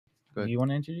Do you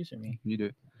want to introduce or me? You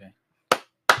do. Okay.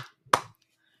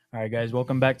 All right, guys.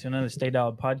 Welcome back to another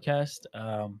STAYDIALED podcast.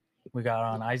 We got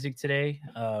on Isaac today.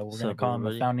 We're What's going to up, call him the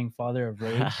everybody? founding father of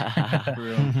rage. For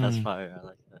real. That's fire. I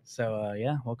like that. So,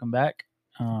 yeah, welcome back.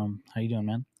 How you doing,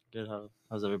 man? Good.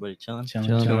 How's everybody chilling?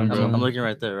 Chilling, bro. I'm looking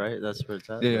right there, right? That's where it's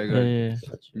at. Yeah, Like, good.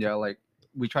 gotcha. Yeah, like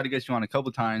we tried to get you on a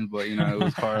couple times, but it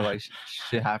was hard. Like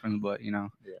shit happens, but Yeah.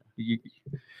 you're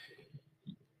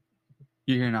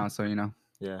here now, so Yeah, I'm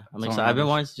Someone excited. I've been matters.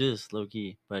 wanting to do this low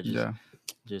key, but yeah.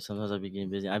 just sometimes I'd be getting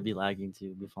busy. I'd be lagging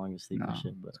too, be falling asleep No. and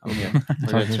shit. But Okay. okay,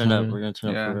 we're gonna turn up. We're gonna turn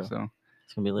up for Yeah. real. So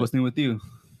It's gonna be lit. what's new with you?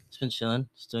 It's been chilling,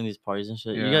 just doing these parties and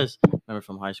shit. Yeah. You guys remember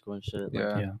from high school and shit? Like,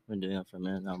 Yeah. Yeah. I've been doing that for a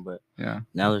minute now, but Yeah.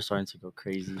 now they're starting to go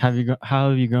crazy. How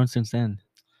have you grown since then?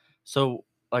 So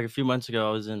like a few months ago,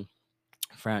 I was in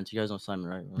France. You guys know Simon,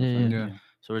 right? We're in Yeah, France. Yeah.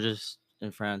 So we're just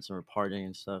in France and we're partying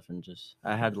and stuff, and just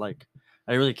I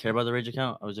didn't really care about the Rage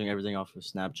account. I was doing everything off of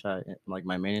Snapchat, and, like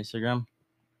my main Instagram.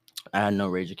 I had no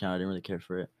Rage account. I didn't really care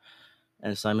for it.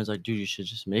 And Simon's like, dude, you should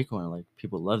just make one. Like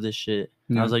people love this shit.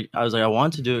 And Yeah. I was like, I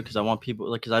want to do it because I want people,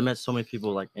 like, because I met so many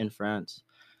people like in France,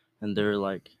 and they're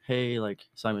like, hey, like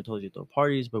Simon told you to throw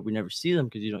parties, but we never see them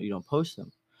because you don't post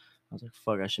them. I was like,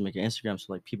 fuck, I should make an Instagram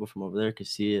so like people from over there could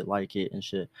see it, like it, and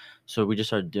shit. So we just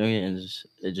started doing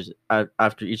it, and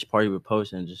after each party we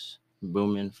post, and just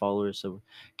booming followers. So we're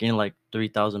getting like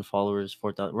 3,000 followers,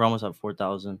 4,000. We're almost at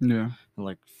 4,000 Yeah. in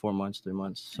like 4 months, 3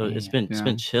 months. So it's Damn.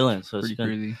 been chilling. So Pretty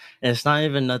crazy. and it's not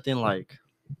even nothing like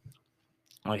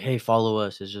hey, follow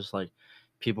us. It's just like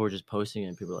people were just posting it,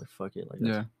 and people are like, fuck it, like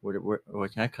Yeah. where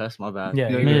can I cuss? My bad. Yeah,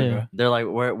 Yeah, you're yeah. good, bro. They're like,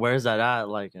 where's that at?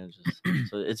 Like, and it's just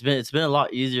so it's been a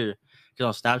lot easier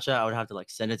because on Snapchat I would have to like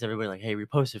send it to everybody like, hey,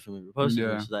 repost it for me,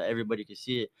 Yeah. so that everybody could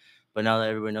see it. But now that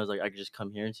everybody knows, like I could just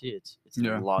come here and see it. It's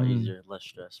Yeah. a lot Mm. easier, less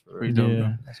stress. For Pretty real. dope, Yeah.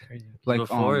 bro. That's crazy. Like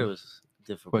Before it was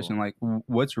difficult. question, like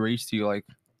what's rage to you? Like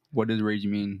what does rage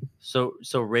mean? So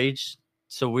rage.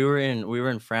 So we were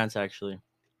in France actually,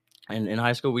 and in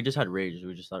high school we just had rage.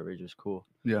 We just thought rage was cool.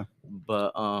 Yeah.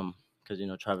 But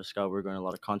because Travis Scott, we were going to a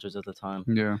lot of concerts at the time,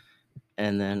 Yeah.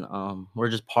 and then we're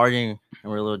just partying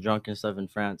and we're a little drunk and stuff in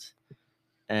France,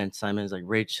 and Simon's like,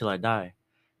 rage till I die.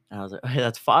 And I was like, hey,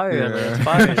 that's fire. Yeah. That's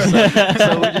fire.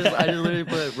 So I just literally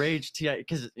put rage TI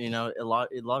because a lot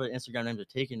of Instagram names are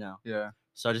taken now. Yeah.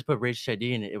 So I just put rage TID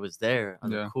and it was there. I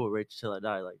was Yeah. like, cool, rage till I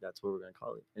die. Like that's what we're gonna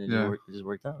call it. And it, Yeah. it just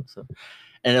worked out. So,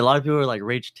 and a lot of people are like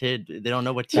rage tid. They don't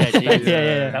know what TID is.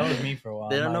 Yeah. That was me for a while.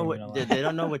 They I'm don't not know even what gonna lie. they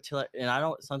don't know what till I, and I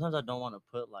don't. Sometimes I don't want to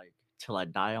put like till I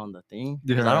die on the thing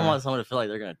because I Yeah. don't want someone to feel like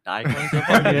they're gonna die coming to a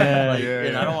party. Yeah, Like, yeah,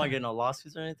 and I yeah. don't want to get no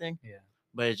lawsuits or anything. Yeah.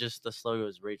 But it's just the slogan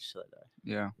is rage till I die.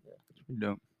 Yeah. It's pretty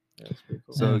dope. Yeah, it's pretty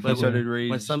cool. So Yeah. you But started rage.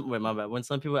 when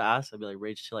some people ask, I'd be like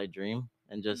rage till I dream,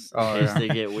 and just in Oh, case yeah. they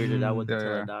get weirded out with the Yeah,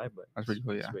 till I yeah. die. But That's pretty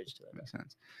cool, it's yeah. rage till I die. Makes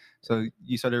sense. So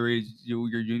you started rage your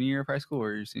junior year of high school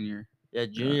or your senior? Yeah,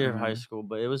 junior year of high Mhm. school,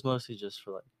 but it was mostly just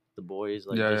for like the boys,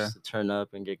 like Yeah, just to turn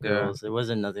up and get Yeah. girls. It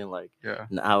wasn't nothing like Yeah.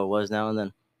 how it was now. And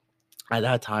then at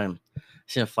that time, I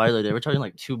seen a fight the other day. We're charging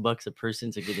like $2 a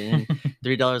person to get in,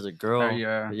 $3 a girl.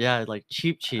 Yeah. Yeah, like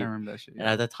cheap. I remember that shit. And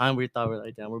Yeah. at that time, we thought we're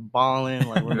like, damn, we're balling,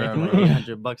 like we're Yeah, making like bro.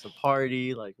 $800 a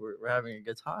party, like we're having a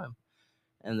good time.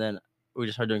 And then we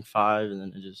just started doing 5, and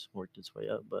then it just worked its way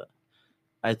up. But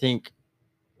I think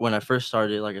when I first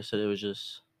started, like I said, it was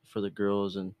just for the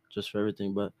girls and just for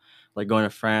everything. But like going to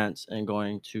France and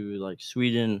going to like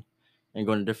Sweden and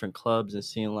going to different clubs and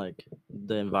seeing like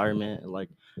the environment and like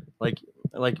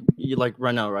you like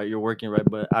right now, right? You're working, right?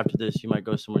 But after this, you might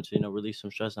go somewhere to release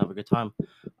some stress and have a good time.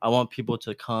 I want people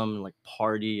to come and like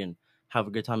party and have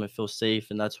a good time and feel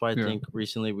safe. And that's why I Yeah. think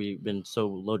recently we've been so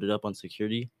loaded up on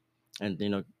security, and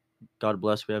God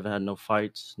bless, we haven't had no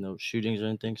fights, no shootings or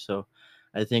anything. So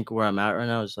I think where I'm at right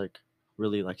now is like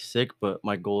really like sick, but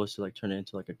my goal is to like turn it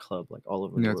into like a club, like all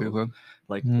over Yeah, the to the world. club.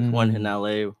 Like Mm. one in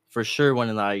LA, for sure, one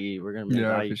in the IE. We're gonna make Yeah,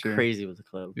 the IE for sure. crazy with the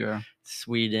club. Yeah.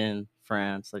 Sweden,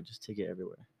 France, like just take it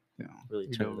everywhere. Yeah. Really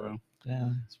Pretty turn dope, it bro. up. Yeah.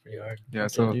 It's pretty hard. Yeah.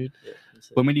 So dude. Yeah,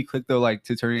 that's it. what made you click though, like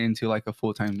to turn it into like a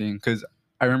full-time thing? Because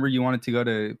I remember you wanted to go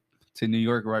to New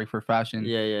York, right, for fashion.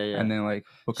 Yeah. And then like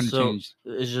what kind of So changed?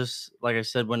 it's just like I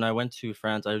said, when I went to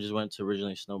France, I just went to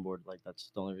originally snowboard. Like that's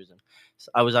the only reason.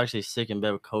 So I was actually sick in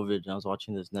bed with COVID, and I was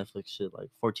watching this Netflix shit, like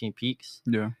 14 Peaks.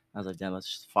 Yeah. I was like, damn, that's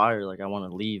just fire. Like I want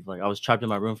to leave. Like I was trapped in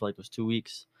my room for like those 2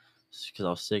 weeks because I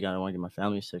was sick. I didn't want to get my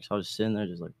family sick. So I was just sitting there,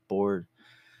 just like bored.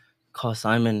 Call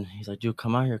Simon. He's like, dude,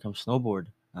 come out here, come snowboard.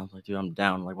 And I was like, dude, I'm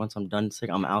down. Like once I'm done sick,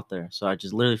 I'm out there. So I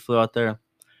just literally flew out there,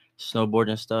 snowboard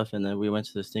and stuff, and then we went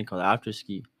to this thing called after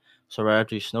ski. So right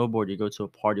after you snowboard, you go to a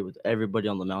party with everybody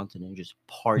on the mountain and you just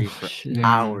party for Shit. Yeah.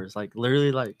 hours. Like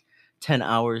literally, like 10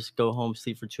 hours, go home,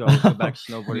 sleep for 2 hours, go back,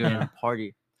 snowboard again, Yeah. and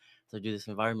party. So dude, this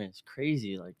environment is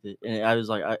crazy. Like, and I was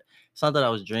like, it's not that I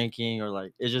was drinking or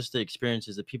like, it's just the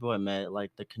experiences, the people I met,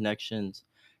 like the connections,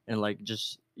 and like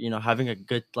just having a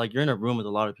good, like you're in a room with a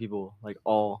lot of people, like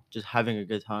all just having a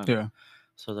good time. Yeah.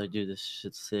 So I was like, dude, this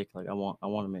shit's sick. Like I want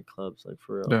to make clubs, like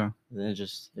for real. Yeah. And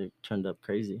then it turned up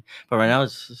crazy. But right now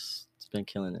it's been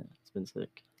killing it. It's been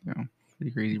sick. Yeah.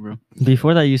 Pretty crazy, bro.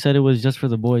 Before that, you said it was just for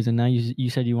the boys, and now you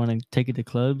said you want to take it to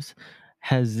clubs.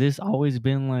 Has this always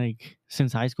been like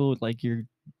since high school? Like your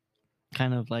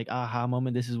kind of like aha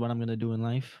moment. This is what I'm gonna do in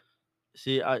life.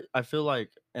 See, I feel like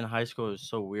in high school it was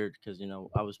so weird because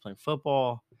I was playing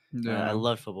football. Yeah. I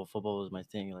loved football. Football was my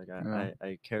thing. Like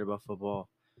I cared about football.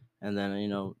 And then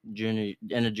end of junior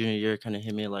year kind of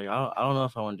hit me like I don't know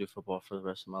if I want to do football for the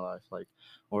rest of my life, like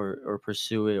or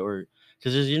pursue it, or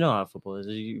because how football is,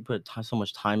 you put so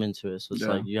much time into it, so it's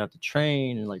like you have to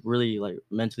train and like really like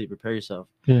mentally prepare yourself.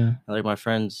 Yeah. And like my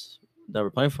friends that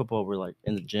were playing football were like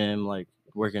in the gym, like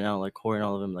working out, like core and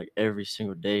all of them, like every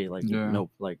single day, like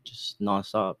like just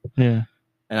nonstop. Yeah.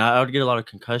 And I would get a lot of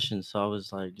concussions, so I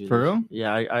was like, dude, For real?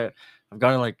 Yeah, I've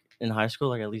gotten like in high school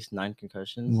like at least 9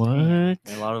 concussions. What? And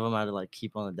a lot of them I had to like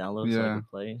keep on the down low so I Yeah. could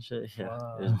play and shit. Yeah,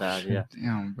 Wow. it was bad. Yeah,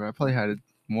 Damn, bro. I probably had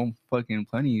one fucking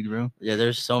plenty, bro. yeah.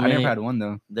 There's so I many. never had one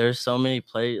though. There's so many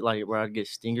play like where I'd get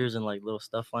stingers and like little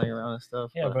stuff flying around and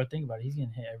stuff. Yeah, but, bro. Think about it. He's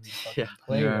getting hit every fucking Yeah.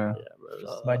 play. Yeah. Yeah,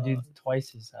 bro. My dude's twice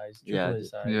his size, triple Yeah,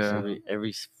 his size. Yeah.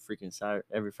 Every freaking Saturday,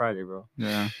 every Friday, bro.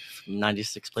 Yeah.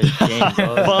 96 play games,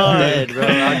 bro. Dead, bro.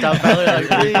 I tell Fowler like,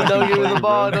 please don't give me the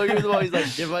ball. Don't give me the ball. He's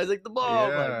like, give Isaac the ball. I'm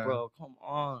Yeah. like, bro, come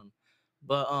on.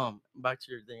 But back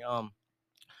to your thing.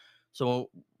 So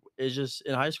it's just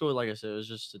in high school, like I said, it was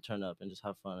just to turn up and just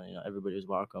have fun. Everybody was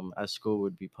welcome. At school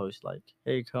would be post like,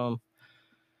 hey, come.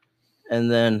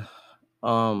 And then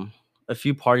a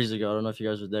few parties ago, I don't know if you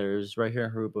guys were there. It was right here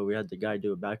in Harupa. We had the guy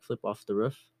do a backflip off the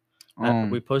roof.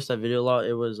 We post that video a lot.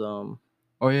 It was Oh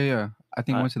yeah. I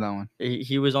think I went to that one.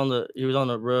 he was on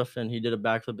the roof and he did a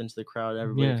backflip into the crowd.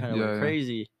 Everybody kind of went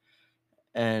crazy.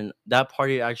 And that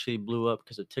party actually blew up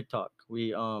because of TikTok.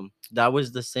 We that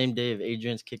was the same day of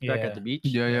Adrian's kickback at the beach.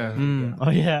 Yeah. Oh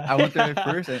yeah. I went there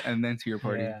first and then to your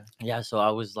party. Yeah. So I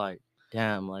was like,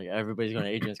 damn, like everybody's going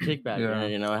to Adrian's kickback. Yeah.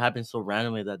 And it happened so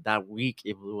randomly that week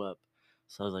it blew up.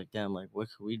 So I was like, damn, like what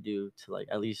could we do to like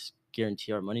at least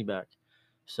guarantee our money back?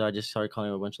 So I just started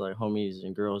calling a bunch of like homies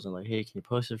and girls and like, hey, can you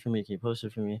post it for me? Can you post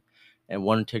it for me? And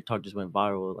one TikTok just went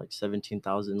viral with like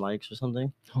 17,000 likes or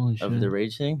something. Holy shit. Of the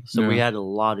rage thing. So we had a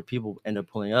lot of people end up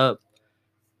pulling up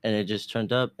and it just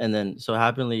turned up. And then so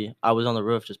happily I was on the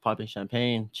roof just popping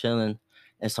champagne, chilling,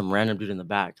 and some random dude in the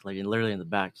back, like literally in the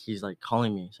back, he's like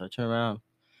calling me. So I turn around.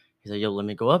 He's like, yo, let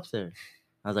me go up there.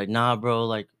 I was like, nah, bro,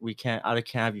 like I can't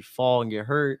have you fall and get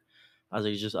hurt. I was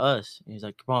like, it's just us. And he's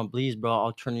like, come on, please, bro,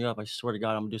 I'll turn you up. I swear to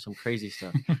God, I'm gonna do some crazy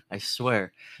stuff. I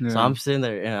swear. Yeah. So I'm sitting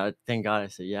there and thank God I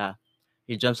said, yeah.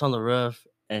 He jumps on the roof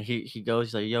and he goes,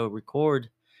 he's like, yo, record.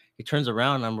 He turns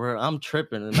around and I'm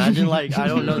tripping. Imagine like I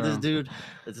don't know this dude.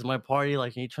 This is my party.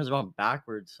 Like and he turns around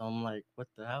backwards. So I'm like, what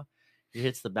the hell? He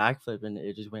hits the backflip and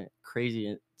it just went crazy.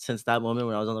 And since that moment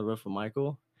when I was on the roof with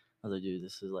Michael, I was like, dude,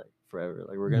 this is like forever.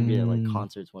 Like we're gonna be at like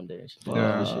concerts one day. And shit.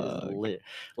 This shit is lit.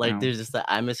 Like there's just the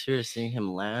atmosphere of seeing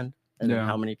him land and then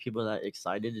how many people that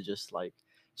excited to just like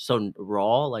so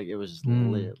raw. Like it was just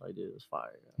lit. Like dude, it was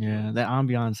fire. Yeah, that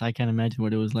ambiance. I can't imagine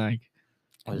what it was like.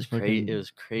 It was crazy. It was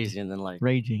crazy, and then like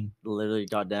raging. Literally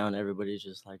got down. Everybody's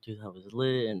just like, dude, that was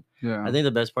lit. And I think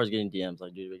the best part is getting DMs.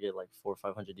 Like, dude, we get like 400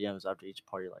 or 500 DMs after each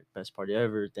party. Like, best party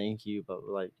ever. Thank you. But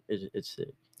like, it's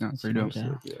sick. Yeah, pretty dope. Sick,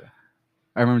 yeah.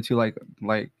 I remember too, like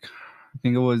I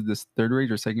think it was this third rage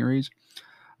or second rage.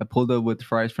 I pulled up with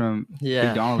fries from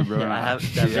McDonald's, bro. I have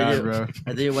that video. Bro.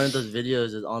 I think one of those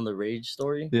videos is on the Rage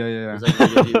story. Yeah. It's like a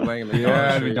video of you wearing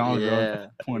a McDonald's, bro.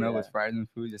 Pulling up with fries and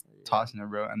food, just tossing it,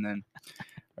 bro. And then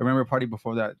I remember a party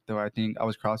before that, though. I think I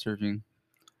was cross surfing.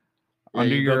 Yeah,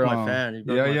 under you your broke my fan. You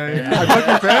broke my fan. I broke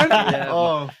your fan? Yeah,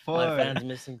 oh, fuck. My fan's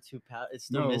missing 2 pounds. It's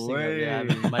still missing. Way. Yeah,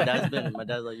 my dad's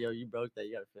like, yo, you broke that.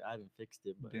 You gotta. I haven't fixed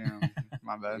it. But damn,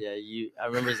 my bad. Yeah, I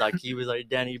remember it's like he was like,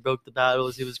 Danny, you broke the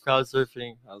paddles. He was crowd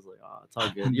surfing. I was like, oh, it's all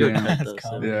good. You're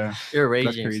yeah, you're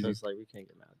raging, so it's like we can't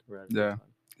get mad. We're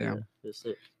yeah. It's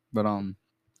sick. But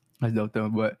that's dope though.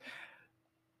 But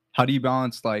how do you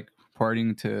balance like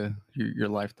partying to your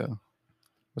life though?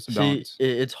 What's the balance?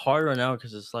 It's hard right now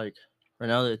because it's like right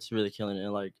now it's really killing it.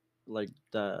 Like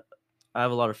that. I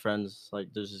have a lot of friends. Like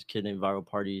there's this kid named Viral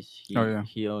Parties.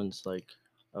 He owns like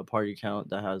a party account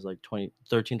that has like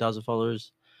 13,000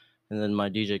 followers, and then my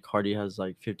DJ Cardi has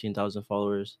like 15,000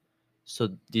 followers, So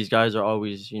these guys are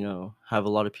always, have a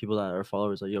lot of people that are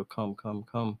followers like, yo, come.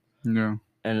 Yeah.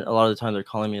 And a lot of the time they're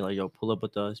calling me like, yo, pull up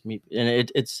with us, meet. And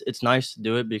it's nice to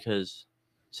do it because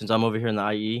since I'm over here in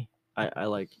the IE,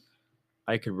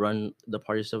 I could run the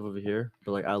party stuff over here,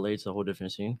 but like LA, it's a whole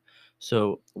different scene.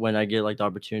 So when I get like the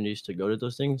opportunities to go to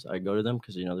those things, I go to them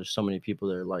because there's so many people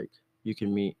there like you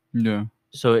can meet. Yeah.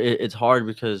 So it's hard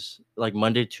because like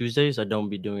Monday, Tuesdays, I don't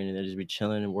be doing anything. I just be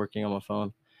chilling and working on my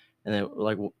phone. And then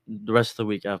like the rest of the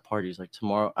week I have parties. Like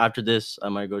tomorrow, after this, I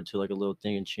might go to like a little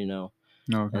thing in Chino.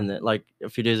 Okay. And then like a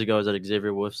few days ago, I was at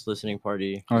Xavier Wolf's listening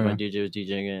party. Oh, My yeah. DJ was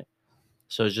DJing it.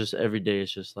 So it's just every day.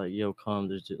 It's just like, yo, come.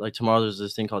 There's like tomorrow. There's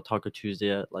this thing called Taco Tuesday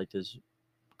at like this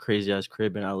crazy ass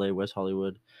crib in LA, West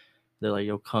Hollywood. They're like,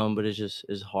 yo, come, but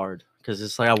it's hard because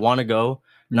it's like I want to go,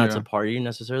 not Yeah. to party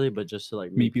necessarily, but just to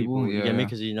like Meet meet people. people? You get me? Yeah.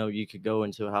 Because you could go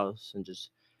into a house and just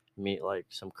meet like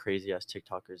some crazy ass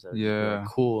TikTokers that are just be, Yeah. like,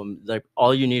 cool. And, like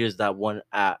all you need is that one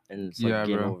app, and it's like Yeah,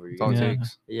 game bro. over. You That's all get it me? Yeah.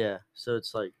 takes. Yeah. So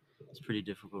it's like it's pretty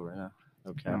difficult right now.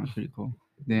 Okay. Yeah, pretty cool.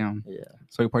 Damn. Yeah.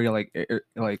 So you party like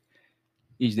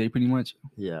each day pretty much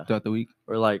Yeah. throughout the week?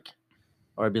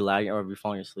 Or I'd be lagging, or I'd be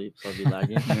falling asleep, so I'd be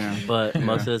lagging. Yeah. But Yeah.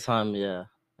 most of the time, yeah,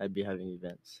 I'd be having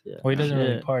events. Yeah. Well, he doesn't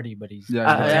really Shit. party, but he's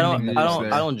Yeah, I pretending don't that I he don't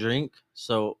does. I don't drink,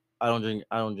 so I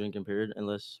don't drink in period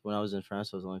unless when I was in France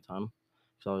that was the only time.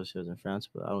 So obviously I was in France,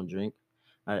 but I don't drink.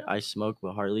 I smoke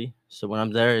but hardly. So when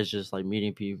I'm there, it's just like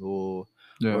meeting people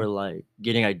Yeah. or like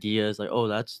getting ideas. Like, oh,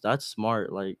 that's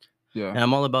smart. Like, Yeah. and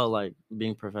I'm all about like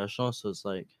being professional. So it's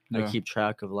like I Yeah. keep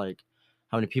track of like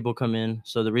how many people come in.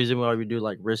 So the reason why we do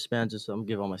like wristbands is I'm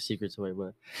giving all my secrets away,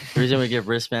 but the reason we give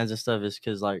wristbands and stuff is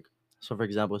because like, so for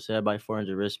example, say I buy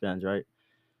 400 wristbands, right?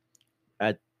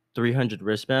 At 300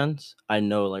 wristbands, I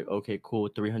know like, okay, cool,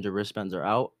 300 wristbands are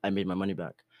out. I made my money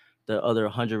back. The other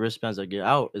 100 wristbands that get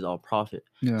out is all profit.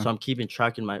 Yeah. So we're keeping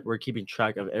track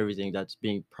of everything that's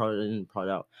being brought in and brought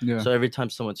out. Yeah. So every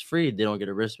time someone's free, they don't get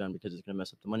a wristband because it's gonna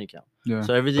mess up the money count. Yeah.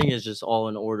 So everything is just all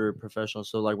in order, professional.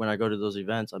 So like when I go to those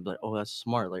events, I'm like, oh, that's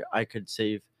smart. Like I could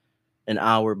save an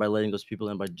hour by letting those people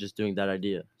in by just doing that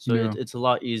idea. So Yeah. it's a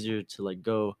lot easier to like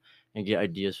go and get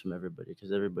ideas from everybody because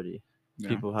Yeah.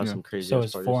 people have Yeah. some crazy. So ass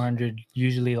is parties. 400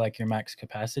 usually like your max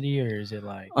capacity, or is it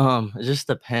like It just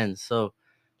depends. So,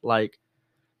 like,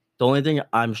 the only thing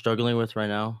I'm struggling with right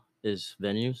now is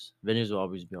venues. Venues will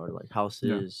always be hard, like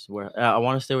houses. Where I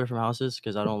want to stay away from houses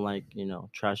because I don't like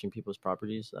trashing people's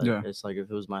properties. Yeah. It's like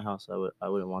if it was my house, I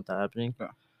wouldn't want that happening. Yeah.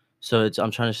 So I'm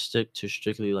trying to stick to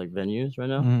strictly like venues right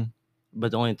now. Mhm.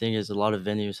 But the only thing is a lot of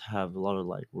venues have a lot of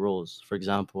like rules. For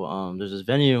example, there's this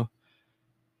venue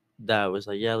that was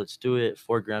like, yeah, let's do it,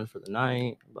 $4,000 for the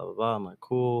night, blah blah blah. I'm like,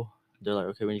 cool. They're like,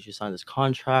 okay, we need you to sign this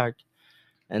contract.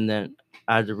 And then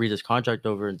I had to read this contract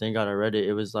over, and thank God I read it.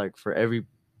 It was like for every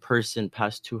person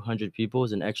past 200 people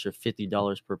is an extra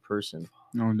 $50 per person.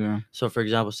 Oh damn. So for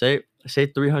example, say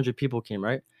 300 people came,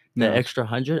 right? The Yeah. extra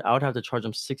 100, I would have to charge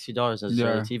them $60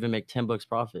 necessarily Yeah. to even make $10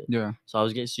 profit. Yeah. So I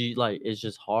was getting like it's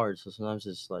just hard. So sometimes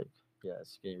it's like, yeah,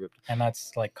 it's getting ripped. and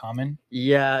that's like common?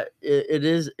 Yeah, it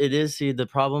is. It is. See, the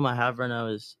problem I have right now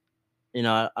is,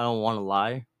 I don't want to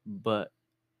lie, but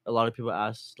a lot of people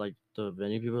ask like the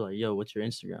venue people like, yo, what's your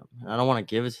Instagram? And I don't want to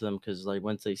give it to them because like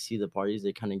once they see the parties,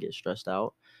 they kind of get stressed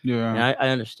out. Yeah. And I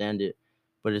understand it,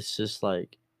 but it's just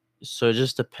like, so it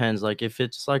just depends. Like if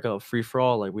it's like a free for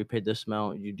all, like we paid this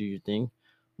amount, you do your thing,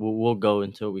 we'll go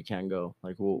until we can't go.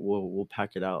 Like we'll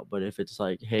pack it out. But if it's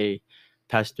like, hey,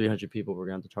 past 300 people, we're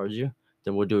gonna have to charge you,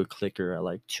 then we'll do a clicker at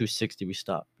like 260. We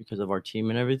stop because of our team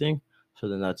and everything. So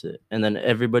then that's it. And then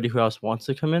everybody who else wants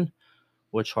to come in,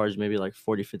 we'll charge maybe like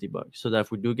 $40-$50 so that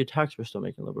if we do get taxed, we're still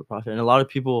making a little bit of profit. And a lot of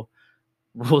people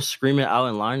will scream it out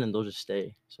in line and they'll just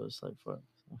stay. So it's like fuck.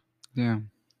 Yeah.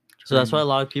 So that's why a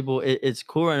lot of people it's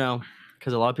cool right now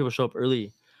because a lot of people show up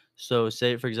early. So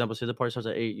say for example, say the party starts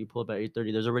at 8, you pull up at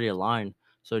 8:30, there's already a line.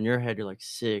 So in your head you're like,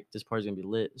 sick, this party's gonna be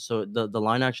lit. So the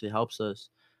line actually helps us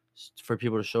for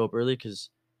people to show up early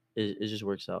because it just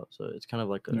works out. So it's kind of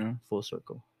like a full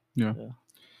circle. Yeah.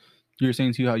 You were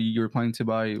saying too how you were planning to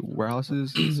buy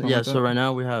warehouses. Yeah. So right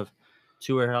now we have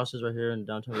 2 warehouses right here in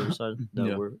downtown Riverside that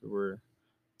Yeah. we're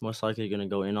most likely gonna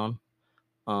go in on.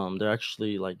 They're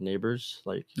actually like neighbors.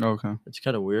 Like Okay. it's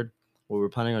kind of weird. What we're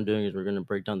planning on doing is we're gonna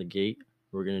break down the gate.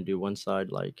 We're gonna do one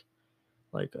side like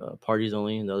parties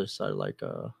only, and the other side like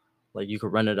you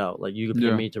could rent it out. Like you could pay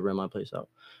Yeah. me to rent my place out.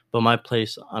 But my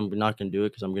place, I'm not gonna do it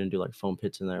because I'm gonna do like foam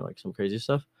pits in there, like some crazy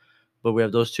stuff. But we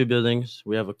have those 2 buildings.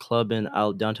 We have a club in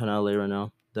downtown LA right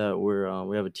now that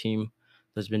we have a team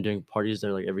that's been doing parties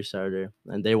there like every Saturday,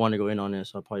 and they want to go in on it.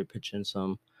 So I'll probably pitch in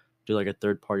some, do like a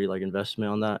third party like investment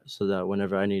on that, so that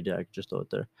whenever I need it, I can just throw it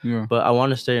there. Yeah. But I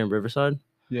want to stay in Riverside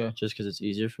Yeah. just because it's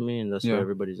easier for me and that's Yeah. where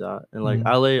everybody's at. And like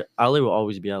Mhm. LA will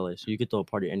always be LA, so you could throw a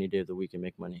party any day of the week and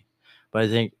make money. But I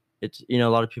think it's a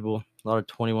lot of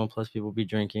 21 plus people be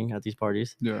drinking at these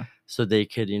parties, Yeah. so they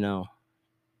could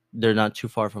they're not too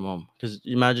far from home. Because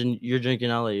imagine you're drinking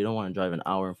in LA, you don't want to drive an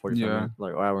hour and 45 Yeah. minutes,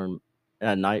 like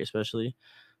at night especially.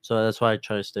 So that's why I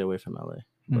try to stay away from LA.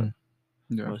 But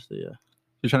Yeah. mostly, yeah.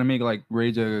 You're trying to make like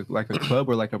Rage a club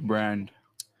or like a brand.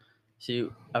 See,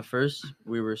 at first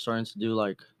we were starting to do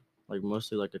like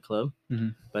mostly like a club,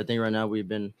 Mhm. but I think right now we've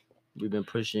been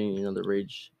pushing the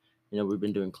Rage. We've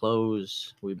been doing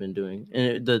clothes. We've been doing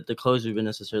the clothes. We've been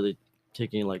necessarily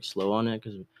taking like slow on it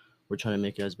because we're trying to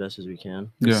make it as best as we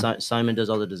can. Yeah. Simon does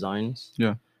all the designs.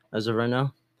 Yeah. As of right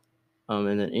now,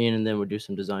 and then Ian and then would do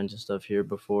some designs and stuff here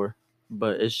before,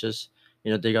 but it's just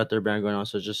they got their brand going on,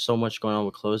 so it's just so much going on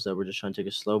with clothes that we're just trying to take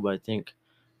it slow. But I think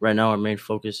right now our main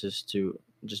focus is to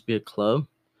just be a club,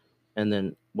 and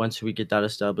then once we get that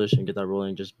established and get that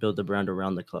rolling, just build the brand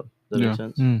around the club. Does that Yeah. make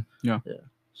sense? Yeah.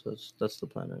 So that's the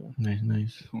plan right now.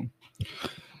 Nice.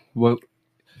 What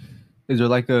is there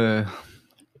like a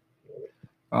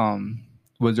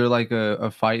was there like a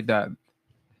fight that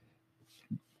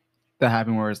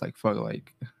happened where it's like fuck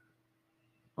like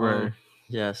where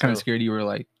Yeah, kind of so scared you were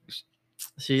like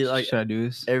see, like should I do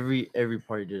this? every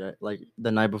party do that. Like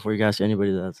the night before, you guys,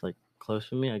 anybody that's like close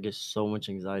to me, I get so much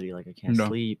anxiety. Like I can't No.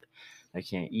 sleep, I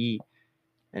can't eat,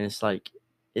 and it's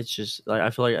just like I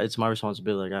feel like it's my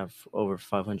responsibility. Like I have over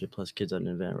 500 plus kids at an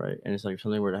event, right? And it's like if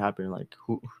something were to happen, like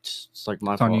it's like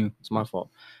my It's on fault. you. It's my fault.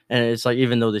 And it's like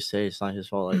even though they say it's not his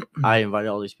fault, like I invited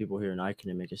all these people here and I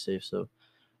couldn't make it safe. So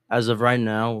as of right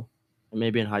now,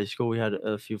 maybe in high school we had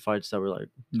a few fights that were like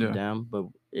Yeah. damn, but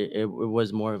it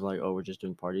was more of like, oh, we're just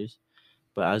doing parties.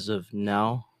 But as of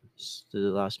now, the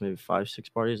last maybe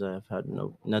 5-6 parties, I have had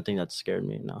nothing that scared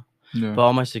me now. Yeah. But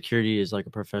all my security is like a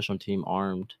professional team,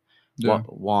 armed, Yeah.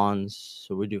 wands.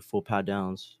 So we do full pat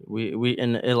downs. We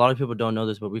and a lot of people don't know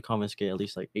this, but we confiscate at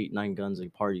least like 8-9 guns a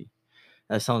party.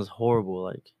 That sounds horrible.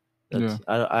 Like that's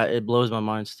it blows my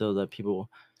mind still that people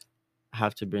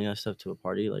have to bring that stuff to a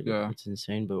party. Like it's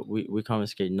insane. But we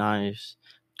confiscate knives,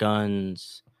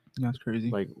 guns. That's crazy.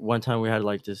 Like one time we had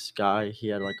like this guy, he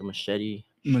had like a machete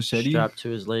Machete? strapped to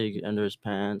his leg under his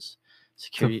pants.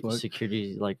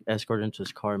 Security like escorted him to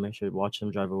his car, make sure to watch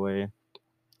him drive away.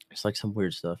 It's like some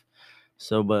weird stuff.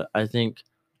 So, but I think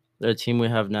the team we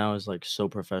have now is like so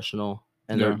professional,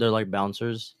 and they're like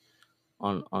bouncers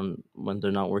on when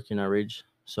they're not working at Rage.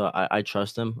 So I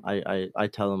trust them. I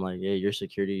tell them like, hey, you're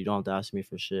security. You don't have to ask me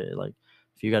for shit. Like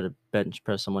if you got to bench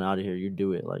press someone out of here, you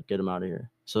do it. Like get them out of here.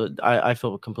 So I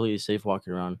feel completely safe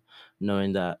walking around,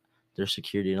 knowing that there's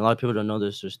security. And a lot of people don't know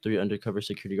this. There's 3 undercover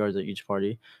security guards at each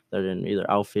party that are in either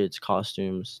outfits,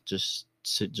 costumes, just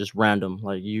random.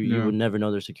 Like you would never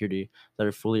know there's security that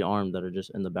are fully armed that are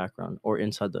just in the background or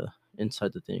inside the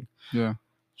thing. Yeah.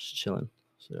 Just chilling.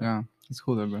 So, yeah. It's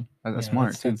cool though, bro. That's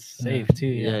smart too. That's safe too.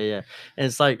 Yeah. And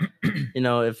it's like,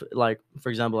 if like, for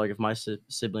example, like if my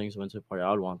siblings went to a party,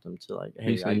 I would want them to like,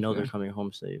 hey, I know they're coming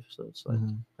home safe. So it's like,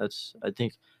 I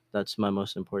think that's my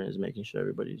most important is making sure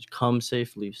everybody comes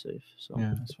safe, leave safe. So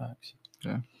That's facts.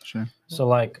 Yeah, sure. So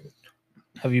like,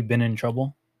 have you been in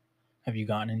trouble? Have you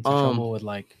gotten into trouble with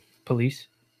like police?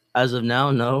 As of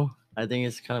now, no. I think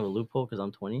it's kind of a loophole because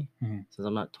I'm 20, since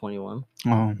I'm not 21. Oh,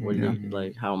 What do you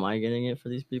like? How am I getting it for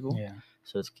these people? Yeah.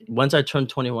 So it's once I turn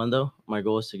 21 though, my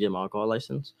goal is to get my alcohol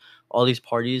license. All these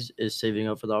parties is saving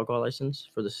up for the alcohol license.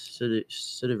 For the city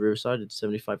of Riverside, it's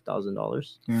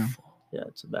 $75,000. Yeah. Yeah,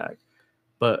 it's a bag.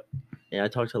 But I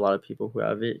talked to a lot of people who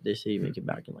have it. They say you make it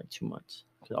back in like 2 months.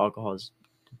 Because alcohol is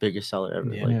the biggest seller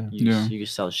ever. Yeah. Like you can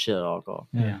sell shit of alcohol.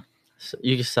 Yeah. So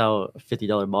you can sell a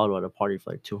 $50 bottle at a party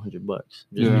for like $200 just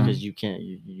because you can't.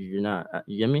 You're not.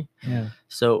 You get me? Yeah.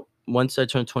 So once I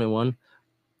turn 21,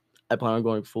 I plan on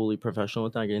going fully professional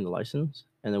with that, getting the license,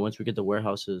 and then once we get the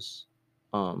warehouses,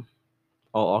 all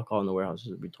alcohol in the warehouses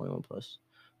would be 21 plus,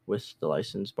 with the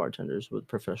licensed bartenders, with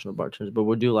professional bartenders. But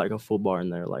we'll do like a full bar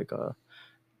in there, like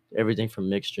everything from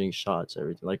mixed drinks, shots,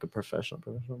 everything, like a professional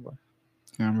bar.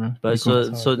 Yeah, bro. But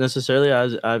so necessarily,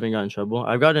 I haven't gotten in trouble.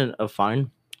 I've gotten a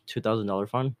fine, $2,000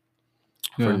 fine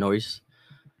for noise.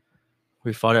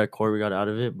 We fought at court, we got out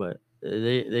of it, but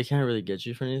they can't really get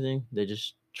you for anything. They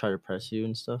just try to press you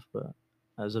and stuff. But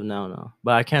as of now, no.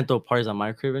 But I can't throw parties on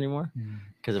my crib anymore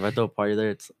because if I throw a party there,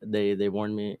 it's they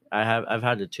warned me. I've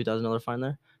had a $2,000 fine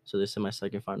there, so they said my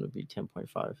second fine would be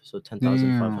 10.5, so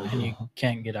 10,500. And you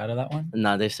can't get out of that one?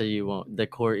 Nah, they said you won't. The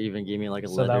court even gave me like a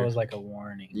letter. So that was like a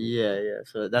warning. Yeah.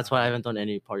 So that's why I haven't done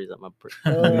any parties at my.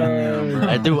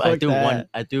 I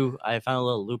found a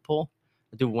little loophole.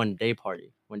 I do one day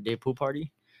pool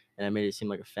party, and I made it seem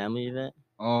like a family event.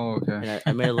 Oh, okay. And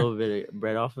I made a little bit of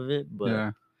bread off of it, but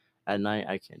Yeah. at night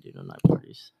I can't do no night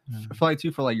parties. I feel like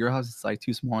too for like your house, it's like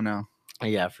too small now.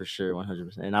 Yeah, for sure,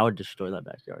 100%. And I would destroy that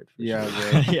backyard. For Yeah,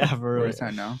 sure. bro. Yeah, for Where real. it's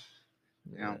at now.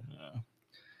 Yeah. Yeah.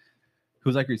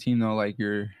 Who's like your team though? Like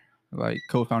your like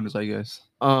co-founders, I guess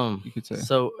you could say.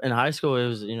 So in high school it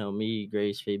was, me,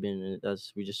 Grace, Fabian, and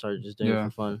we just started just doing it Yeah.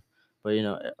 for fun. But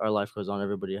our life goes on.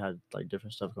 Everybody had like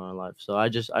different stuff going on in life. So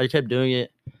I kept doing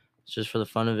it just for the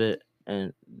fun of it.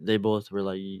 And they both were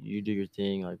like, you do your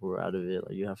thing, like we're out of it,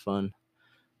 like you have fun.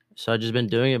 So I just been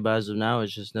doing it, but as of now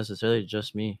it's just necessarily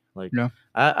just me. Like Yeah.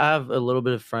 I have a little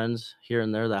bit of friends here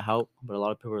and there that help, but a lot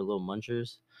of people are little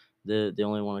munchers. They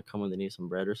only want to come when they need some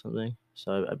bread or something.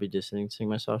 So I'd be distancing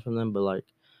myself from them. But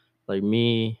like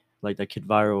me, like that kid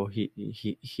Viral,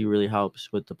 he really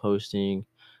helps with the posting.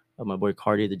 My boy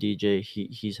Cardi, the DJ,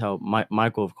 he's helped.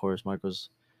 Michael, of course,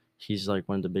 he's like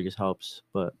one of the biggest helps.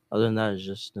 But other than that, it's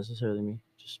just necessarily me.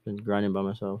 Just been grinding by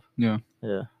myself. Yeah.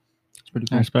 Yeah. It's pretty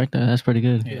I cool. respect that. That's pretty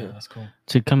good. Yeah, that's cool.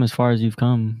 To come as far as you've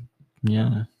come.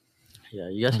 Yeah. Yeah,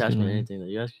 you guys can That's ask good, me man. anything.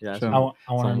 You guys can ask Sure. me I want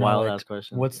to some know, wild like, ass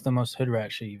questions. what's the most hood rat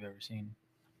shit you've ever seen?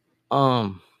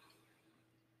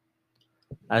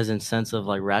 As in sense of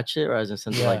like ratchet, or as in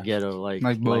sense of like Yeah. ghetto, like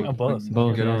both. Oh, both.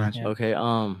 Both, Ghetto yeah. ratchet. Okay,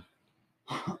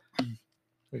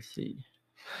 let's see,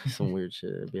 some weird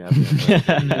shit be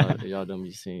happening. y'all don't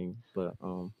be seeing, but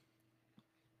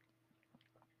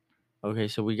okay,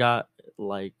 so we got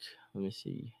like, let me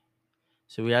see.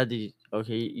 So we had the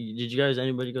did you guys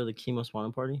anybody go to the Chemo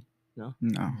Swanted party? No.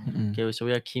 No. Mm-mm. Okay, so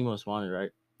we had Chemo Swanted,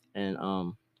 right? And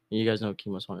you guys know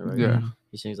Chemo Swanted, right? Yeah.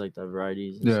 He sings like the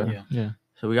varieties. And Yeah. stuff. Yeah.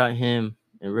 So we got him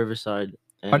in Riverside.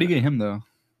 And, How do you get him though?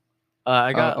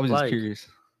 I got I was just like, curious.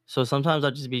 so sometimes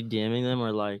I'd just be DMing them,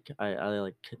 or like I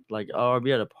like oh, I'll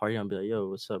be at a party, I'll be like, yo,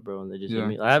 what's up, bro? And they just hit Yeah.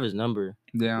 me. I have his number.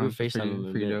 Yeah. We would FaceTime him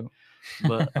a pretty bit. dope.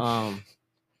 But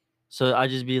so I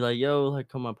just be like, yo, like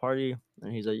come my party,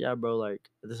 and he's like, yeah, bro, like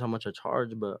this is how much I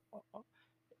charge, but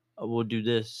we'll do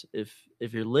this. If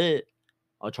you're lit,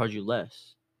 I'll charge you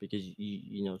less because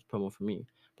you know it's promo for me.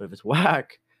 But if it's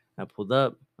whack, I pulled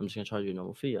up, I'm just gonna charge you a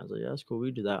normal fee. I was like, yeah, that's cool, we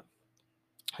do that.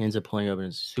 He ends up pulling up and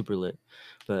it's super lit.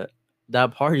 But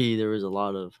that party, there was a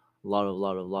lot of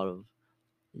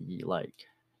like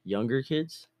younger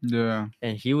kids, Yeah.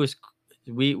 and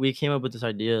we came up with this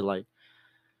idea like,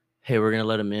 hey, we're gonna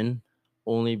let them in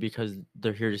only because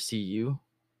they're here to see you.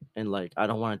 And like, I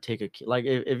don't want to take a kid. Like,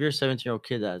 if you're a 17-year-old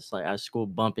kid that's like at school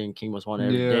bumping King Must Want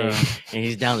every day, and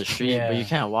he's down the street, but you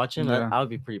can't watch him, I would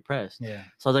be pretty pressed. Yeah.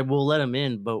 So I was like, we'll let them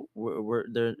in, but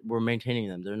we're maintaining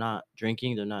them. They're not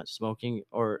drinking, they're not smoking,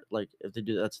 or like if they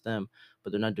do, that's them.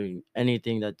 But they're not doing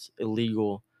anything that's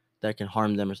illegal that can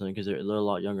harm them or something, because they're a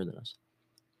lot younger than us.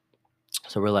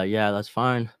 So we're like, yeah, that's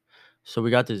fine. So we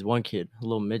got this one kid, a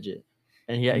little midget,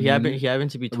 and he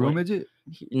happened to be A real 20. midget?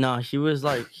 He was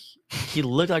like, he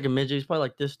looked like a midget. He's probably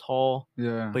like this tall,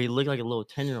 Yeah. but he looked like a little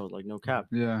 10-year-old, like no cap.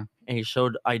 Yeah. And he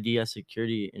showed ID at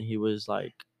security, and he was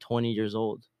like 20 years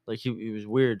old. Like he was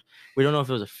weird. We don't know if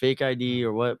it was a fake ID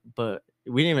or what, but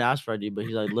we didn't even ask for ID. But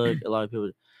he's like, look, a lot of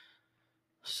people.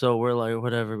 So we're like,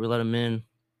 whatever. We let him in,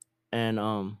 and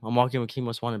I'm walking with King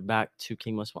Most Wanted back to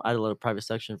King Most Wanted. I had a little private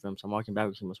section for him, so I'm walking back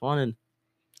with King Most Wanted,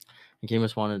 and King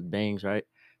Most Wanted bangs, right?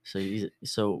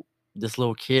 So this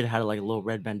little kid had like a little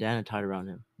red bandana tied around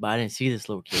him, but I didn't see this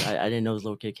little kid. I didn't know this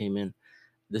little kid came in.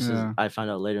 I found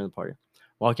out later in the party.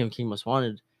 Walking with King Most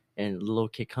Wanted, and the little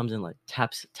kid comes in, like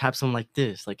taps him like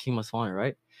this, like King Most Wanted,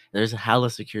 right? There's a hella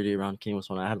security around King Most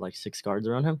Wanted. I had like 6 guards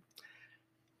around him,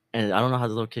 and I don't know how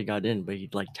the little kid got in, but he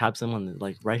like taps him on the,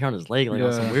 like right here on his leg, like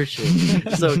on some weird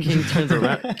shit. So King turns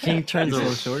around. King turns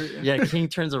around. King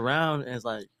turns around and is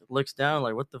like, looks down,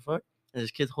 like what the fuck? And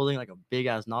this kid's holding like a big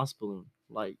ass nos balloon,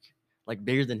 like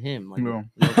bigger than him, like no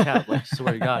cap, like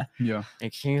swear to God. Yeah.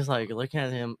 And King's like looking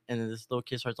at him, and then this little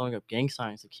kid starts throwing up gang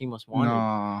signs that King Most Wanted.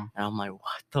 And I'm like,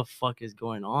 what the fuck is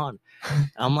going on?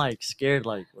 I'm like scared,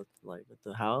 like what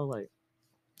the hell, like.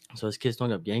 So this kid's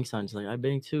throwing up gang signs. He's like, I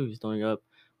bang too. He's throwing up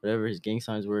whatever his gang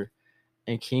signs were,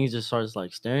 and King just starts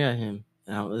like staring at him.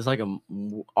 And it's like a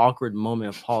awkward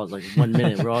moment of pause, like 1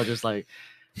 minute. We're all just like.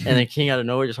 And then King out of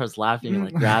nowhere just starts laughing and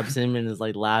like grabs him and is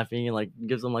like laughing and like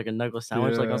gives him like a knuckle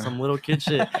sandwich, like on some little kid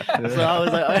shit. So I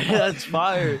was like, oh, yeah, that's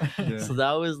fire. So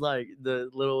that was like the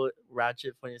little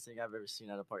ratchet funniest thing I've ever seen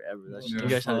at a party ever. That shit, you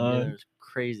guys had to be there. It was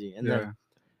crazy. And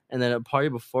then a party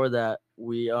before that,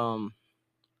 we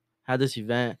had this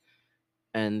event,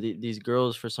 and these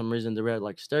girls, for some reason, they were at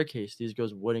like staircase. These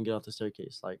girls wouldn't get off the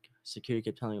staircase. Like security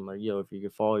kept telling them like, yo, if you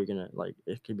could fall, you're gonna like,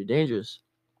 it could be dangerous.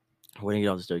 Waiting to get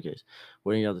off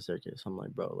the staircase. I'm like,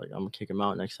 bro, like I'm gonna kick him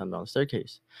out next time down the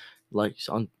staircase. Like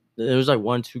there was like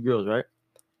 1-2 girls, right?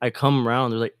 I come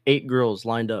around, there's like 8 girls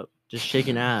lined up, just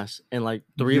shaking ass, and like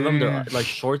 3 of them, they're like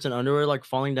shorts and underwear, like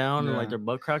falling down, and like their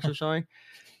butt cracks are showing,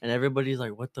 and everybody's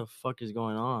like, "What the fuck is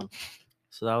going on?"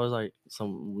 So that was like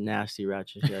some nasty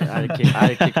ratchet shit. I had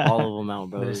to kick all of them out,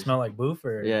 bro. Did it smell like boof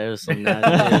or? Yeah, it was some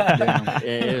nasty. Damn.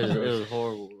 It was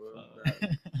horrible, bro.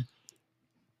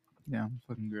 Yeah,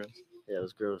 fucking gross. Yeah, it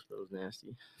was gross, but it was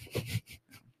nasty.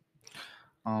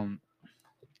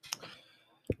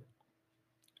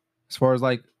 As far as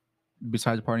like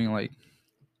besides partying, like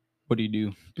what do you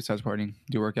do besides partying?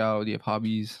 Do you work out? Do you have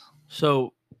hobbies?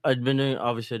 So I've been doing,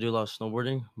 obviously I do a lot of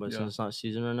snowboarding, but Yeah. since it's not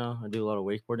season right now, I do a lot of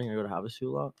wakeboarding. I go to Havasu a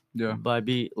lot. Yeah. But I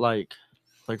be like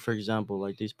for example,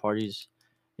 like these parties,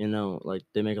 you know, like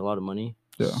they make a lot of money.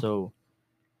 Yeah. So,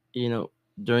 you know,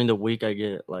 during the week I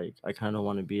get like I kind of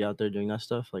want to be out there doing that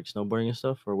stuff, like snowboarding and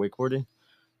stuff or wakeboarding.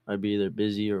 I'd be either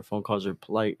busy or phone calls or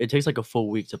like it takes like a full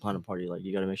week to plan a party. Like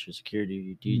you got to make sure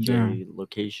security, DJ,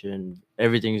 location,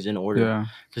 everything's in order. Yeah.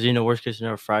 Because you know, worst case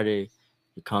scenario, Friday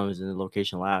it comes and the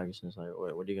location lags, and it's like,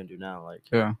 what are you gonna do now? Like,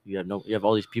 Yeah. you have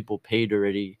all these people paid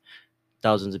already,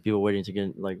 thousands of people waiting to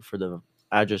get like for the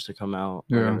address to come out,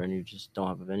 whatever, and you just don't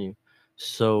have a venue.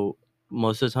 So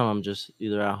most of the time, I'm just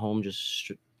either at home,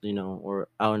 just you know, or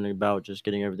out and about, just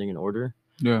getting everything in order.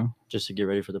 Yeah. Just to get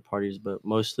ready for the parties, but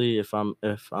mostly if I'm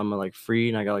like free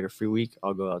and I got like a free week,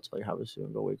 I'll go out to like Havasu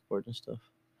and go wakeboard and stuff.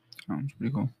 Sounds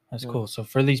pretty cool. That's cool. So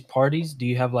for these parties, do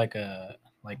you have like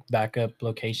backup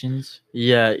locations?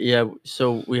 Yeah.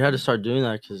 So we had to start doing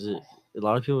that because a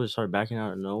lot of people just started backing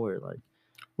out of nowhere. Like,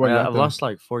 I've lost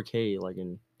like $4K like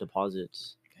in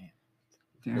deposits.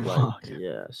 Damn. Like,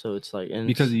 yeah, so it's like, and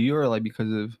because of you or like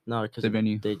because of no, because the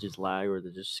venue? they just lag or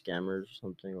they're just scammers or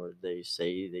something, or they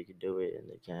say they can do it and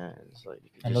they can't. And it's like,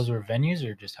 And those were venues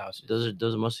or just houses?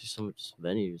 Those are mostly some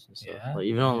venues and stuff. Yeah? Like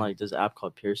even on like this app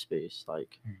called Peerspace,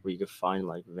 like where you can find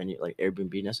like venue like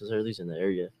Airbnb necessarily in the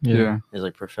area. Yeah. There's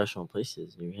like professional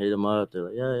places. You hit them up, they're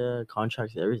like, yeah,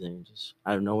 contracts, everything. Just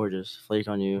out of nowhere, just flake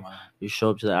on you. Wow. You show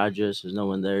up to the address, there's no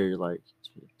one there. You're like,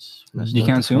 it's messed You up.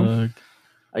 can't sue 'em?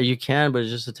 You can, but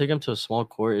it's just to take them to a small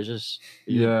court. It's just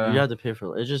you have to pay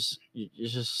for it. It's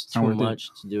just too much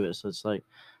to do it. So it's like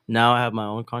now I have my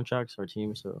own contracts, our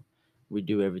team, so we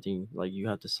do everything. Like you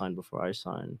have to sign before I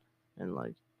sign, and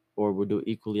like or we'll do it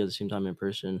equally at the same time in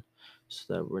person,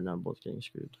 so that we're not both getting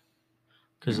screwed.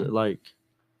 Because like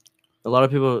a lot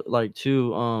of people like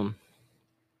too. A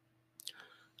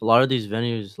lot of these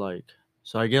venues like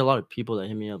so I get a lot of people that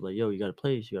hit me up like, yo, you got a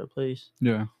place,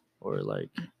 Yeah. or like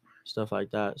stuff like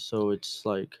that. So it's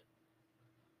like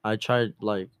I tried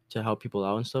like to help people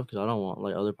out and stuff because I don't want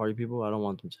like other party people. I don't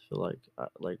want them to feel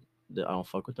like that I don't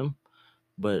fuck with them.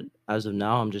 But as of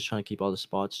now, I'm just trying to keep all the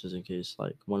spots just in case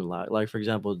like one like for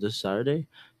example this Saturday,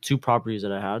 2 properties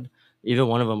that I had, even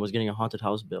one of them was getting a haunted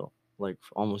house bill like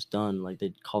almost done. Like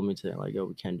they called me today like, yo,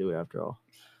 we can't do it after all.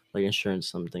 Like insurance,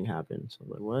 something happened. So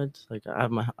I'm like, what? Like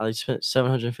I spent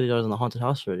 $750 on the haunted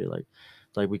house already. Like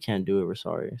we can't do it. We're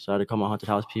sorry. So I had to call my haunted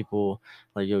house people.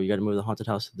 Like, yo, you got to move the haunted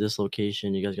house to this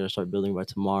location. You guys got to start building by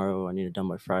tomorrow. I need it done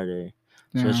by Friday.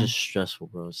 So it's just stressful,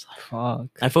 bro. It's like, Fuck.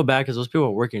 I feel bad because those people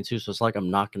are working too. So it's like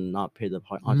I'm not gonna not pay the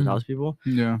haunted house people.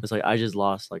 Yeah. It's like I just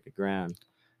lost like $1,000,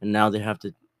 and now they have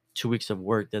to 2 weeks of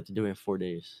work. They have to do it in 4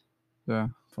 days. Yeah.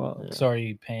 Fuck. Yeah. So are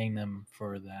you paying them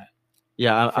for that?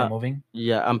 Yeah, For moving?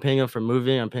 Yeah, I'm paying them for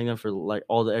moving. I'm paying them for like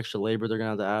all the extra labor they're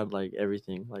gonna have to add, like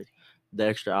everything, like the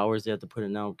extra hours they have to put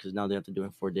in now because now they have to do it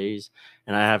in 4 days.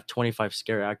 And I have 25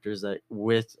 scare actors that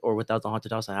with or without the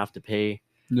haunted house I have to pay.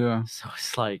 Yeah. So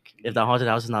it's like if the haunted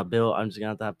house is not built, I'm just gonna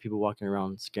have to have people walking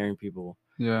around scaring people.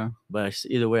 Yeah. But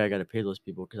either way, I gotta pay those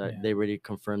people because they already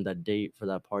confirmed that date for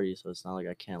that party. So it's not like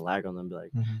I can't lag on them. Be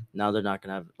like, now they're not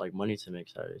gonna have like money to make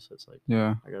Saturday. So it's like,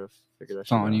 Yeah. I gotta figure that It's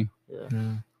shit on out. you.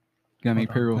 Yeah. Gotta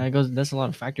make payroll. That's a lot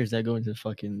of factors that go into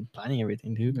fucking planning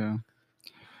everything, dude. Yeah.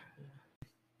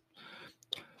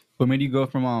 What made you go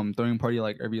from throwing a party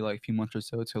like every like few months or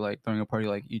so to like throwing a party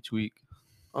like each week?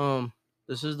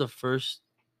 This is the first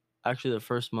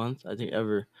month I think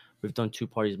ever we've done 2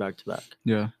 parties back to back.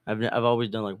 Yeah. I've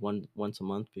always done like once a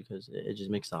month because it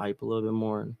just makes the hype a little bit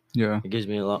more, and Yeah. it gives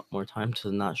me a lot more time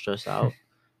to not stress out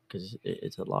because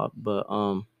it's a lot. But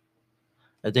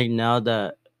I think now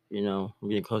that I'm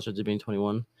getting closer to being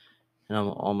 21 and I'm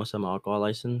almost at my alcohol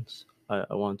license,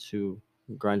 I want to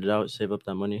grind it out, save up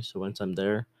that money, so once I'm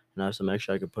there and I have some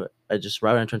extra, I could put. I just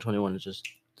right when I turn 21, it's just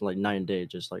like night and day,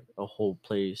 just like a whole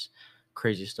place,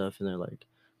 crazy stuff in there. Like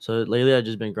so lately, I've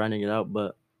just been grinding it out.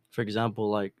 But for example,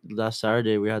 like last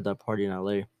Saturday, we had that party in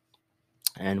LA,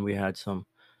 and we had some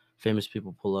famous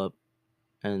people pull up,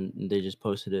 and they just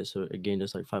posted it, so it gained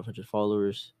us like 500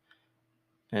 followers.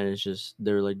 and it's just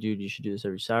they're like, dude, you should do this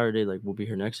every Saturday. Like, we'll be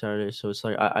here next Saturday. So it's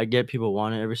like I get people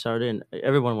want it every Saturday, and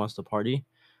everyone wants to party,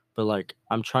 but like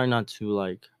I'm trying not to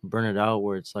like burn it out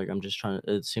where it's like I'm just trying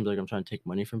to. It seems like I'm trying to take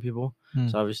money from people.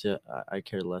 So obviously I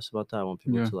care less about that. I want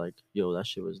people to like, yo, that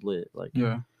shit was lit. Like,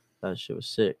 that shit was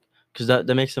sick, because that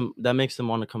makes them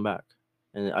want to come back,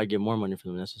 and I get more money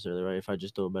from them necessarily, right? If I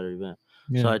just do a better event.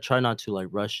 So I try not to like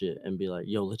rush it and be like,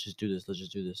 yo, let's just do this. Let's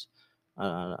just do this.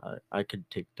 I could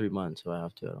take 3 months if I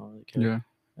have to. I don't really care.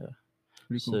 Yeah.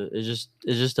 Pretty cool. So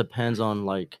it just depends on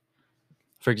like,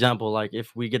 for example, like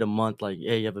if we get a month, like,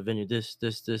 hey, you have a venue, this, 5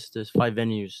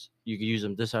 venues, you can use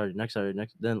them this Saturday, next Saturday,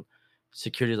 then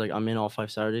security's like, I'm in all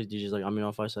 5 Saturdays. DJ's like, I'm in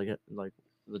all 5. So I get like,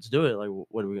 let's do it. Like,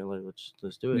 what are we gonna like?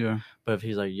 Let's do it. Yeah. But if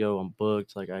he's like, yo, I'm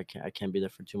booked, like I can't be there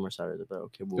for 2 more Saturdays. But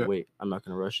okay, we'll wait. I'm not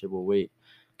gonna rush it. We'll wait,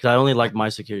 because I only like my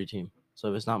security team. So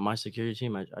if it's not my security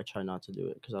team, I try not to do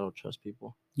it because I don't trust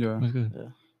people. Yeah.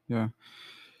 Okay.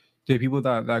 The people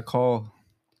that call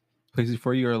places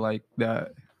for you, or like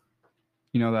that,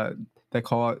 that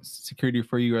call out security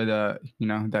for you, or that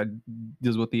that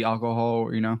deals with the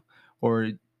alcohol,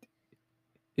 or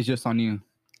it's just on you,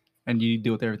 and you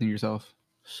deal with everything yourself.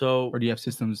 So or do you have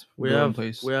systems in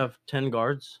place? We have 10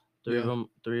 guards. Three of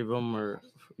them are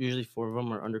usually 4 of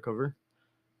them are undercover.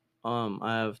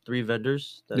 I have 3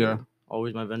 vendors that are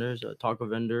always my vendors: a taco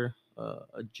vendor,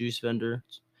 a juice vendor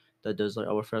that does like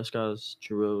agua frescas,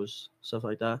 churros, stuff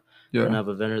like that. And I have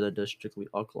a vendor that does strictly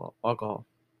alcohol.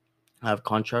 I have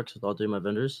contracts with all 3 of my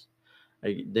vendors.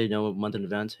 They know a month in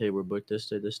advance, hey, we're booked this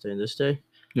day, and this day.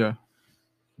 Yeah.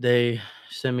 They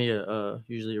send me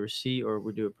usually a receipt, or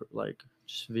we do it like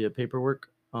just via paperwork.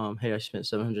 Hey, I spent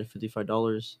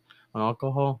 $755 on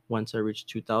alcohol. Once I reach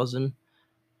 2,000,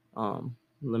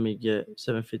 let me get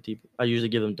 $750. I usually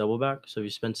give them double back. So if you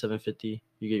spend $750,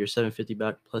 you get your $750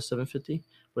 back plus $750.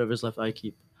 Whatever's left, I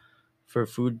keep. For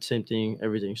food, same thing,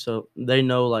 everything. So they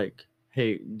know like,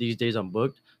 hey, these days I'm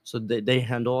booked. So they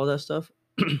handle all that stuff.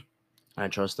 I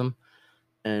trust them,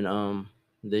 and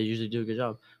they usually do a good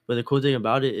job. But the cool thing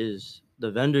about it is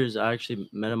the vendors, I actually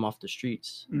met them off the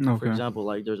streets. Okay. For example,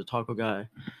 like there's a taco guy.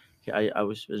 I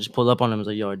just pulled up on him. I was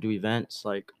like, yo, I do events.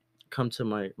 Like, come to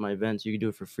my events. You can do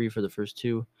it for free for the first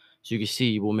 2, so you can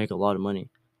see we'll make a lot of money.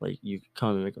 Like, you can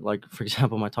come and make, like, for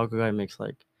example, my taco guy makes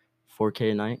like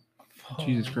 $4K a night.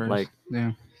 Jesus Christ. Like,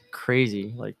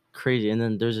 crazy. And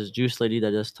then there's this juice lady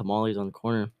that does tamales on the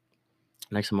corner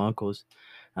next to my uncle's.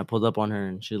 I pulled up on her,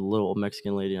 and she's a little old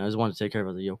Mexican lady. And I just wanted to take care of her.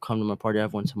 I was like, yo, come to my party. I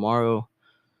have one tomorrow.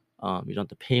 You don't have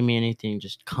to pay me anything.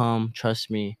 Just come. Trust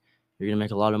me. You're going to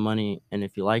make a lot of money. And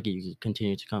if you like it, you can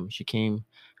continue to come. She came.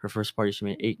 Her first party, she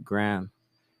made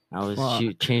 $8,000.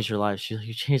 She changed her life. She's like,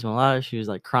 you changed my life. She was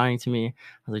like crying to me. I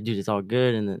was like, dude, it's all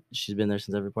good. And then she's been there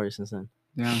since every party since then.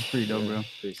 Yeah, pretty dope, bro.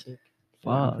 Pretty sick.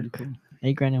 Fuck. Pretty cool.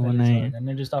 $8,000 in one night. And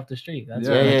they're just off the street. That's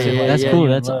That's cool.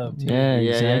 That's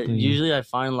exactly. Usually I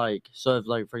find like, so if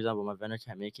like, for example, my vendor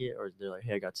can't make it, or they're like,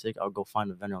 hey, I got sick, I'll go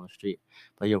find a vendor on the street.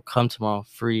 But yo, come tomorrow,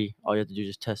 free. All you have to do is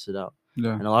just test it out.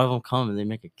 Yeah. And a lot of them come and they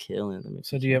make a killing.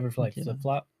 So do you ever like flip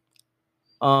flop?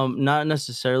 Not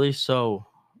necessarily. So,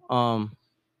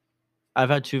 I've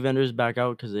had 2 vendors back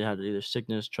out because they had either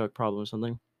sickness, truck problem, or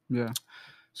something. Yeah.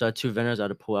 So I had 2 vendors I had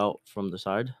to pull out from the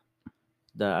side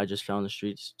that I just found in the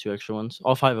streets, 2 extra ones.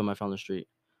 All 5 of them I found in the street.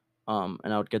 And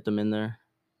I would get them in there,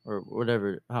 or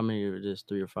whatever. How many it is?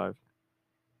 3 or 5.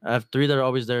 I have 3 that are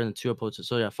always there, and 2 are posted.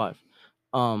 So yeah, 5.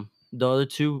 The other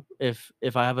 2, if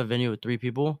I have a venue with 3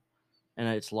 people and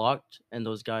it's locked, and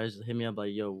those guys hit me up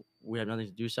like, yo, we have nothing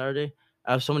to do Saturday.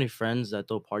 I have so many friends that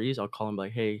throw parties. I'll call them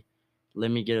like, hey,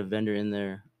 let me get a vendor in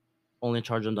there. Only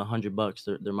charge them the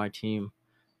 $100. They're my team,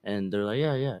 and they're like,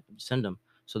 yeah, send them.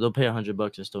 So they'll pay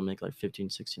 $100 and still make like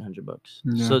 $1,500-$1,600.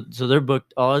 Yeah. So they're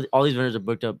booked. All these vendors are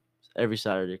booked up every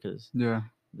Saturday because they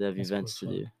have events to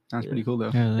do. That's pretty cool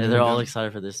though. Yeah, they're all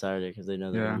excited for this Saturday because they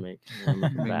know they're gonna make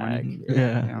back.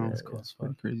 Yeah, that's cool. That's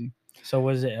crazy. So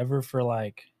was it ever for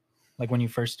like when you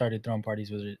first started throwing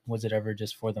parties? Was it ever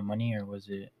just for the money, or was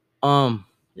it?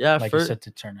 Yeah. Like you said,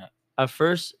 to turn up. At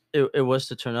first, it was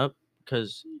to turn up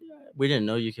because we didn't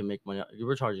know you can make money. We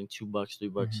were charging $2,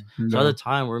 $3. Mm-hmm. So at the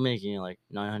time, we're making like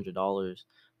 $900.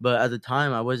 But at the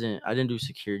time, I didn't do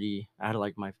security. I had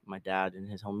like my dad and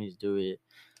his homies do it.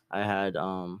 I had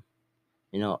all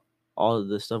of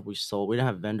the stuff we sold. We didn't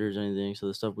have vendors or anything, so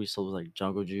the stuff we sold was like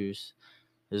jungle juice.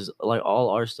 Is like all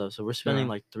our stuff. So we're spending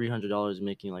like $300,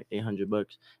 making like $800.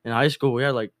 In high school, we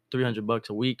had like $300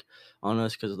 a week on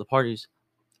us because of the parties.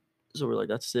 So we're like,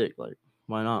 that's sick. Like,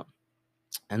 why not?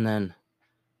 And then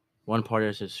one party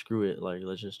I said, screw it. Like,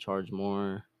 let's just charge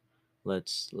more.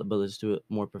 Let's do it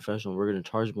more professional. We're gonna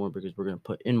charge more because we're gonna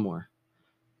put in more.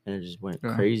 and it just went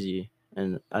Yeah. crazy.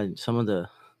 And some of the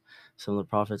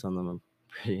profits on them are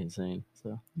pretty insane.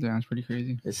 So Yeah, it's pretty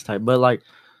crazy. it's tight. But like,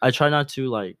 I try not to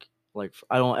like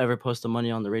I don't ever post the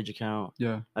money on the Rage account.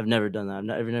 Yeah. I've never done that.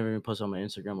 I've never even posted on my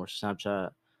Instagram or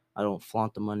Snapchat. I don't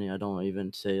flaunt the money. I don't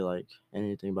even say like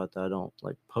anything about that. I don't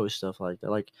like post stuff like that.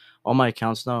 Like all my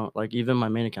accounts now, like even my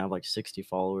main account have like 60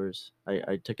 followers.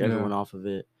 I took everyone off of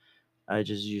it. I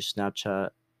just use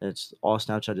Snapchat. It's all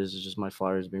Snapchat is just my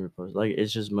flyers being reposted. Like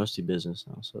it's just mostly business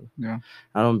now. So Yeah.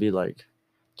 I don't be like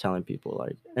telling people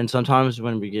like. And sometimes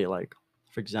when we get like,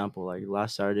 for example, like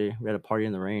last Saturday we had a party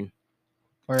in the rain.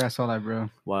 Oh yeah, I saw that, bro.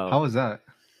 Wow. How was that?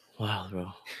 Wild,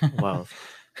 bro.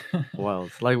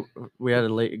 Wild. Like we had a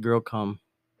late girl come,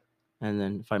 and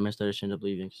then 5 minutes later she ended up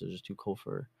leaving because it was just too cold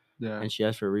for her. Yeah. And she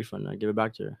asked for a refund. And I gave it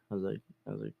back to her. I was like,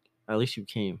 at least you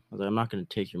came. I was like, I'm not gonna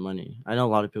take your money. I know a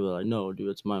lot of people are like, no, dude,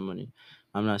 it's my money.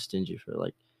 I'm not stingy for it.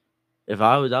 Like, if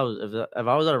I was at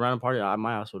a random party,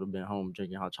 my ass would have been home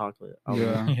drinking hot chocolate. I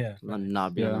would Yeah.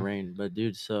 not be in the rain. But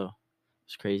dude, so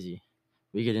it's crazy.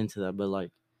 We get into that, but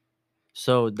like,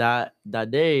 so that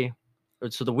day,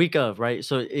 so the week of, right?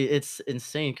 So it's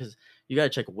insane because you gotta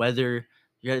check weather.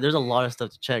 There's a lot of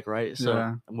stuff to check, right?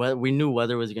 So we knew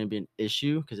weather was gonna be an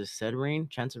issue because it said rain,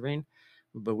 chance of rain,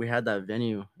 but we had that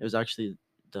venue. It was actually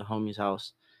the homie's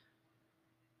house,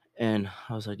 and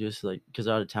I was like, just like, because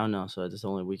I'm out of town now, so this is the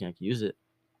only weekend I can use it.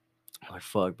 I'm like,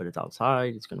 fuck, but it's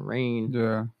outside. It's gonna rain.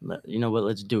 Yeah. You know what?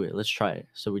 Let's do it. Let's try it.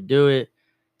 So we do it.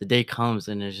 The day comes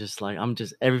and it's just like I'm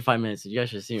just every 5 minutes. You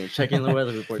guys should see me checking the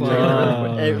weather report,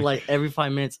 like every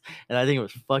 5 minutes, and I think it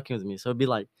was fucking with me. So it'd be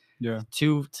like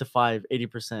 2 to 5,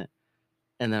 80%,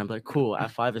 and then I'm like, cool. At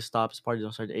 5 it stops. Party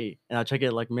don't start at 8, and I check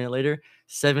it like a minute later,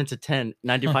 7 to 10,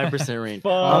 95% rain.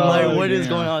 I'm like, what is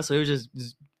going on? So it was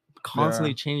just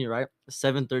constantly changing. Right,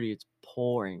 7:30, it's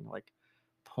pouring.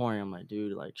 I'm like,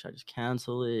 dude, like, should I just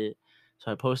cancel it?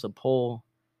 So I post a poll.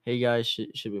 Hey guys,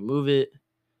 should we move it?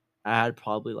 I had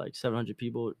probably like 700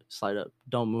 people slide up.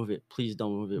 Don't move it. Please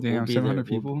don't move it. Damn, we'll be 700 there.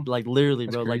 people? Like literally,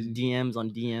 That's bro. crazy. Like DMs on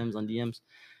DMs on DMs.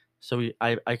 So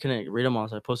I couldn't read them all.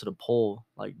 So I posted a poll.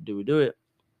 Like, do we do it?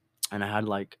 And I had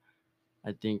like,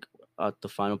 I think at the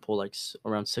final poll, like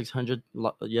around 600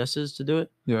 yeses to do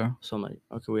it. Yeah. So I'm like,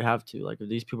 okay, we have to. Like, if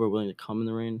these people are willing to come in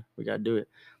the rain, we gotta do it.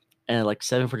 And at like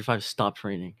 7:45, stopped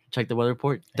raining. Check the weather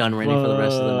report. Done raining for the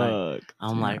rest of the night.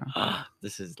 I'm like,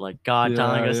 this is like God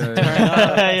telling us to turn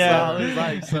up. So I was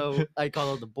like, so I called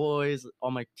all the boys.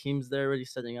 All my team's there already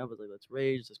setting up. I was like, let's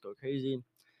rage. Let's go crazy.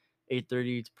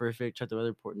 8:30, it's perfect. Check the weather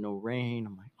report. No rain.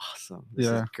 I'm like, awesome. This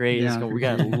is great. Yeah, we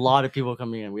got a lot of people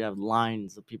coming in. We have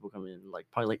lines of people coming in. Like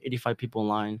probably like 85 people in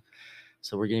line.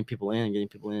 So we're getting people in.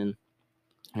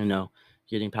 You know,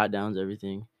 getting pat downs,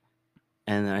 everything.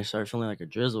 And then I started feeling like a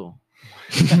drizzle.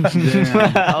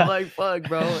 I'm like, fuck,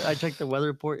 bro. I checked the weather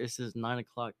report. It says 9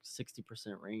 o'clock,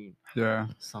 60% rain. Yeah.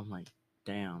 So I'm like,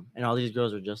 damn. And all these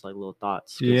girls are just like little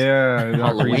thoughts. Yeah.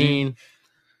 Halloween.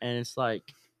 And it's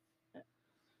like,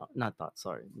 not thoughts,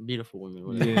 sorry. Beautiful women.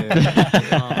 Whatever.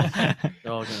 Yeah.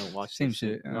 They're all going to watch Same this.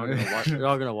 shit. They're all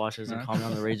going to watch this and comment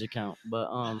on the Rage account. But,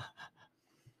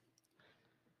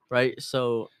 right?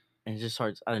 So, and it just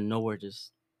starts out of nowhere,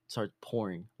 just starts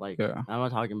pouring. Like, I'm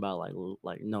not talking about like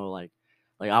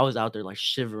I was out there like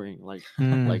shivering, like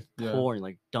pouring,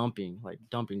 like dumping.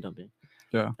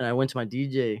 Yeah. And I went to my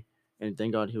DJ, and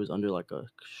thank God he was under like a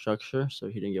structure, so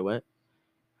he didn't get wet.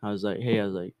 I was like, hey, I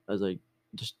was like,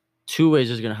 just 2 ways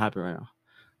is gonna happen right now.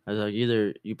 I was like,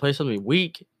 either you play something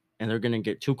weak and they're gonna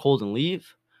get too cold and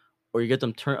leave, or you get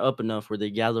them turned up enough where they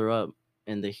gather up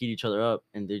and they heat each other up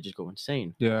and they just go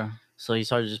insane. Yeah. So he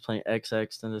started just playing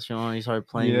XXXTentacion. He started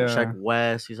playing Check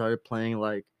West. He started playing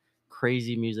like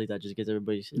crazy music that just gets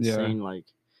everybody insane, like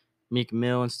Meek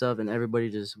Mill and stuff. And everybody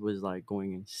just was like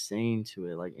going insane to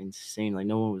it, like insane. Like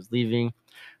no one was leaving.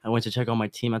 I went to check on my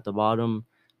team at the bottom.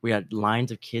 We had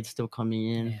lines of kids still coming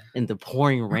in in the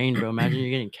pouring rain, bro. Imagine you're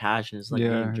getting cash and it's like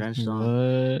getting drenched on.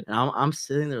 And I'm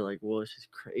sitting there like, whoa, it's just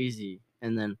crazy.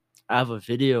 And then I have a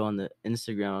video on the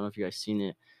Instagram. I don't know if you guys seen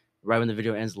it. Right when the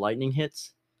video ends, lightning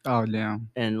hits. Oh damn!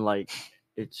 And like,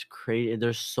 it's crazy.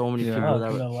 There's so many people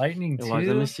that the lightning too.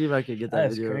 Let me see if I could get that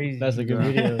video. Crazy. That's a good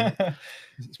video.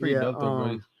 It's pretty dope though,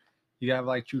 bro. You have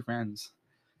like true friends.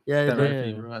 Yeah,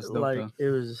 bro. That's dope, like though.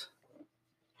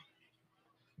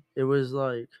 it was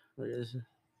like I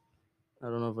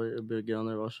don't know if I'll be able to get on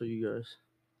there. But I'll show you guys.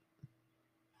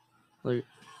 Like,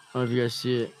 I don't know if you guys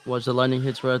see it. Watch, the lightning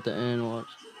hits right at the end. Watch.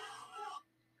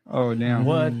 Oh damn!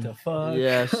 What the fuck?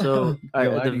 Yeah, so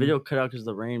the video cut out because of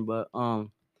the rain, but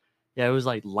yeah, it was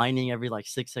like lightning every like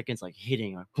 6 seconds, like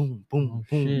hitting, like boom, boom,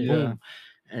 boom, boom.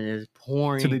 and it's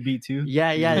pouring. To the beat too.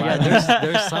 Yeah.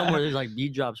 There's some where there's like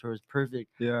beat drops where it's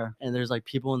perfect. Yeah. And there's like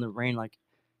people in the rain, like,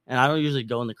 and I don't usually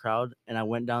go in the crowd. And I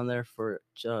went down there for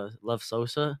Love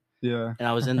Sosa. Yeah. And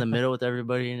I was in the middle with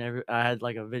everybody, and I had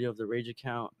like a video of the Rage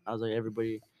account. I was like,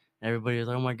 everybody was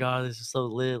like, oh my god, this is so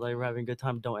lit, like we're having a good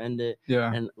time, don't end it.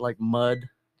 Yeah. And like mud,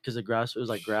 because the grass, it was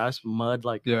like grass, mud,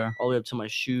 like all the way up to my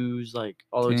shoes, like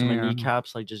all the way to my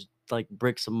kneecaps, like just like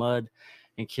bricks of mud,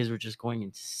 and kids were just going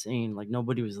insane, like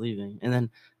nobody was leaving. And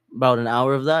then about an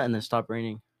hour of that, and then stopped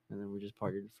raining, and then we just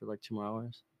partied for like 2 more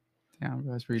hours. Damn,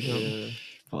 that's pretty dope.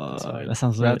 Yeah. That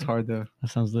sounds lit. That's hard though. That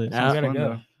sounds lit. I gotta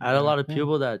go. I had a lot of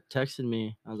people that texted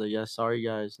me. I was like, yeah, sorry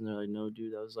guys. And they're like, no,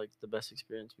 dude, that was like the best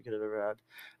experience we could have ever had.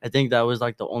 I think that was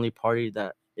like the only party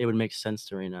that it would make sense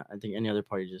to rain at. I think any other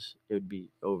party it would be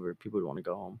over. People would want to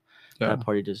go home. Yeah. That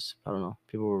party just, I don't know.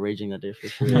 People were raging that day for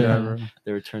sure. Yeah, bro.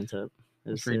 They were turned up. It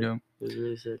was pretty sick. dope. It was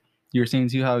really sick. You were saying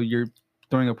too how you're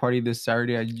throwing a party this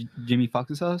Saturday at Jimmy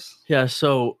Fox's house? Yeah,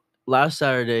 so last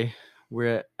Saturday,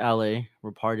 we're at LA,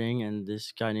 we're partying, and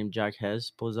this guy named Jack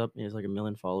Hez pulls up. He has like 1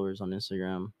 million followers on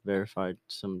Instagram, verified,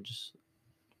 some just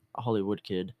a Hollywood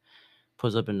kid.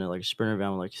 Pulls up in like a Sprinter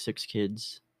van with like 6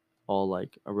 kids, all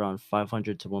like around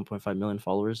 500 to 1.5 million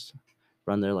followers,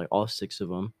 around there, like all 6 of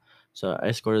them. So I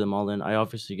escorted them all in. I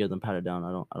obviously get them patted down.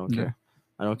 I don't care.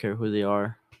 I don't care who they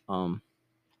are.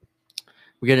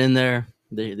 We get in there.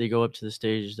 They go up to the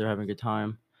stage. They're having a good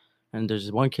time, and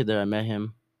there's one kid there. I met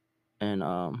him, and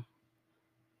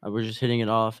we're just hitting it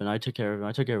off, and I took care of him.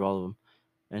 I took care of all of them.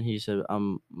 And he said,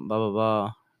 blah, blah,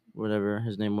 blah, whatever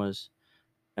his name was.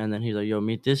 And then he's like, yo,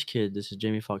 meet this kid. This is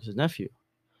Jamie Foxx's nephew.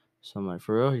 So I'm like,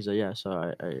 for real? He's like, yeah. So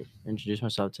I introduced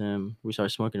myself to him. We started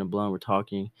smoking a blunt. We're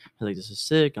talking. He's like, this is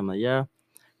sick. I'm like, yeah.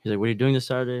 He's like, what are you doing this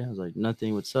Saturday? I was like,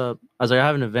 nothing. What's up? I was like, I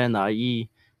have an event in the IE,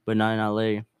 but not in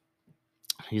LA.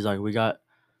 He's like, we got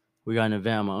an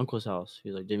event at my uncle's house.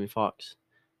 He's like, Jamie Foxx.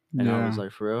 And I was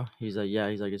like, for real? He's like, yeah.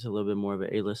 He's like, it's a little bit more of an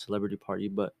A-list celebrity party,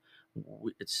 but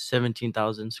it's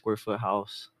 17,000 square foot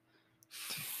house.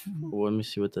 Well, let me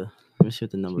see what the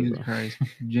numbers Jesus are. Christ.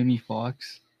 Jimmy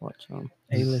Foxx. Watch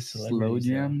A-list Slow celebrities,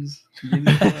 jams.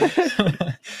 Jimmy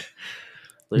Foxx.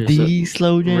 The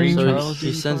slow jam. So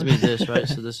he sends me this, right?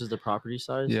 So this is the property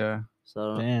size. Yeah.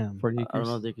 So Damn. 40 acres. I don't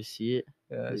know if they could see it.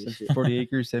 Yeah, it's 40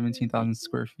 acres, 17,000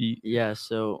 square feet. Yeah.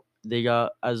 So they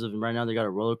got, as of right now, they got a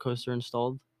roller coaster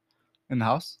installed. In the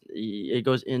house? It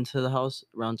goes into the house,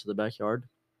 around to the backyard.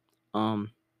 Damn.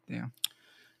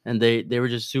 And they were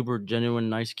just super genuine,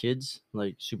 nice kids,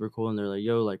 like super cool. And they're like,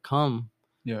 yo, like come.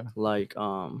 Yeah. Like,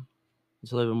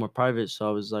 it's a little bit more private. So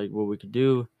I was like, what we could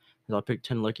do is I'll pick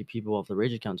 10 lucky people off the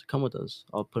Rage account to come with us.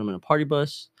 I'll put them in a party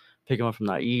bus, pick them up from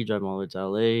the IE, drive them all the way to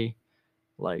LA.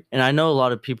 Like, and I know a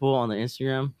lot of people on the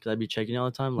Instagram, because I be checking it all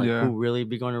the time, like who really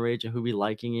be going to Rage and who be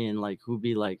liking it, and like who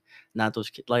be like not those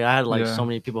kids. Like I had like so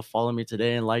many people follow me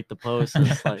today and like the post. And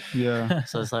it's like,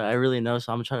 so it's like I really know.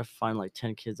 So I'm trying to find like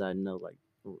 10 kids that I know like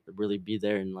really be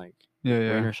there and like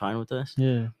rain or shine with us.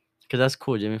 Yeah, because that's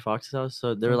cool, Jamie Foxx's house.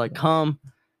 So they were like, come.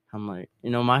 I'm like,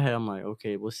 in my head, I'm like,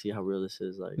 okay, we'll see how real this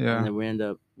is. Like, and then we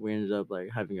ended up like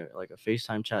having a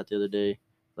FaceTime chat the other day,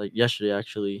 like yesterday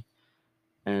actually,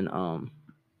 and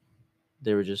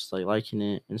they were just like liking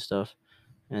it and stuff.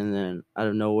 And then out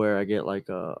of nowhere, I get like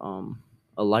a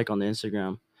like on the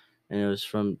Instagram, and it was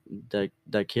from that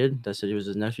kid that said he was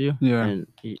his nephew. Yeah. And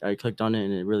I clicked on it,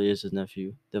 and it really is his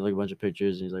nephew. They have like a bunch of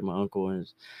pictures, and he's like my uncle. And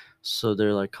so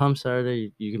they're like, come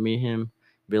Saturday, you can meet him.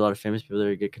 Be a lot of famous people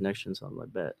there, get connections. So I'm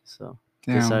like, bet. So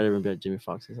this Saturday we're gonna be at Jimmy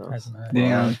Foxx's house. That's nice.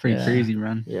 Damn, it's pretty crazy,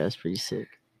 man. Yeah, it's pretty sick.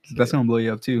 That's gonna blow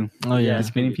you up too. Oh yeah,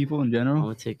 just meeting people in general. I'm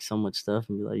gonna take so much stuff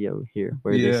and be like, yo, here,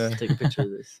 wear this, take a picture of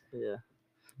this. Yeah.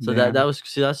 So that was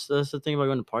that's the thing about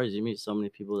going to parties. You meet so many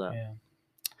people that,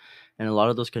 and a lot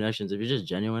of those connections. If you're just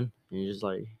genuine and you're just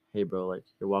like, hey, bro, like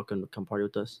you're welcome to come party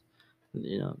with us.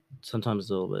 You know, sometimes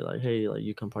they'll be like, hey, like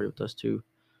you come party with us too.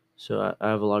 So I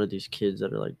have a lot of these kids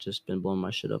that are like just been blowing my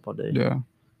shit up all day. Yeah,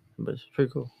 but it's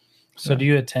pretty cool. So do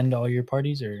you attend all your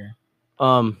parties or?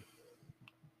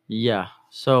 Yeah.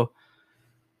 So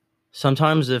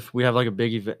sometimes if we have like a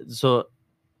big event, so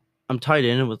I'm tied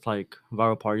in with like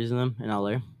viral parties in them in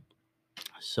LA.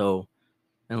 So,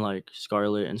 and like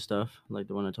Scarlet and stuff, like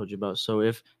the one I told you about. So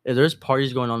if there's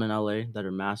parties going on in LA that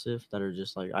are massive, that are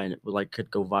just like I like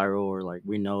could go viral, or like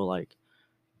we know like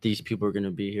these people are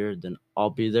gonna be here, then I'll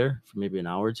be there for maybe an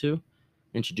hour or two,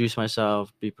 introduce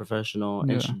myself, be professional,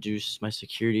 introduce my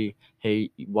security. Hey,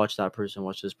 watch that person,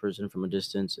 watch this person from a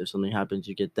distance. If something happens,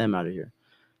 you get them out of here.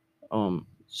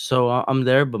 So I'm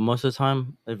there, but most of the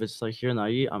time, if it's like here in the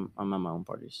IE, I'm at my own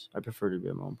parties. I prefer to be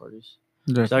at my own parties.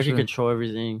 So I can control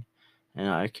everything, and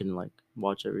I can like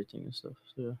watch everything and stuff.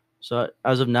 So yeah. So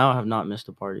as of now, I have not missed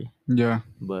a party, Yeah.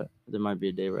 but there might be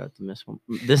a day where I have to miss one.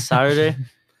 This Saturday,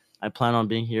 I plan on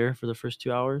being here for the first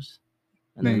 2 hours,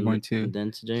 and Then then you're going to and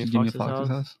then to Jamie Jimmy Foxx's Foxx's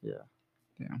house. house?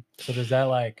 Yeah, So does that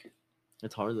like?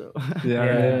 it's hard though.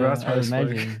 Yeah, bro, that's I hard as fuck.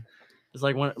 imagine. It's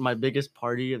like my biggest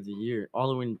party of the year.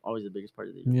 Halloween always the biggest party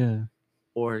of the year. Yeah.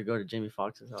 Or go to Jamie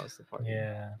Foxx's house to party.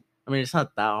 Yeah. I mean, it's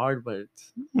not that hard, but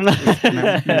it's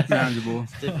Manageable.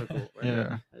 it's difficult. Right?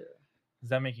 Yeah. Does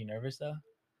that make you nervous though?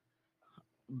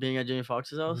 Being at Jamie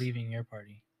Foxx's house. Leaving your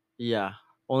party. Yeah,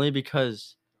 only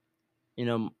because,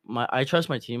 I trust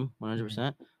my team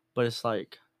 100%, but it's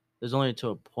like there's only to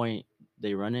a point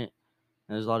they run it,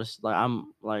 and there's a lot of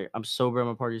I'm sober at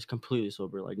my parties, completely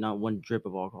sober, like not one drip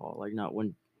of alcohol, like not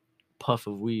one puff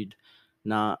of weed,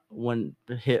 not one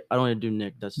hit. I don't want to do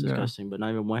Nick, that's Yeah. disgusting, but not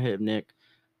even one hit of Nick.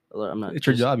 I'm not. It's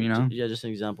your job, you know? Yeah, just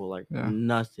an example, like Yeah.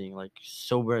 nothing, like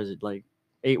sober as it, like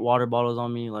 8 water bottles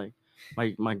on me, like.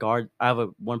 My guard, I have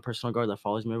one personal guard that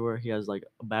follows me everywhere. He has like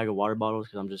a bag of water bottles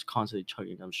because I'm just constantly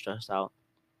chugging. I'm stressed out,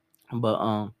 but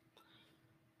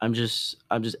I'm just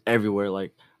everywhere.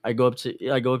 Like I go up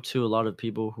to a lot of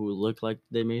people who look like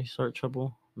they may start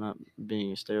trouble. Not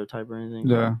being a stereotype or anything.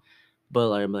 Yeah. But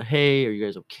like I'm like, hey, are you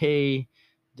guys okay?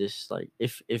 This like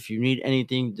if you need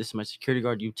anything, this is my security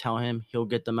guard. You tell him, he'll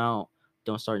get them out.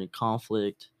 Don't start any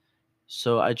conflict.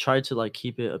 So I try to like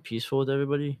keep it peaceful with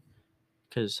everybody.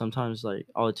 Because sometimes, like,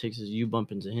 all it takes is you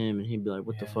bump into him, and he'd be like,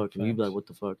 what the Yeah, fuck? And you'd be like, facts. what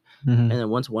the fuck? Mhm. And then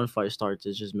once one fight starts,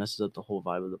 it just messes up the whole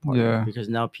vibe of the party. Yeah. Because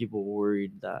now people are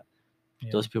worried that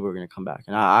Yeah. those people are going to come back.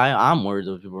 And I'm worried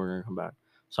those people are going to come back.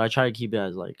 So I try to keep it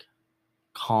as, like,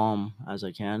 calm as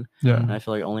I can. Yeah. And I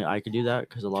feel like only I could do that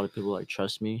because a lot of people, like,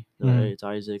 trust me. They're like, Mhm. hey, it's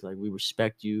Isaac. Like, we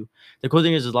respect you. The cool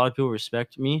thing is a lot of people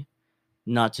respect me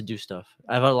not to do stuff.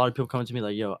 I've had a lot of people come to me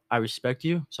like, yo, I respect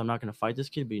you, so I'm not going to fight this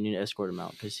kid, but you need to escort him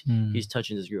out because he's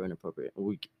touching this girl inappropriate. And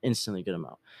we instantly get him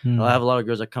out. Mm. I have a lot of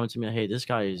girls that come to me like, hey, this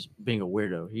guy is being a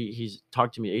weirdo. He's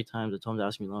talked to me 8 times. I told him to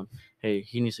ask me alone. Hey,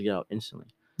 he needs to get out instantly.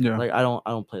 Yeah. Like, I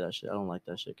don't play that shit. I don't like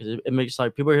that shit because it makes,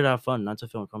 like, people are here to have fun, not to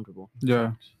feel uncomfortable.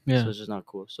 Yeah. Yeah. So it's just not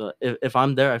cool. So if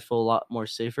I'm there, I feel a lot more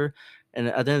safer. And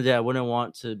at the end of the day, I wouldn't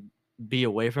want to be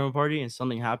away from a party and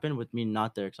something happened with me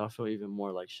not there because I'll feel even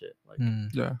more like shit. Like,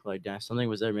 Yeah. like, damn, something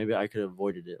was there. Maybe I could have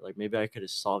avoided it. Like, maybe I could have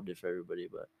solved it for everybody,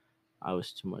 but I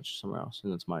was too much somewhere else,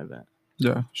 and that's my event.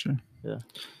 Yeah. Sure. Yeah.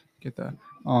 Get that.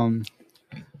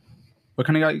 What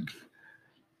kind of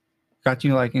got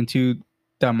you like into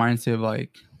that mindset of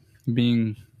like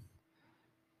being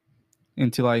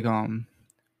into like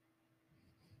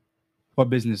what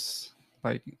business?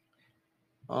 Like,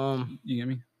 you get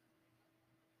me?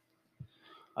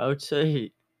 I would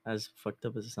say, as fucked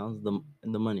up as it sounds, the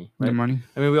money, right? The money.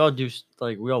 I mean, we all do,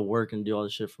 like, we all work and do all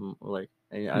this shit from, like,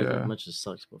 as Yeah. much as it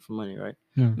sucks, but for money, right?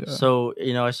 Yeah. So,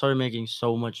 I started making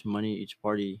so much money each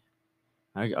party.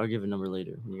 I'll give a number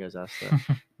later when you guys ask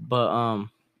that. But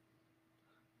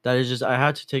that is just, I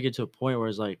had to take it to a point where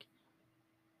it's like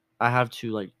I have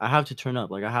to turn up.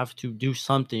 Like, I have to do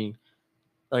something.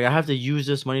 Like, I have to use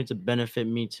this money to benefit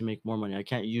me to make more money. I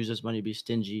can't use this money to be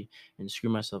stingy and screw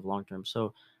myself long term.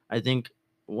 So I think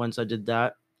once I did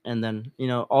that, and then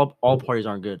all parties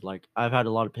aren't good. Like, I've had a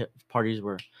lot of parties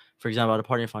where, for example, at a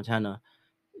party in Fontana,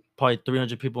 probably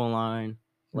 300 people in line,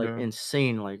 like, Yeah.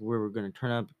 insane. Like, where we're gonna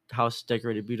turn up, house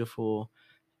decorated beautiful,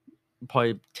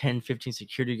 probably 10, 15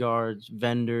 security guards,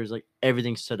 vendors, like,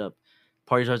 everything set up.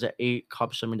 Party starts at 8,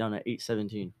 cops shut me down at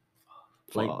 8:17.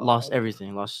 Like, lost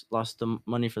everything, lost the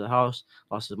money for the house,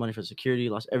 lost the money for security,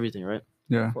 lost everything, right?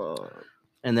 Yeah.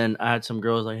 And then I had some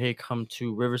girls like, hey, come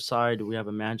to Riverside, we have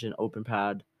a mansion, open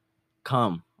pad,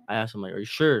 come. I asked them, like, are you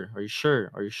sure? Are you sure?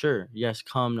 Are you sure? Yes,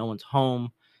 come. No one's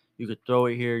home. You could throw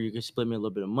it here. You could split me a little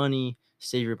bit of money.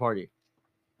 Save your party.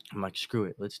 I'm like, screw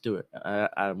it. Let's do it.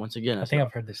 Once again, I think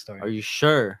I've heard this story. are you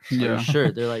sure? Are Yeah. you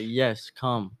sure? They're like, yes,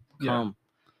 come. Yeah.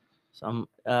 So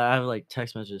I have like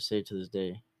text messages saved to this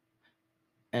day.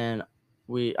 And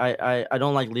I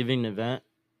don't like leaving an event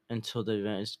until the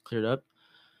event is cleared up.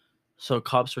 So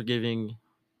cops were giving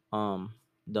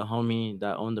the homie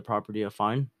that owned the property a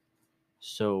fine.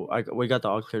 So we got the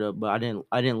all cleared up, but I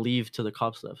didn't leave till the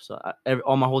cops left. So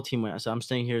all my whole team went. I said, I'm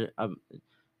staying here.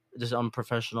 I'm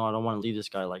professional. I don't want to leave this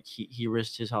guy. Like, he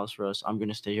risked his house for us. I'm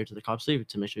gonna stay here till the cops leave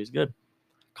to make sure he's good.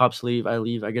 Cops leave. I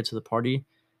leave. I get to the party.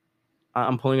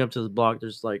 I'm pulling up to the block.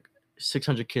 There's like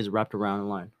 600 kids wrapped around in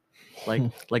line,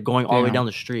 like going all the way Damn. down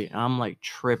the street. And I'm like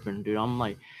tripping, dude. I'm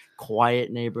like,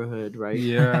 quiet neighborhood, right?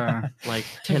 Yeah. Like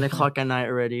 10 o'clock at night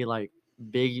already. Like,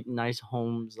 big nice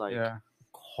homes. Like, Yeah.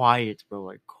 quiet, bro.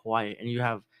 Like, quiet. And you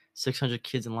have 600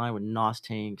 kids in line with NOS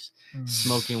tanks,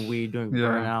 smoking weed, doing Yeah.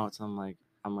 burnouts. I'm like,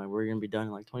 I'm like, we're gonna be done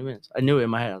in like 20 minutes. I knew it in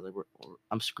my head. I was like,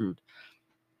 I'm screwed.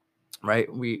 Right?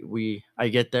 I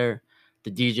get there,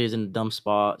 the DJ's in a dumb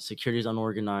spot, security's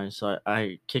unorganized, so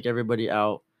I kick everybody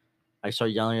out. I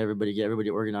start yelling at everybody, get everybody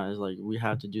organized. Like, we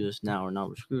have to do this now, or not,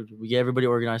 we're screwed. We get everybody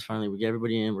organized finally. We get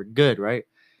everybody in. We're good, right?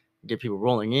 Get people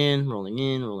rolling in.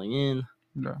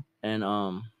 Yeah. And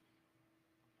I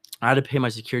had to pay my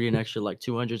security an extra like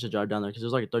 $200 to drive down there because it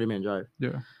was like a 30-minute drive.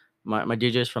 Yeah. My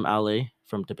DJ is from LA,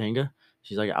 from Topanga.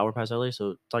 She's like an hour past LA,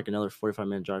 so it's like another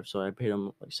 45-minute drive. So I paid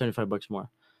him like $75 more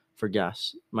for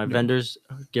gas. My vendors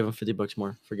give him $50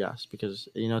 more for gas because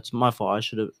it's my fault. I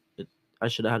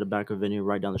should have had a backup venue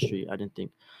right down the street. I didn't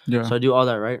think. Yeah. So I do all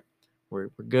that, right? We're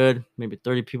good. Maybe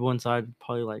 30 people inside,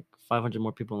 probably like 500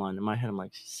 more people in line. In my head, I'm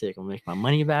like, sick. I'm gonna make my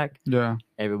money back. Yeah.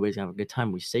 Everybody's gonna have a good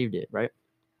time. We saved it, right?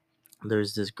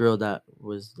 There's this girl that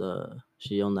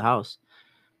she owned the house.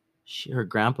 Her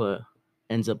grandpa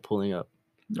ends up pulling up,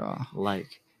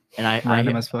 like, and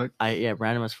random as fuck.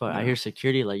 Random as fuck. Yeah. I hear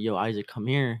security like, "Yo, Isaac, come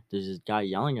here." There's this guy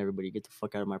yelling at everybody, "Get the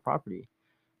fuck out of my property!"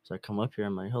 So I come up here.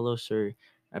 I'm like, "Hello, sir."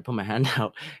 I put my hand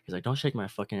out. He's like, "Don't shake my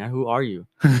fucking hand. Who are you?"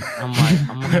 I'm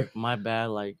like, "My bad.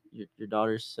 Like, your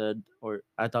daughter said," or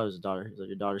I thought it was a daughter. He's like,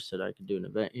 "Your daughter said I could do an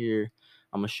event here.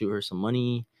 I'm gonna shoot her some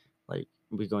money. Like,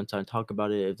 we go inside and talk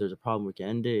about it. If there's a problem, we can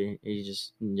end it." And he's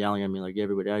just yelling at me like, "Get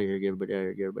everybody out of here! Get everybody out of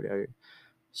here! Get everybody out of here!"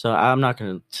 So I'm not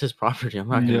gonna. It's his property. I'm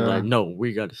not gonna be like, "No,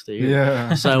 we got to stay here."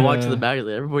 Yeah. So I walk to the back.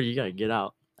 Like, everybody, you gotta get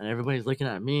out. And everybody's looking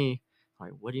at me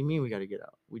like, "What do you mean we gotta get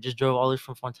out? We just drove all this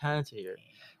from Fontana to here,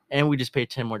 and we just paid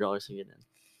 $10 more to get in."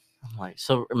 I'm like,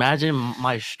 so imagine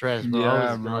my stress, bro.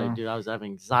 Yeah, like, dude, I was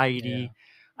having anxiety.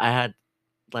 I had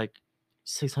like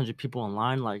 600 people in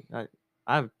line. Like, I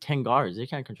have 10 guards. They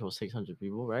can't control 600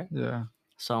 people, right? Yeah.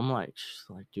 So I'm like,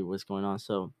 dude, what's going on?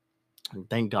 So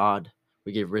thank God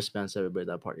we gave wristbands to everybody at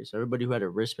that party. So everybody who had a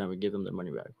wristband, we give them their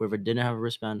money back. Whoever didn't have a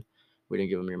wristband, we didn't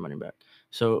give them your money back.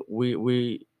 So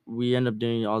we end up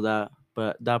doing all that.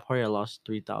 But that party, I lost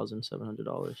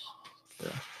 $3,700.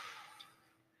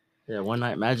 Yeah, one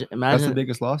night. Imagine. That's the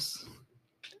biggest loss.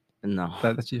 No,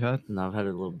 that you had. No, I've had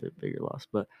a little bit bigger loss.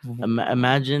 But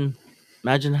imagine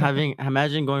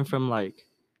going from like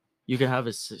you could have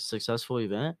a successful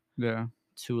event. Yeah.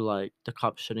 To like the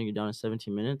cops shutting you down in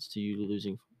 17 minutes to you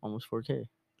losing almost $4K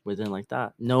within like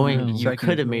that, knowing you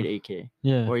could have made $8K,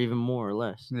 or even more or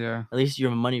less. Yeah. At least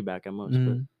your money back at most.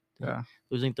 But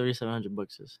losing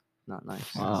 $3,700 is not nice.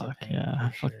 Fuck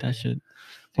yeah, fuck that shit.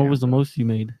 What was the most you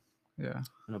made? Yeah.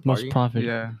 Most profit.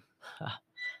 Yeah.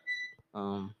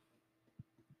 Oh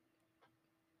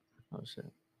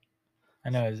shit. I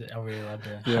know. Are we allowed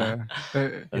to? Yeah.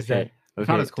 Is that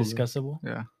discussable?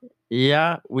 Yeah.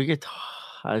 Yeah, we could.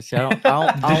 I don't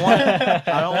want.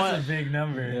 That's a big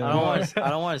number. I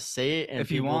don't want to say it. And if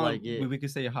you want, like it. we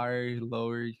could say higher,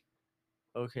 lower.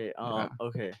 Okay.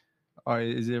 Okay. All right.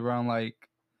 Is it around like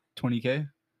 20K?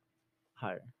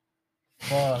 Higher.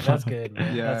 Well, that's good.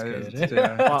 Man. Yeah, that's good.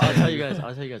 Well, I'll tell you guys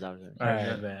after. All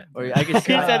right, bet. Or I can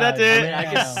say that's it. I mean, I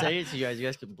can say it to you guys. You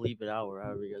guys can bleep it out or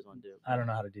however you guys want to do it. I don't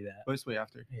know how to do that. Let's wait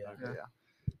after. Yeah. Okay,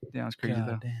 Damn, it's crazy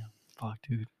though. Damn. Fuck,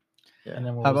 dude. Yeah. And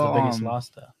then what How was the about, biggest loss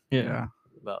though? Yeah.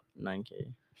 About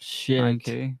 9K. Shit.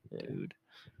 9K. Yeah. Dude.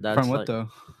 That's From what like, though?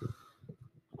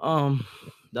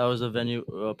 That was a venue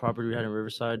property we had in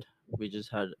Riverside. We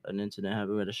just had an incident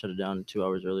happen. We had to shut it down 2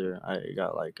 hours earlier. I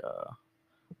got like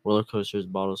roller coasters,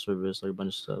 bottle service, like a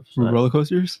bunch of stuff. So roller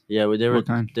coasters? Yeah, What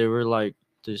kind? they were like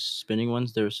the spinning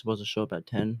ones. They were supposed to show up at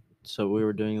 10. So we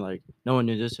were doing like no one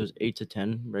knew this. It was 8 to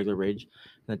 10 regular rage,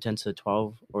 and then 10 to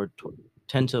 12 or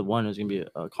 10 to 1 was gonna be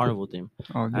a carnival theme.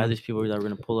 Oh, I had these people that were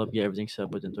gonna pull up, get everything set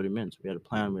up within 30 minutes. We had a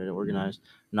plan. We had it organized.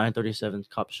 9:37,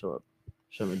 cops show up,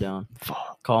 shut me down.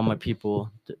 Call my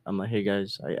people. I'm like, hey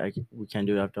guys, we can't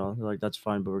do it after all. They're like, that's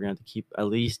fine, but we're gonna have to keep at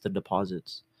least the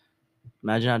deposits.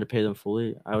 Imagine I had to pay them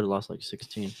fully. I would have lost like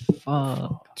 16.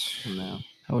 Fuck. No.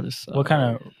 That would have sucked. What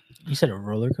kind of? You said a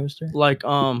roller coaster? Like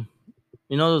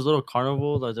you know those little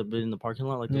carnival that's a bit in the parking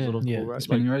lot, like those little cool rides,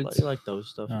 spinning rides, like those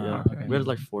stuff. Yeah, okay. we had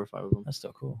like 4 or 5 of them. That's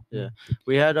still cool. Yeah,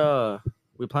 we had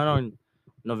we planned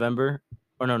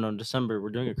on December. We're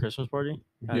doing a Christmas party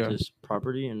at this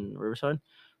property in Riverside.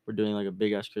 We're doing like a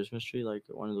big ass Christmas tree, like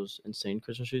one of those insane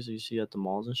Christmas trees that you see at the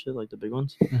malls and shit, like the big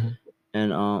ones.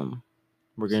 And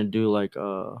we're gonna do like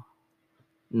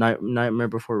Nightmare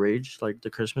Before Rage, like the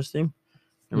Christmas theme,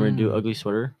 and we're gonna do ugly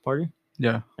sweater party.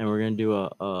 Yeah. And we're gonna do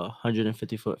a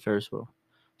 150-foot Ferris wheel.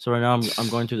 So right now I'm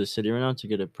going through the city right now to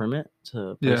get a permit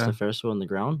to place the Ferris wheel in the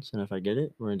grounds. And if I get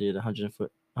it, we're gonna do the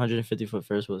 150-foot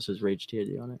Ferris wheel that says Rage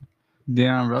TID on it.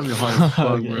 Damn, bro, that'd be hard as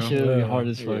fuck, bro. Shit would be hard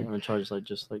as fuck. I'm gonna charge like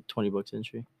 $20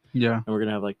 entry. Yeah. and we're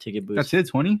gonna have like ticket booths. That's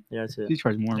it. 20. Yeah, that's it. You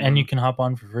charge more. And bro. you can hop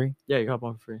on for free. Yeah, you can hop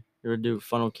on for free. We're gonna do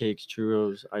funnel cakes,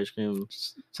 churros, ice cream.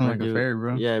 Sounds like We're a gonna fair,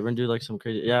 bro. Yeah, we're gonna do like some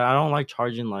crazy. Yeah, I don't like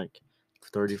charging like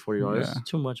 $30, $40. Yeah. It's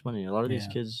too much money. A lot of these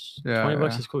Yeah. kids, Yeah,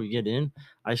 $20 yeah. is cool. You get in,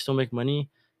 I still make money.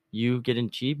 You get in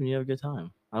cheap and you have a good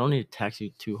time. I don't need to tax you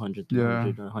 200,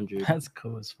 300, 100. That's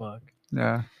cool as fuck.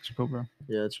 Yeah, it's cool, bro.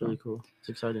 Yeah, it's really cool. It's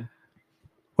exciting.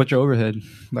 What's your overhead?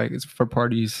 Like, it's for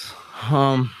parties.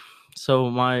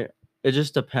 So it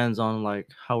just depends on like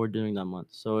how we're doing that month.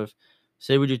 So if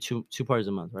say we do two parties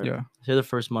a month, right? Yeah. Say the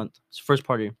first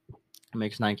party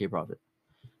makes 9K profit.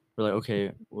 We're like,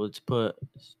 okay, well, let's put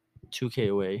 2K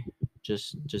away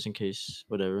just in case,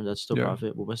 whatever. That's still Yeah.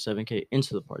 profit. We'll put 7K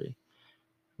into the party.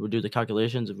 We'll do the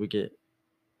calculations. If we get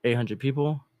 800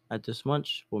 people at this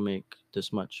much, we'll make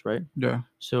this much, right? Yeah.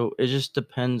 So it just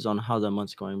depends on how that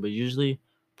month's going. But usually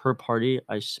per party,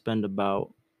 I spend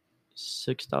about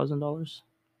 $6,000,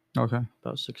 Okay.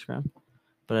 about $6,000.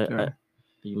 But Yeah.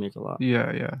 you make a lot.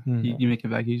 Yeah, yeah. Mm. You make it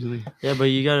back easily. Yeah, but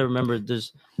you gotta remember,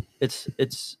 it's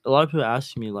a lot of people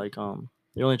ask me like,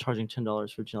 you're only charging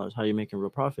 $10, $15. How are you making real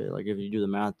profit? Like if you do the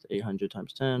math, 800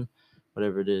 times 10,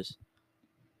 whatever it is.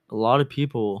 A lot of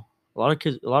people, a lot of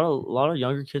kids, a lot of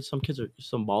younger kids. Some kids are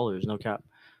some ballers, no cap.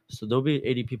 So there'll be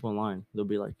 80 people in line. There'll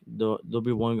be like there'll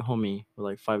be one homie with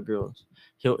like 5 girls.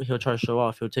 He'll try to show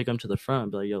off. He'll take them to the front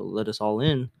and be like, "Yo, let us all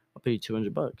in. I'll pay you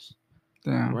 $200."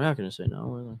 Damn. We're not gonna say no.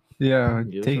 We're like, Yeah,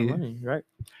 give us take our it. money, right?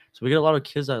 So we get a lot of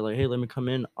kids that are like, hey, let me come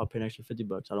in. I'll pay an extra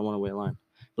 $50. I don't want to wait in line.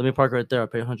 Let me park right there. I'll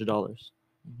pay $100.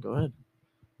 Go ahead.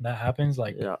 That happens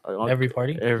like Yeah, every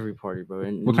party. every party, bro.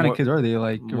 And What kind more- of kids are they?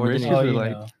 Like more rich than kids Oh, or you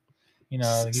like? know, you know,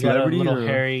 you got a Celebrities little or-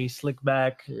 hairy, slick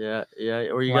back, Yeah, yeah.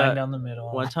 Or you line got down the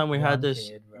middle. one time we had blonde this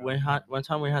kid, bro. one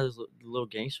time we had this little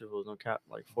gangster who was no cap,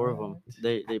 like 4 of them. What?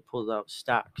 They pulled out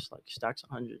stacks of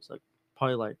hundreds, like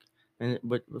probably like, and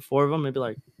but 4 of them maybe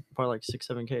like probably like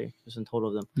 6-7K just in total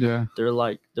of them. Yeah. They're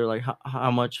like how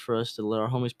much for us to let our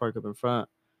homies park up in front?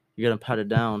 You gotta pat it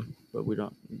down, but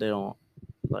they don't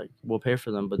like, we'll pay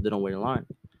for them, but they don't wait in line.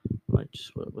 Like,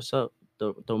 just what's up?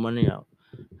 Throw money out.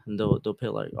 And they'll pay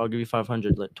like, I'll give you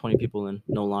 500, let 20 people in,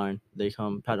 no line. They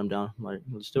come, pat them down, I'm like,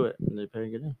 let's do it, and they pay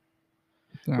and get in.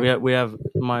 Damn. We have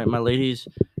my ladies,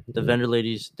 the vendor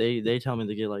ladies. They tell me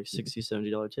they get like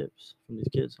 $60-$70 tips from these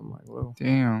kids. I'm like, whoa,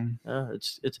 Damn. yeah,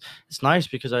 it's nice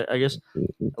because I guess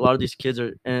a lot of these kids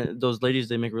are, and those ladies,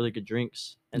 they make really good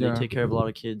drinks and Yeah. they take care of a lot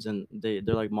of kids, and they're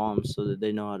like moms, so that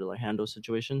they know how to like handle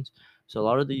situations. So a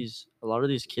lot of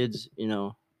these kids, you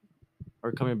know,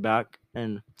 are coming back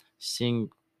and seeing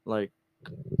like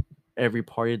every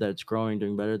party that's growing,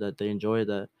 doing better, that they enjoy,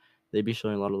 that they be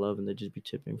showing a lot of love, and they just be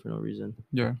tipping for no reason.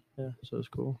 Yeah. Yeah, so it's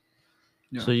cool.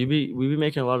 Yeah. So we be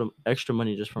making a lot of extra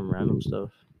money just from random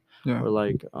stuff. Yeah. Or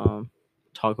like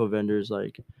taco vendors,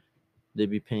 like they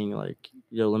be paying like,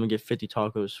 yo, let me get 50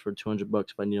 tacos for $200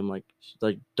 if I need them. Like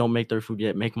don't make their food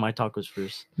yet, make my tacos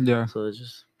first. Yeah. So it's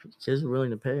just kids are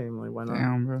willing to pay. I'm like, why not?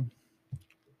 Damn, bro.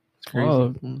 It's crazy.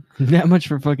 Whoa, that much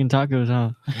for fucking tacos,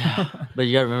 huh? Yeah. But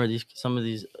you gotta remember, some of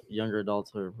these younger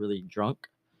adults are really drunk,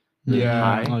 really Yeah.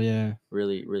 high, Oh yeah.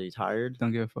 really, really tired.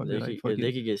 Don't give a fuck. They They're could, like, fuck they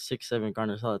it. could get 6-7 carne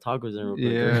asada tacos in real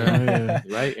quick. Yeah.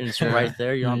 Right, and it's Yeah. right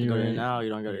there. You don't have to Yeah, go you're in and right. out. You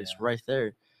don't got. It's Yeah. right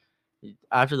there.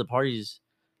 After the parties,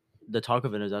 the taco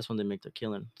vendors, that's when they make their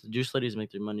killing. The juice ladies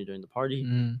make their money during the party.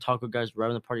 Mm. Taco guys, right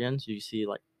when the party ends, you see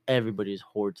like everybody's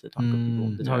hordes of taco people.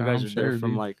 The Mm. taco Yeah, guys I'm are there sure,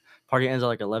 from dude. like, party ends at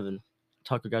like 11.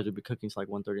 Taco guys would be cooking till like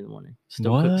 1:30 in the morning.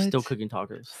 Still What? cooking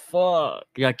tacos. Fuck.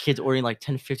 You got kids ordering like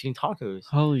 10-15 tacos.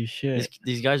 Holy shit.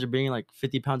 These guys are bringing like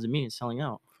 50 pounds of meat and selling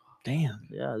out. Damn.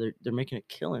 Yeah, they're making a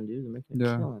killing, dude. They're making a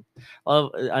Yeah. killing.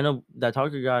 I know that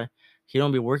taco guy. He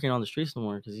don't be working on the streets no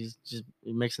more because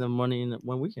he makes enough money in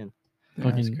one weekend. Yeah.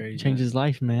 That's Fucking crazy. changed his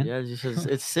life, man. Yeah, it's just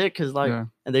it's sick because like, Yeah.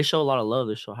 and they show a lot of love.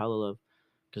 They show hella love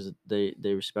because they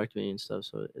respect me and stuff.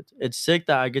 So it's sick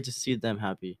that I get to see them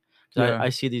happy. 'Cause Yeah. I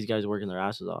see these guys working their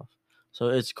asses off. So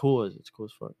it's cool. It's cool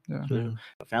as fuck. Yeah. It's really cool.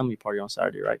 A family party on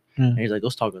Saturday, right? Yeah. And he's like,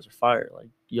 those tacos are fire. Like,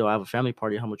 yo, I have a family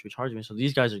party. How much we charge me? So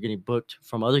these guys are getting booked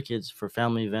from other kids for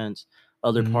family events,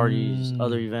 other parties,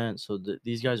 other events. So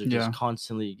these guys are just Yeah.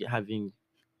 constantly having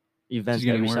events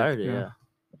getting every work, Saturday. yeah. Yeah.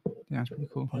 Yeah, it's pretty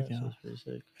cool. Fuck Yeah, yeah. so it's pretty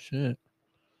sick. Shit.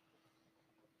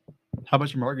 How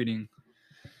about your marketing?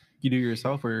 You do it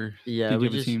yourself or Yeah, do you we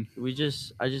have a team?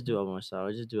 I just do it by myself.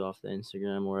 I just do it off the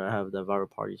Instagram where I have the viral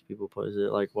parties people post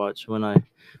it. Like, watch when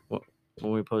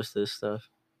we post this stuff,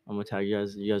 I'm gonna tag you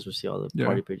guys. You guys will see all the Yeah.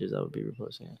 party pages that would be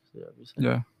reposting it. So yeah, it'd be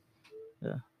sick.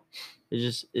 Yeah. It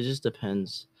just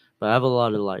depends. But I have a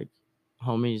lot of like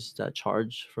homies that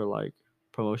charge for like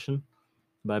promotion.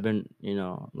 But I've been,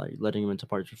 like letting them into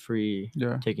parties for free,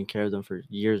 Yeah. taking care of them for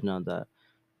years now that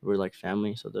we're like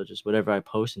family. So they'll just whatever I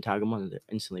post and tag them on, they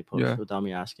instantly post Yeah. without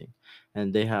me asking.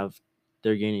 And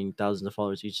they're gaining thousands of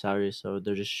followers each Saturday, so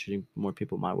they're just shooting more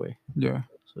people my way. Yeah.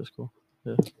 So it's cool.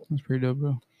 That's pretty dope,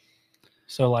 bro.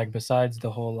 So like besides the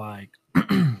whole like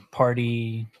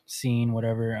party scene,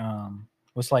 whatever,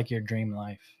 what's like your dream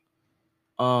life?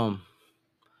 Um,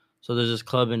 so there's this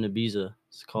club in Ibiza.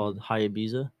 It's called High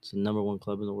Ibiza. It's the #1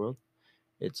 club in the world.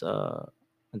 It's I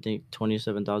think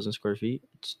 27,000 square feet.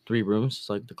 It's 3 rooms. It's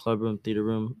like the club room, theater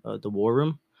room, the war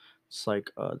room. It's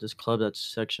like this club that's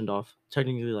sectioned off,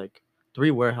 technically like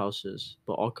 3 warehouses,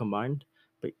 but all combined.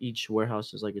 But each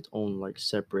warehouse is like its own like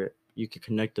separate. You could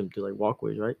connect them through like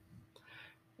walkways, right?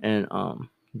 And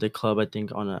the club I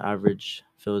think on an average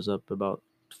fills up about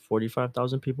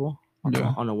 45,000 people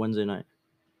Yeah. on a Wednesday night.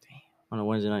 On a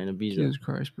Wednesday night in Ibiza. Jesus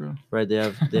Christ, bro. Right, they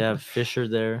have Fisher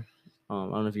there. I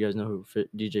don't know if you guys know who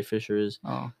DJ Fisher is.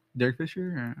 Oh, Derek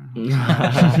Fisher. They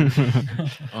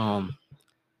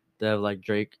have like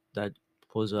Drake that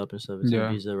pulls up and stuff. It's in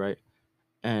Yeah. Ibiza, right?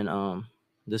 And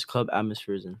this club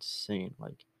atmosphere is insane.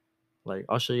 Like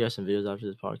I'll show you guys some videos after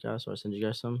this podcast, or I'll send you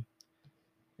guys some.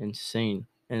 Insane,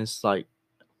 and it's like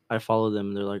I follow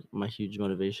them. They're like my huge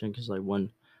motivation because like one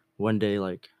day,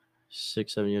 like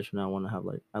 6-7 years from now, I want to have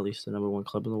like at least the #1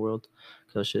 club in the world.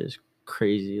 Because that shit is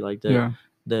crazy. Like the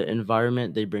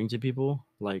environment they bring to people.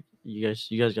 Like you guys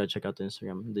gotta check out the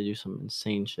Instagram. They do some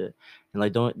insane shit, and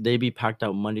like they be packed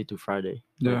out Monday through Friday.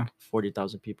 Yeah. Like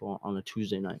 40,000 people on a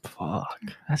Tuesday night. Fuck,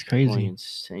 that's Going crazy.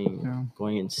 insane. Yeah.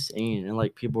 Going insane. And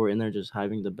like people were in there just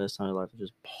having the best time of their life,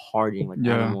 just partying like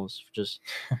Yeah. animals, just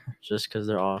because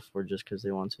they're off or just because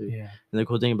they want to. Yeah. And the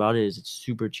cool thing about it is it's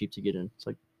super cheap to get in. It's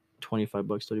like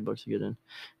 $25, $30 to get in.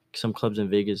 Some clubs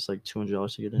in Vegas like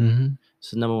 $200 to get in. Mm-hmm.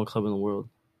 It's the #1 club in the world.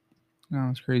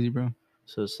 No, it's crazy, bro.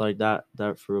 So it's like that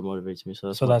for real motivates me.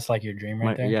 So That's like your dream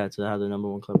right there. yeah, to have the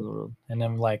 #1 club in the world. And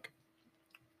then like,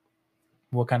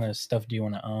 what kind of stuff do you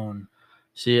want to own?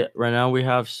 See, right now we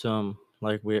have some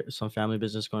family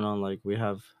business going on. Like we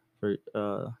have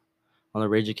on the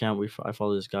Rage account, I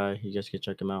follow this guy. You guys can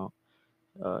check him out.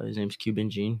 His name's Cuban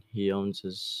Gene. He owns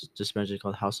his dispensary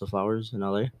called House of Flowers in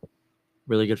LA.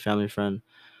 Really good family friend.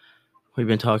 We've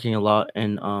been talking a lot,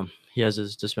 and he has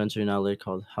this dispensary in LA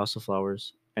called House of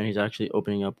Flowers, and he's actually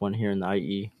opening up one here in the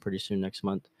IE pretty soon next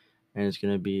month. And it's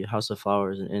gonna be House of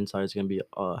Flowers, and inside it's gonna be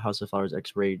House of Flowers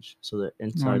X Rage. So the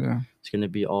inside it's gonna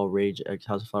be all Rage X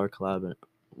House of Flower collab, and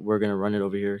we're gonna run it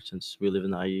over here since we live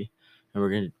in the IE, and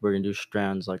we're gonna do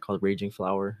strands like called Raging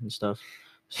Flower and stuff.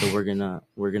 So we're gonna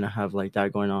have like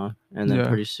that going on, and then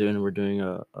pretty soon we're doing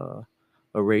a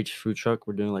Rage food truck.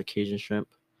 We're doing like Cajun shrimp.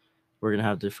 We're gonna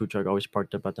have the food truck always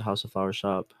parked up at the House of Flower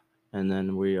shop, and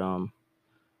then we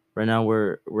right now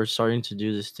we're starting to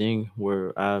do this thing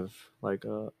where I have like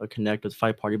a connect with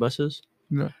 5 party buses.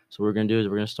 Yeah. So what we're gonna do is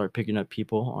we're gonna start picking up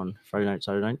people on Friday night,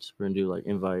 Saturday nights. We're gonna do like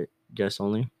invite guests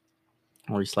only.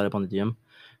 Or you slide up on the DM,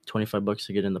 $25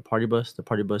 to get in the party bus. The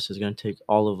party bus is gonna take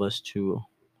all of us to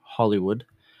Hollywood.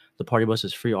 The party bus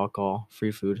is free alcohol,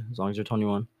 free food as long as you're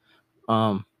 21.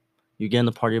 You get in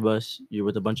the party bus. You're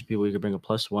with a bunch of people. You can bring a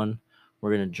 +1.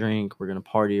 We're gonna drink. We're gonna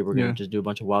party. We're gonna just do a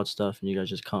bunch of wild stuff, and you guys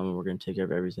just come and we're gonna take care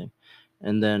of everything.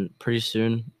 And then pretty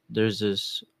soon there's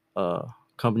this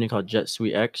company called Jet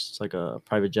Suite X. It's like a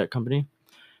private jet company.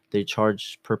 They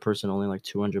charge per person only like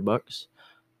 $200.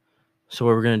 So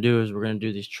what we're gonna do is we're gonna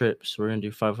do these trips. We're gonna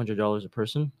do $500 a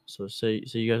person. So say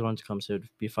you guys wanted to come, so it'd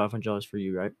be $500 for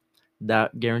you, right?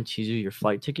 That guarantees you your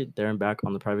flight ticket there and back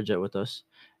on the private jet with us.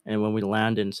 And when we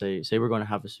land and say we're going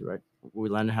to Havasu, right? We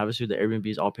land in Havasu, the Airbnb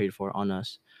is all paid for on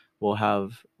us. We'll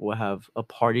have a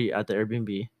party at the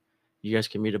Airbnb. You guys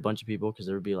can meet a bunch of people because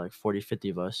there would be like 40, 50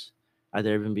 of us at the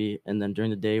Airbnb. And then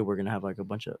during the day, we're gonna have like a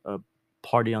bunch of a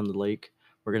party on the lake.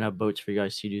 We're gonna have boats for you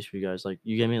guys, sea-doos for you guys. Like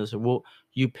you get me? Listen, well,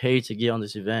 you pay to get on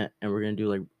this event, and we're gonna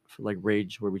do like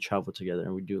Rage where we travel together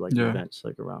and we do like events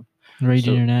like around Rage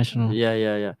International.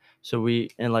 Yeah. So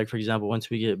like for example, once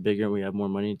we get bigger and we have more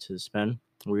money to spend,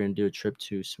 we're gonna do a trip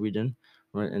to Sweden,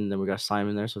 and then we got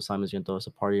Simon there. So Simon's gonna throw us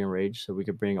a party in Rage, so we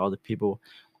could bring all the people.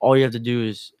 All you have to do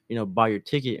is buy your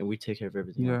ticket, and we take care of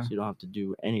everything else. You don't have to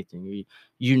do anything.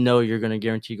 You're gonna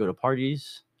guarantee go to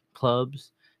parties,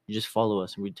 clubs. You just follow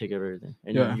us, and we take care of everything.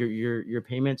 And your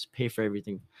payments pay for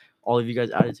everything. All of you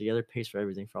guys added together pays for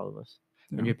everything for all of us.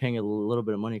 Yeah. And you're paying a little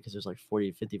bit of money because there's like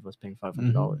 40, 50 of us paying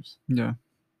 $500. Yeah.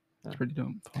 That's pretty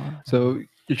dope. So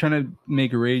you're trying to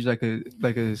make Rage like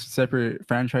a separate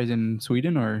franchise in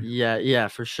Sweden, or? Yeah,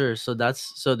 for sure. So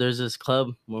there's this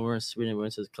club when we're in Sweden. We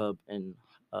went to this club in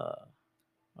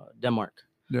Denmark.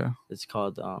 Yeah. It's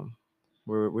called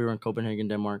We were in Copenhagen,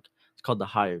 Denmark. It's called the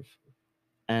Hive,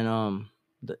 and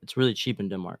it's really cheap in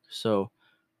Denmark. So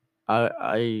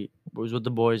I was with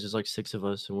the boys. There's like 6 of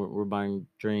us, and we're buying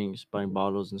drinks, buying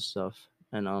bottles and stuff.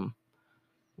 And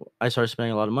I started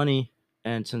spending a lot of money.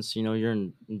 And since you're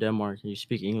in Denmark and you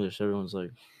speak English, everyone's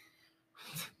like,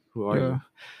 "Who are you?"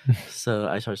 So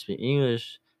I started speaking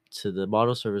English to the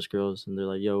bottle service girls, and they're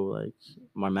like, "Yo, like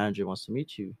my manager wants to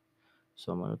meet you."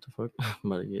 So I'm like, "What the fuck?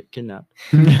 I'm about to get kidnapped."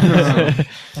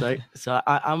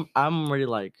 I'm already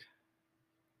like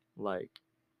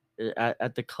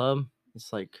at the club.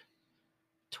 It's like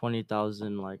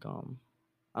 20,000. Like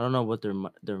I don't know what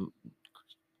their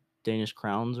Danish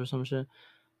crowns or some shit,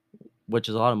 which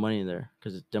is a lot of money there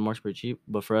because Denmark's pretty cheap.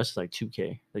 But for us, it's like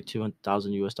 2K, like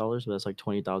 200,000 US dollars. But that's like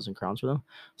 20,000 crowns for them.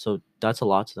 So that's a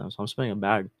lot to them. So I'm spending a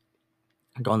bag.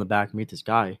 I go in the back, meet this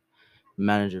guy,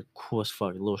 manager, cool as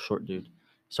fuck, a little short dude.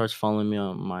 Starts following me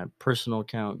on my personal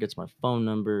account, gets my phone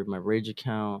number, my Rage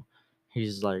account.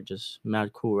 He's like just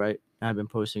mad cool, right? And I've been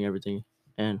posting everything.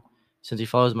 And since he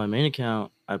follows my main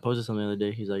account, I posted something the other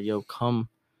day. He's like, "Yo, come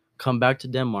back to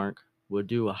Denmark. We'll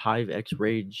do a Hive X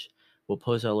Rage. We'll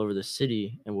post all over the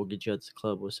city, and we'll get you at the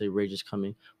club. We'll say Rage is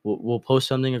coming. We'll post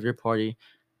something of your party.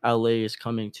 LA is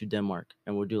coming to Denmark,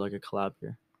 and we'll do like a collab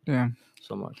here." Damn.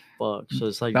 So I'm like, fuck. So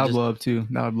it's like That'll just, blow up too.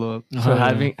 That'll blow up. so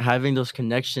having those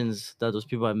connections that those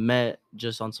people I met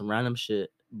just on some random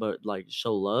shit, but like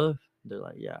show love. They're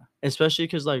like, yeah. Especially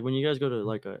because like when you guys go to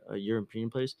like a European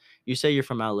place, you say you're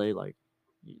from LA, like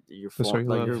you're They'll show far, you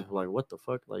like love. you're like, what the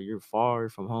fuck, like you're far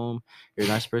from home. You're a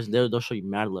nice person. They'll show you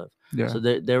mad love. Yeah. So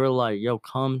they were like, yo,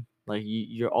 come, like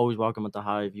you're always welcome at the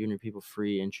Hive. You and your people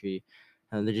free entry,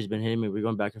 and they just been hitting me. We're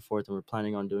going back and forth, and we're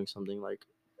planning on doing something like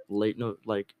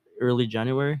early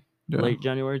January. Yeah. Late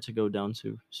January to go down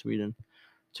to Sweden,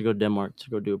 to go Denmark, to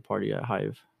go do a party at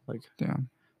Hive, like Damn.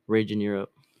 Rage in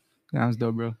Europe. Sounds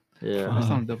dope, bro. Yeah, That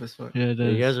sounds dope as fuck. Yeah, it yeah,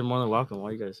 does. you guys are more than welcome.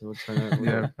 Why you guys? We'll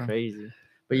Yeah, bro. crazy.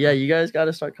 But yeah, you guys got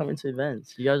to start coming to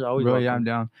events. You guys are always Bro, welcome. yeah, I'm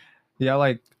down. Yeah,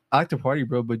 like I like to party,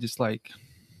 bro, but just like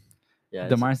Yeah,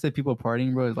 the mindset people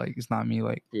partying, bro, is like it's not me.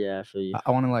 Like yeah, I feel you.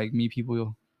 I want to like meet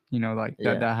people, like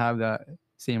Yeah. that have that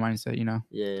same mindset,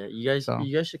 Yeah, you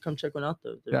guys should come check one out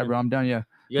though. Yeah, bro, I'm down. Yeah.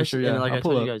 You guys, sure, and yeah. like I'll I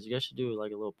pull told you up. guys, you guys should do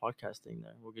like a little podcast thing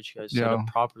there. We'll get you guys set Yeah. up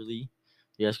properly.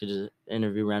 You guys could just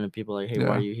interview random people, like, hey, why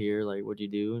Yeah. are you here? Like, what do you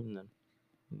do? And then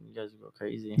you guys go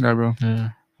crazy. Yeah, bro. Yeah.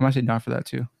 I'm actually down for that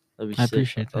too. That'd be I sick.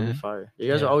 appreciate That'd be that. fire. You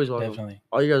guys are Yeah, always welcome. Definitely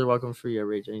All you guys are welcome free at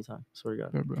Rage anytime. Swear to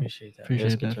God. Yeah, bro. appreciate that. You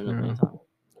guys Appreciate can that, turn up bro. anytime.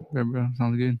 Yeah, bro.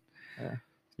 Sounds good. Yeah. Do you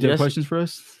You have guys- questions for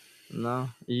us? No,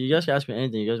 you guys can ask me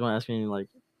anything. You guys want to ask me like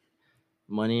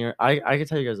money, or I can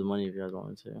tell you guys the money if you guys want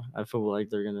me to. I feel like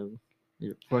they're gonna.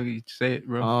 Fuck it, say it,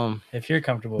 bro. If you're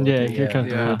comfortable with Yeah, it, if you're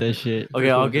comfortable Yeah. with that shit. Okay,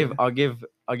 Sure, I'll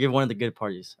give one of the good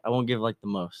parties. I won't give like the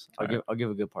most. I'll give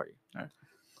a good party. Alright.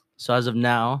 So as of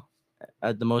now,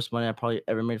 at the most money I probably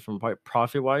ever made from a party,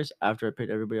 profit wise, after I paid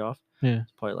everybody off, Yeah.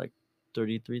 it's probably like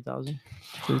 33,000.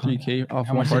 33K off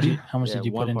How one much party. did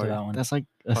you one put into party. that one? That's like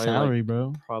a Probably, like, salary,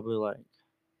 bro. Probably like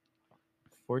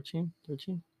 14,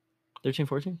 13,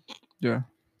 14. Yeah.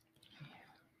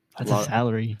 That's lot. a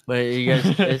salary. But you guys,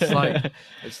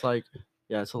 it's like,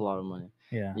 yeah, it's a lot of money.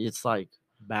 Yeah. It's like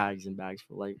bags and bags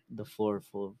for like the floor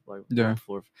full of like Yeah. one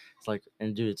floor. It's like,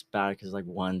 and dude, it's bad because like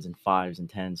ones and fives and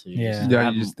tens. So you Yeah. just Yeah,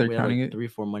 have, you just- they're we have, counting like it.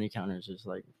 3-4 money counters, just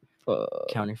like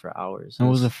counting for hours. And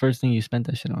what was the It's- first thing you spent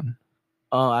that shit on?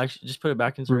 Oh, I actually just put it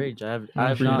back into Re- Rage. I have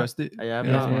not. Reinvest it. I have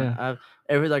Yeah, not. yeah.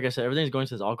 I have like I said, everything's going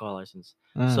to this alcohol license.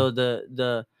 Uh, So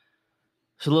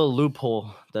it's a little loophole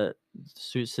that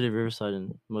city of Riverside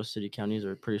and most city counties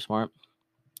are pretty smart.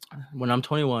 When I'm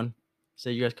 21,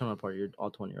 say you guys come to a party, you're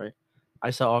all 20, right? I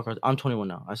sell alcohol. I'm 21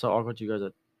 now. I sell alcohol to you guys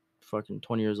at fucking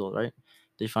 20 years old, right?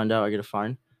 They find out I get a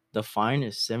fine. The fine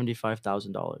is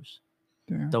 $75,000.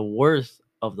 Damn. The worth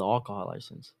of the alcohol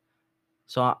license.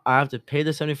 So I have to pay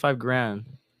the 75 grand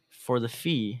for the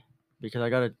fee because I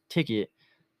got a ticket.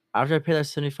 After I pay that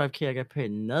 75K, I got to pay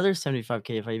another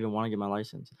 75K if I even want to get my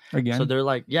license. Again. So they're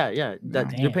like, yeah, that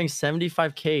Damn. you're paying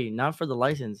 75K not for the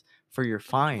license, for your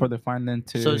fine. for the fine then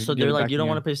to. So get they're it like, back you don't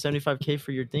again. want to pay 75K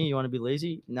for your thing. You want to be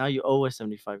lazy. Now you owe us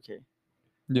 75K.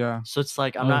 Yeah. So it's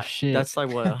like I'm Oh, not. shit. That's like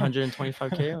what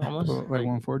 125K almost. Well, like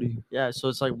 140. Yeah. So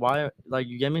it's like why like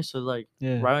you get me. So like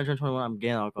yeah. right when I turn 21, I'm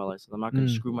getting alcohol license. I'm not gonna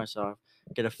Mm. screw myself,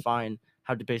 get a fine,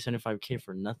 have to pay 75K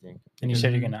for nothing. And you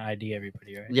said you're Mhm. gonna ID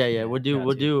everybody, right? Yeah. We'll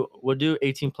got you. do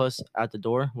 18 plus at the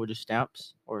door. We'll do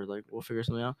stamps or like we'll figure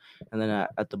something out. And then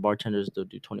at the bartenders they'll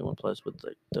do 21 plus with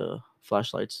like the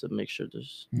flashlights to make sure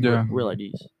there's Yeah. real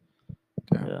IDs.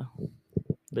 Damn. Yeah.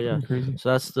 But yeah. Crazy.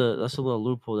 So that's a little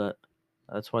loophole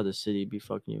that's why the city be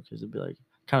fucking you because it'd be like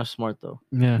Kind of smart though.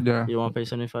 Yeah. Yeah. You want to pay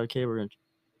 75K? We're gonna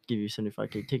give you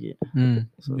 75K ticket. Mm.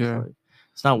 So Yeah. it's like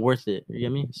it's not worth it. You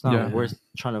get me? It's not Yeah. worth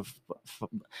trying to.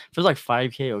 If it's like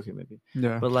 5K, okay, maybe.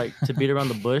 Yeah. But like to beat around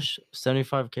the bush,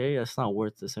 75K, that's not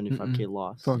worth the 75K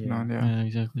loss. Fuck Yeah. no. Yeah. Yeah.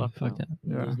 Exactly. Fuck Fuck no. that.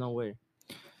 Yeah. There's no way.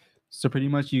 So pretty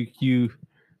much you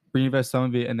reinvest some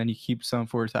of it and then you keep some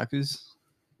for taxes.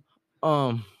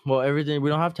 Well, everything we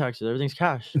don't have taxes. Everything's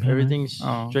cash. Mhm. Everything's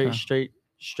Oh,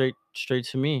 straight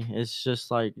to me. It's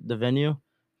just like the venue.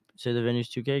 Say the venue's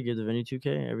 2K, give the venue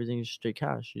 2K. Everything's straight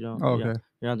cash. You don't. Oh, You okay.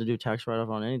 don't have to do tax write off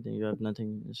on anything. You have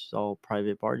nothing. It's all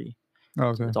private party. Oh,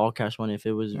 okay. It's all cash money. If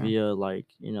it was Yeah. via like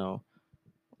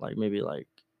like maybe like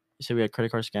say we had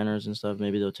credit card scanners and stuff,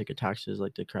 maybe they'll take your taxes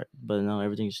like but no,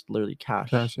 everything's literally cash.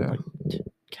 Cash, yeah. Like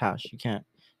cash. You can't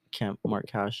mark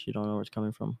cash. You don't know where it's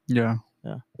coming from. Yeah.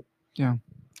 Yeah. Yeah.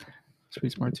 It's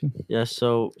pretty smart too. Yeah.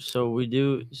 So we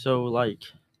do like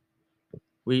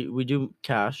we do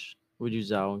cash. We do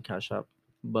Zelle and Cash App,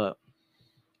 but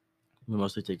we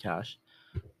mostly take cash.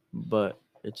 But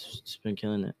it's been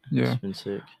killing it. Yeah. It's been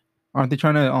sick. Aren't they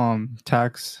trying to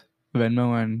tax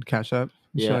Venmo and Cash App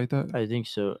and shit Yeah, like that? I think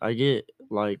so. I get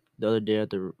like the other day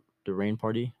at the rain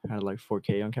party, I had like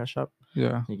 4K on Cash App.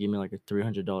 Yeah. They gave me like a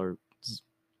 $300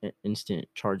 instant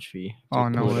charge fee to Oh,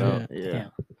 no pull it way. out. Yeah. Damn. Yeah.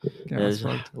 Yeah, That's it's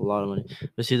fucked. a lot of money.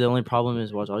 But see, the only problem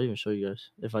is, watch, I'll even show you guys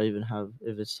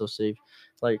if it's still saved.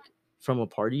 Like from a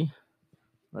party,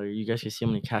 like you guys can see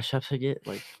how many Cash Apps I get,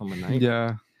 like from a night.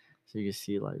 Yeah. So you can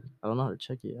see, like, I don't know how to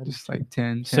check it. Just like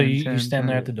 10. So you 10, stand 10.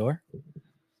 there at the door?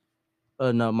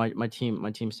 No, my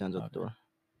team stands at the Okay. door.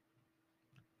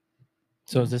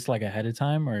 So is this like ahead of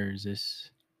time, or is this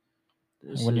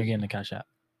when you're getting the Cash App?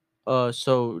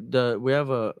 So we have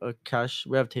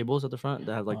we have tables at the front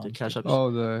that have like Oh, the Cash App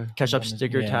Oh, the Cash App Bonus-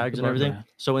 sticker yeah, tags the and everything. yeah.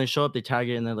 So when they show up, they tag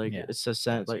it and then like Yeah, it says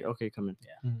sent. that's Like good. okay, come in.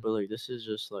 Yeah. Mhm. But like this is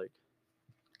just like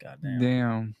Goddamn.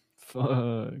 damn.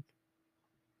 Fuck.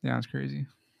 Yeah, it's crazy.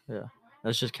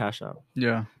 that's just Cash App.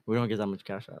 Yeah. We don't get that much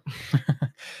Cash App.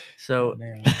 So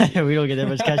Damn. We don't get that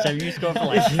much Cash App. You score for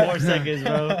like 4 seconds,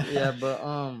 bro. yeah, but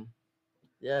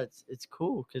yeah, it's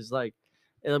cool because like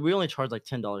we only charge like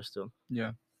 $10 still.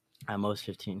 Yeah. At most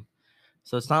 15.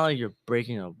 So it's not like you're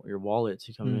breaking up your wallet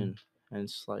to come Mm. in, and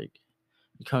it's like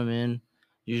you come in.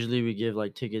 Usually we give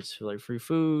like tickets for like free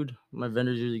food. My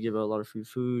vendors usually give out a lot of free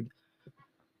food.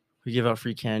 We give out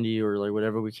free candy or like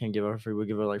whatever we can give out free. We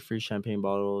give out like free champagne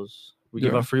bottles. We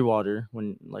give Yeah. out free water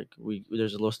when like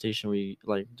there's a little station we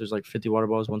like there's like 50 water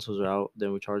bottles. Once those are out,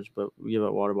 then we charge. But we give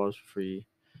out water bottles for free.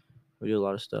 We do a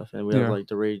lot of stuff, and we have Yeah. like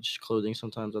the Rage clothing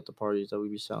sometimes at the parties that we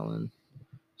be selling.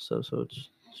 So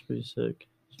it's pretty sick.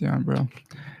 Damn, bro.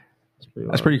 It's pretty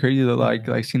That's wild. pretty crazy though. Like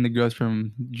Yeah. seeing the growth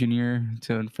from junior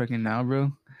to freaking now,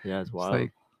 bro. Yeah, it's It's wild.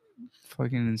 like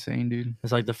fucking insane, dude.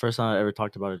 It's like the first time I ever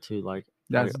talked about it too. Like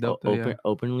That's like, dope though. Yeah.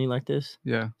 openly like this.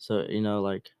 Yeah. So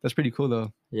like That's pretty cool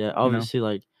though. yeah, obviously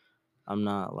like I'm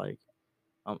not like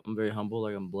I'm very humble.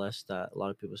 Like I'm blessed that a lot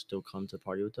of people still come to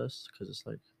party with us because it's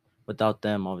like without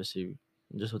them, obviously,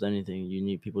 just with anything, you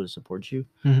need people to support you.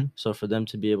 Mhm. So for them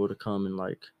to be able to come and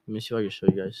like, let me see if I can show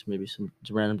you guys maybe some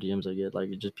random DMs I get, like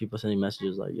just people sending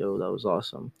messages like, "Yo, that was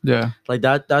awesome." Yeah. Like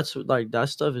that's like that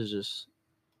stuff is just.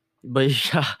 But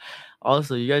yeah,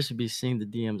 also you guys should be seeing the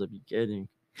DMs I be getting.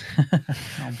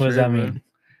 What does that mean?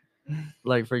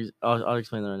 Like I'll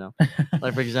explain that right now.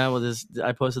 Like for example,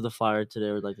 I posted the flyer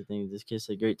today with like the thing. This kid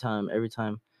said, "Great time every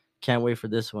time. Can't wait for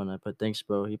this one." I put, "Thanks,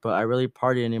 bro." He put, "I really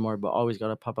party anymore, but always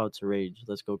gotta pop out to Rage.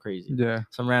 Let's go crazy." Yeah.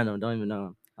 Some random, don't even know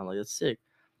him. I'm like, that's sick.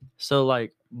 So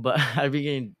like, but I be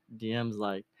getting DMs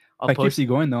like I'll That keeps post. you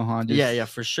going though, huh? Just Yeah,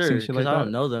 for sure. seeing Because shit like I don't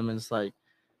that. know them, and it's like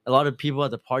a lot of people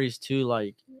at the parties too.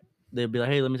 Like they'd be like,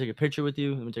 "Hey, let me take a picture with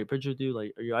you. Let me take a picture with you.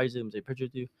 Like, are you Isaac? Let me take a picture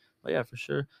with you." Like, yeah, for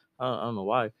sure. I don't know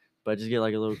why, but I just get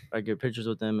like I get pictures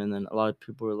with them, and then a lot of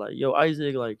people are like, "Yo,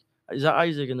 Isaac, like, is that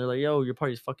Isaac?" And they're like, "Yo, your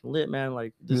party's fucking lit, man.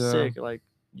 Like, this is Yeah. sick. Like,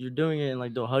 you're doing it." And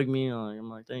like, they'll hug me. And I'm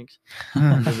like, "Thanks."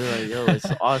 They'll be like, "Yo, it's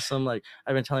awesome." Like,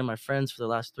 I've been telling my friends for the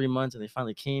last 3 months, and they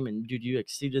finally came. And dude, you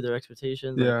exceeded their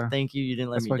expectations. Like, Yeah. thank you. You didn't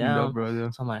let That's me fucking down. dope, bro. Yeah.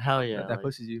 So I'm like, hell yeah. That like,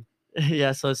 pushes you.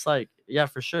 yeah. So it's like, yeah,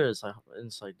 for sure. It's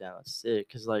like, damn, that's sick.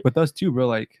 Cause like, With us too, bro.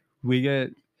 Like we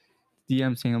get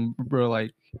DMs saying, bro,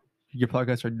 like your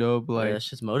podcasts are dope. yeah, Like it's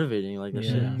just motivating. Like that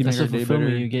Yeah. shit. You That's make the our day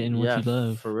fulfillment better. you get in what Yeah, you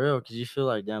love. for real. Cause you feel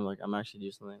like, damn, like I'm actually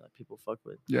doing something that people fuck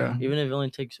with. yeah, Even if it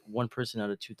only takes one person out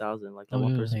of 2,000, like that Oh,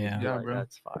 one yeah. person, Yeah. yeah, Yeah, like, bro.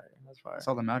 that's fire. That's fire. that's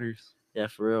all that matters. Yeah,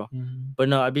 for real. Mhm. But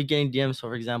no, I'd be getting DMs. So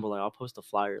for example, like I'll post a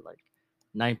flyer like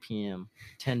 9 p.m.,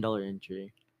 $10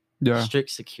 entry. Yeah. strict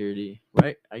security,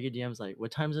 right? I get DMs like, "What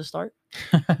time does it start?"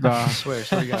 Nah. I swear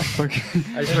to God. I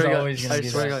There's swear to God. always gonna I be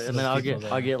swear to that- God. And those then I'll people get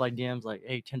there. like DMs like,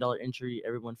 "Hey, $10 entry,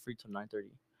 everyone free till 9:30."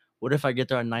 What if I get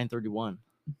there at 9:31?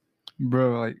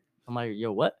 Bro, like, I'm like,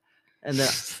 "Yo, what?" And then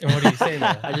And what do you say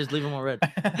though? I just leave them on red.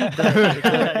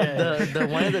 Yeah. The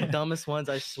one of the dumbest ones,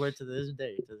 I swear to this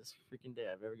day, to this freaking day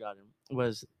I've ever gotten,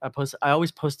 was I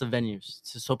always post the venues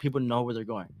so people know where they're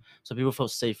going, so people feel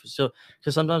safe. So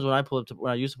because sometimes when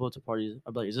I used to pull up to parties,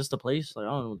 I'd be like, "Is this the place?" Like, I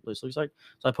don't know what the place looks like.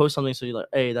 So I post something so you're like,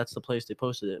 "Hey, that's the place. They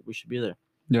posted it. We should be there."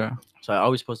 yeah. So I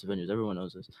always post the venues. Everyone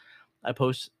knows this. I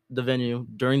post the venue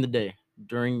during the day,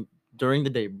 during the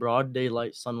day, broad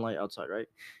daylight, sunlight outside, right?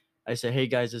 I say, "Hey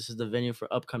guys, this is the venue for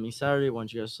upcoming Saturday. I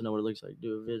want you guys to know what it looks like.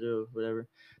 Do a video, whatever."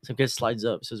 Some kid slides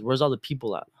up, says, "Where's all the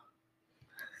people at?"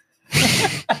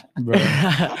 Bro.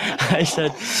 I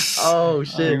said, "Oh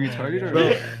shit, you retarded or bro."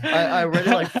 what? I read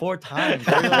it like 4 times.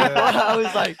 I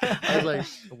was like,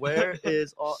 "Where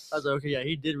is all?" I was like, "Okay, yeah,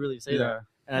 he did really say that."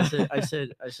 And I said,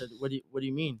 "What do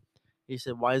you mean?" He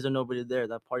said, "Why is there nobody there?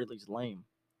 That party looks lame."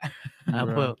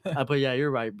 Bro. I put, "Yeah, you're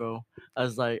right, bro." I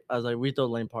was like, "We throw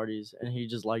lame parties," and he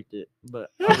just liked it. But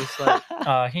I was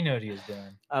like, He knew what he was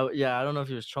doing. I don't know if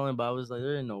he was trolling, but I was like,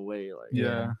 there ain't no way, like,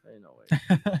 Yeah. there ain't no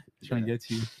way. Trying to get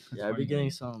to you. Yeah, I'd be getting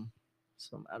some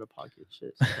out of pocket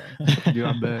shit, Dude,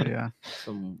 I bet, yeah.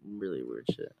 some really weird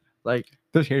shit. Like,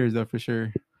 There's haters though for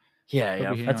sure. yeah,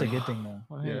 They'll be hating That's a on you. good thing though.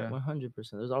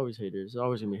 100%. There's always haters. There's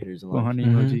always gonna be haters in life. 100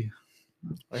 Mhm.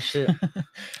 emoji. That shit.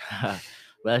 But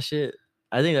that shit,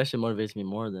 I think that shit motivates me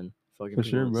more than fucking For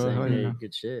people sure, bro. saying, Hell "Hey, yeah.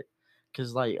 good shit."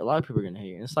 Cause like a lot of people are gonna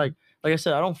hate. And it's like I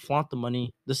said, I don't flaunt the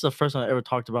money. This is the first time I ever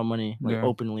talked about money like Yeah.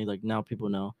 openly. Like now people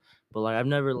know. But like I've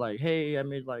never like, "Hey, I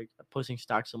made like posting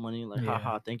stacks of money." Like, Yeah.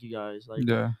 haha, thank you guys. Like,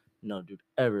 Yeah. no, dude,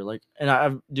 ever. Like, and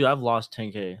I've lost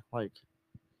 10K, like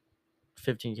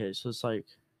 15K. So it's like,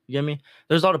 you get me?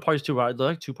 There's a lot of parties too. There's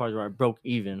like 2 parties where I broke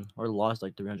even or lost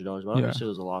like $300. But I don't Yeah. consider it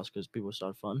was a loss because people still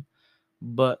had fun.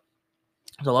 But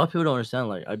a lot of people don't understand.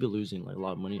 Like, I'd be losing like a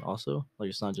lot of money also. Like,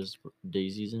 it's not just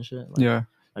daisies and shit. Like, Yeah.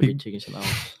 I'd be taking some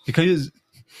else. Because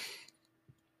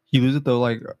you lose it though,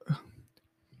 like,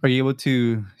 are you able to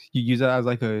you use that as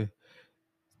like a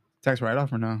tax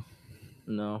write-off or no?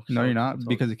 No. 'cause No, all- you're not it's all-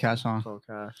 because of cash on. It's all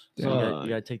cash. So Damn. you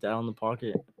gotta take that out in the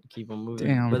pocket, keep them moving.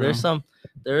 Damn, but bro.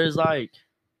 there is like,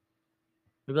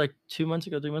 maybe like 2 months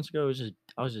ago, 3 months ago, I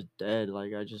was just dead.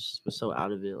 Like I just was so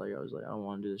out of it. Like I was like, I don't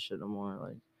want to do this shit no more.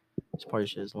 Like this party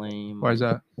shit is lame. Why is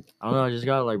Like, that? I don't know. I just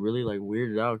got like really like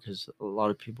weirded out because a lot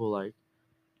of people like,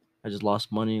 I just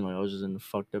lost money. Like I was just in a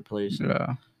fucked up place. And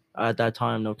Yeah. at that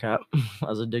time, no cap, I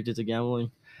was addicted to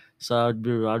gambling. So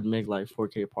I'd make like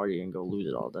 4K party and go lose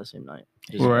it all that same night.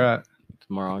 Just Where at?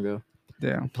 Morongo.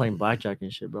 Damn. Playing blackjack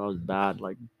and shit, bro. I was bad.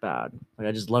 Like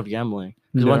I just loved gambling.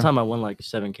 Because one Yeah. time I won like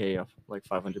 7K off like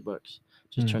 $500.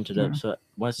 Just turned it up. Yeah. So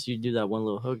once you do that one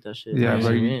little hook, that shit. Yeah, brings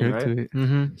bro, you you in, get right? to it.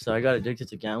 Mm-hmm. So I got addicted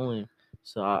to gambling.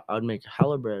 So I would make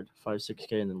hella bread,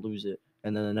 5-6K, and then lose it.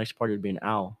 And then the next party would be an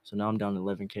owl. So now I'm down to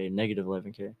 11K, negative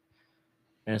 11K.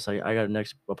 And it's like I got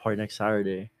a party next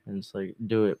Saturday, and it's like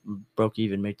do it, broke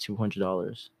even, make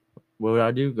 $200. What would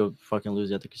I do? Go fucking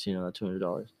lose at the casino that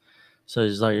 $200. So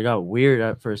it's like it got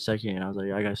weird for a second, and I was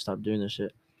like, I gotta stop doing this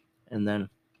shit. And then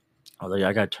I was like,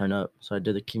 I gotta turn up. So I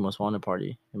did the Kimo Swana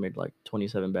party and made like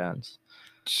 27 bands.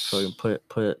 So I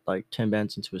put like 10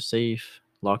 bands into a safe,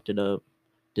 locked it up,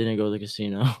 didn't go to the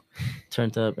casino,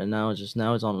 turned up, and now it's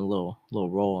on a little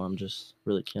roll. I'm just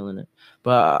really killing it.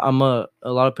 But a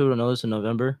lot of people don't know this. In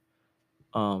November,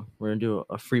 we're gonna do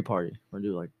a free party. We're gonna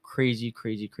do like crazy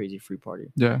free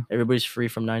party. Yeah. Everybody's free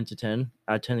from 9 to 10.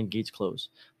 At 10 the gates close.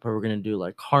 But we're gonna do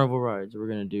like carnival rides. We're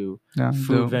gonna do Yeah.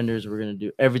 food dope. vendors. We're gonna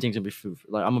do everything's gonna be food.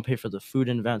 Like I'm gonna pay for the food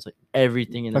in advance. Like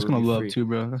everything in That's there gonna will blow be up free. too,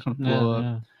 bro. That's gonna blow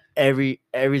up.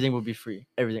 Everything will be free.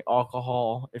 Everything,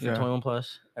 alcohol, if you're Yeah. 21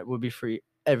 plus, it would be free.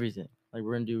 Everything. Like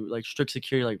we're gonna do like strict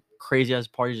security, like crazy ass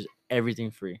parties,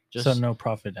 everything free. Just So no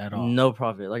profit at all. no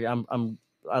profit. Like I'm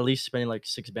at least spending like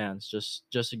 6 bands just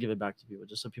to give it back to people,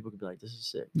 just so people could be like, this is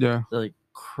sick. Yeah. They're like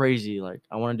crazy. Like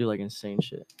I want to do like insane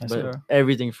shit, That's but it.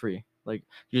 everything free. Like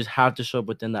you just have to show up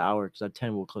within the hour because at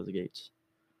 10 we'll close the gates.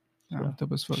 Yeah.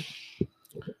 Dope as fuck.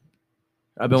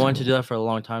 I've been wanting to do that for a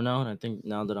long time now, and I think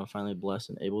now that I'm finally blessed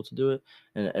and able to do it,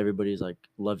 and everybody's like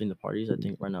loving the parties, I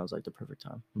think right now is like the perfect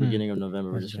time. Beginning of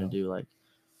November, we're That's just gonna do like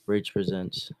Rage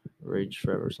Presents, Rage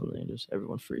Forever or something, just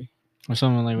everyone free. Or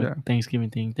something like with Yeah. Thanksgiving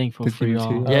thing. Thankful for Thanksgiving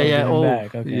y'all. too. Yeah, yeah. giving Oh,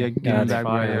 back. Okay. yeah, giving Gotcha. back,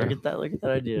 bro, Fire. yeah. Look at that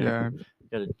idea. Yeah.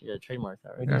 You gotta trademark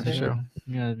that, right? Yeah, for Yeah. sure.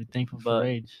 You gotta be thankful for But-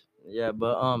 Rage. Yeah,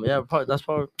 but that's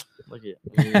probably look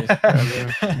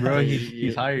at Bro, Yeah,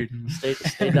 he's hired.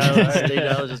 Stay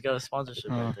Dialed just got a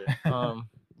sponsorship right there.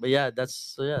 But yeah,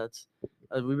 that's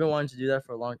we've been wanting to do that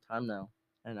for a long time now,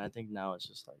 and I think now it's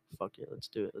just like fuck it, let's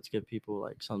do it. Let's give people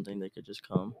like something they could just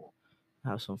come,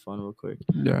 have some fun real quick.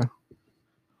 Yeah.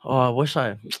 Oh, I wish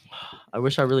I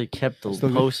really kept the Still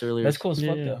good? post earlier. That's cool as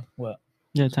fuck Yeah. though. What?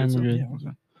 Yeah, time So, we're good. yeah,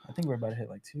 okay. I think we're about to hit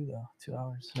like 2 though. 2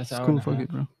 hours. That's It's hour cool. and a Fuck half. it,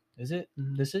 bro. Is it?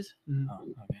 Mhm. This is? Mhm. Oh,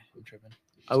 okay. I'm tripping.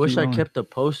 I wish keep I going. kept the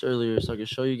post earlier so I could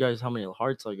show you guys how many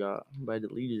hearts I got, but I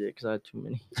deleted it because I had too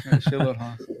many. Yeah, shitload,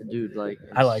 huh? Dude, like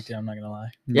I liked it. I'm not gonna lie.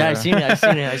 Yeah, I seen it.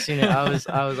 I was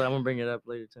like, I'm gonna bring it up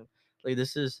later too. Like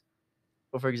this is,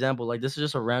 well, for example, like this is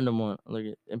just a random one. Like,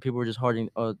 and people were just hearting.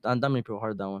 Oh, not that many people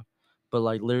hearted that one, but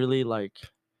like literally, like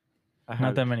I had.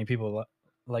 Not that many people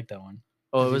like that one.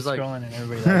 Oh, it You're was like, scrolling and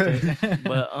everybody liked it.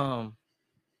 but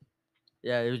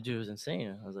yeah, it was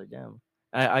insane. I was like, damn.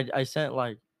 I sent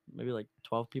like maybe like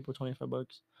 12 people $25.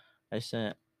 I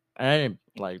sent, and I didn't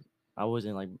like. I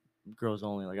wasn't like girls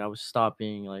only. Like I was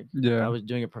stopping. Like Yeah. I was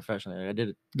doing it professionally. Like, I did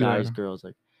it guys, Yeah. girls.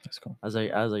 Like. That's cool. I was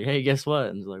like, hey, guess what?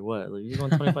 And it's like, what? Like, you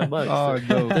want $25? Oh,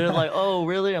 dope. They're like, oh,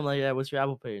 really? I'm like, yeah. What's your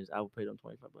Apple Pay? And Apple paid them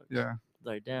 $25. Yeah.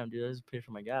 Like, damn, dude, I just paid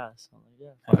for my gas. I'm like,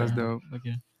 yeah. Hell That's yeah. dope.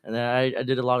 Okay. And then I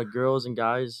did a lot of girls and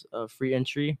guys free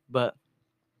entry, but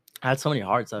I had so many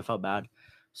hearts that I felt bad.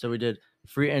 So we did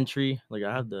free entry. Like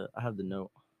I have the note.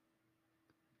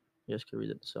 You guys can read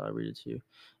it, so I read it to you.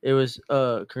 It was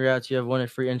congrats, you have won a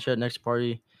free entry at next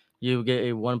party. You get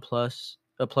a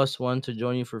 +1 to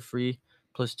join you for free,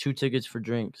 plus 2 tickets for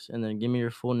drinks, and then give me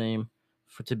your full name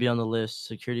to be on the list.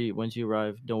 Security, once you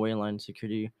arrive, don't wait in line.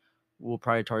 Security will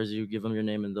prioritize you. Give them your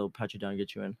name, and they'll pat you down and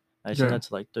get you in. I sent Yeah. that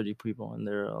to like 30 people, and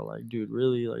they're all like, "Dude,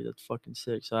 really? Like that's fucking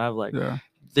sick." So I have like, Yeah.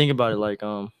 think about it. Like,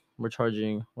 we're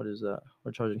charging, what is that?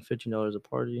 We're charging $15 a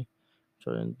party.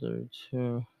 Charging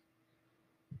 32.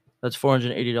 That's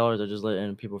 $480 I just let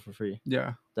in people for free.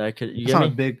 Yeah. That I could, you It's get not me?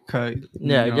 a big cut.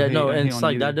 Yeah, you know, yeah, hate- no, I and hate it's on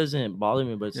like that either. doesn't bother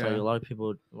me, but it's like Yeah. a lot of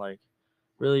people like,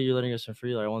 really, you're letting us in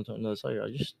free? Like I want to know. It's like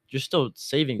you're still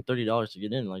saving $30 to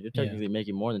get in. Like you're Yeah. technically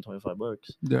making more than $25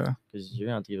 Yeah. because you're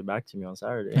gonna have to give it back to me on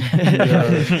Saturday.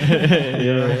 Yeah.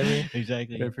 You know what I mean?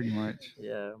 Exactly. Yeah, pretty much.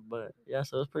 Yeah, but yeah,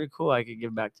 so it's pretty cool. I could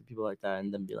give back to people like that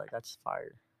and then be like, that's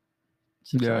fire.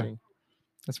 It's Yeah. exciting.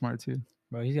 That's smart too.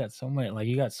 Bro, he's got so much. Like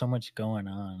you got so much going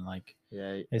on. Like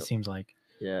Yeah, it seems like.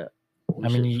 yeah. I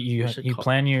mean, you should call-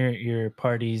 plan your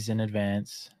parties in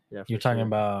advance. Yeah, You're for talking sure.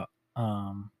 about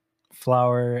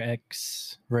Flower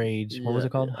X Rage. What was Yeah,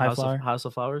 it called? yeah. High Flower. House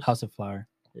of Flowers. House of Flower.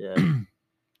 Yeah,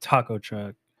 Taco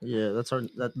truck. yeah. That's our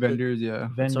Vendors, yeah.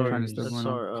 That's our, Vendors. stuff that's going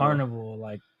on. our Carnival.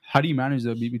 Like How do you manage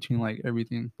the beat between like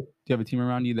everything? Do you have a team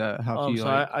around you that helps you? so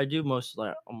Like, I do most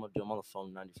like I'm on the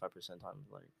phone 95% of the time.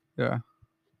 Like yeah.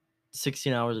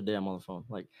 16 hours a day I'm on the phone.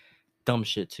 Like dumb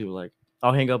shit too. Like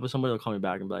I'll hang up with somebody, they'll call me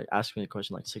back and be like, ask me a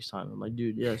question like 6 times. I'm like,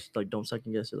 dude, yes, like don't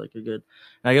second guess it. Like you're good.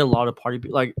 And I get a lot of party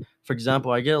people. Like for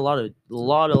example, I get a lot of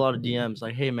DMs.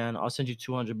 Like, hey man, I'll send you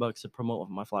 $200 to promote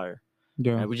my flyer.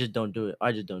 Yeah. And we just don't do it.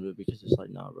 I just don't do it because it's like,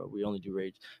 nah, bro, we only do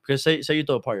rage. Because say you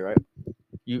throw a party, right?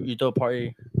 You throw a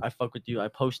party, I fuck with you, I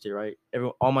post it, right?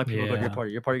 All my people go to Yeah.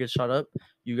 your party gets shot up,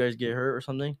 you guys get hurt or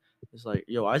something. It's like,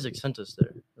 yo, Isaac sent us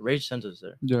there. Rage sent us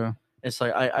there. Yeah. It's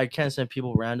like I can't send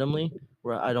people randomly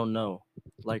where I don't know.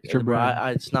 Like Sure, bro, bro.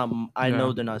 I it's not I Yeah.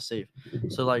 know they're not safe.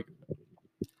 So like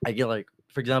I get like,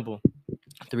 for example,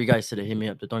 3 guys today hit me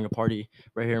up. They're throwing a party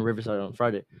right here in Riverside on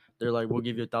Friday. They're like, we'll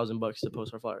give you $1,000 to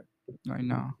post our flyer. I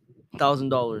know.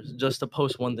 $1,000 just to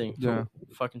post one thing for Yeah.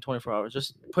 fucking 24 hours.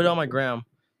 Just put it on my gram.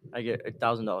 I get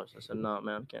 $1,000. I said, no,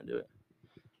 man, I can't do it.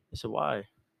 They said, why?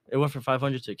 It went from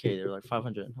 500 to a K. They were like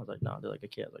 500. I was like, no. They're like a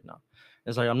K. I was like, no.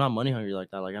 It's like I'm not money hungry like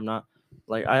that. Like I'm not.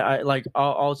 Like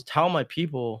I'll tell my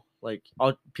people, like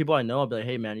people I know, I'll be like,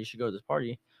 hey man, you should go to this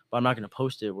party, but I'm not gonna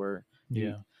post it where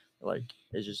yeah. like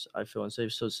it's just I feel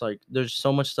unsafe. So it's like there's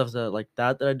so much stuff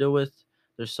that I deal with.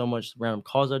 There's so much random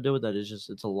calls I deal with that is just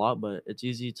it's a lot, but it's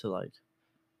easy to like.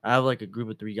 I have like a group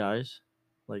of 3 guys,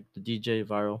 like the DJ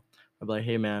Viral. I'm like,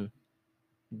 hey man,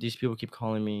 these people keep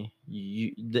calling me.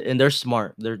 And they're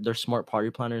smart. They're smart party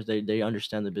planners. They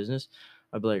understand the business.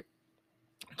 I'd be like,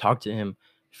 talk to him,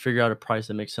 figure out a price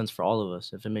that makes sense for all of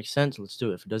us. If it makes sense, let's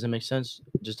do it. If it doesn't make sense,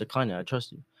 just decline it. I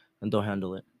trust you, and they'll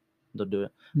handle it. They'll do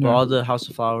it. But Yeah. all the House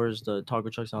of Flowers, the taco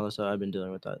trucks, and all that stuff, I've been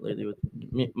dealing with that lately. With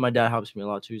me, my dad helps me a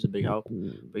lot too. He's a big help,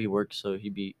 but he works, so he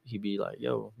be like,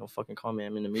 "Yo, don't fucking call me.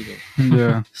 I'm in a meeting."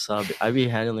 Yeah. So I be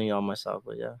handling it all myself.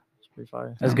 But yeah, it's pretty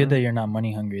fire. That's Yeah. good that you're not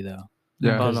money hungry though.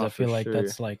 Yeah. Because no, I feel for like sure.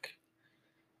 that's like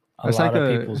a That's lot like of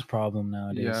a- people's problem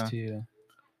nowadays yeah. too.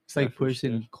 It's like Yeah, for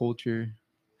pushing culture,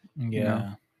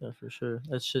 Yeah. Yeah, for sure.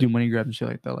 That's just do money grab and shit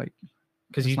like that. Like,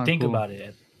 Because That's you not think cool. about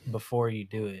it before you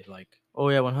do it. Like Oh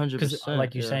yeah, Because 100%.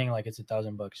 like you're yeah. saying, like it's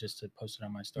 $1,000 just to post it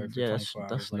on my story for Yeah, 24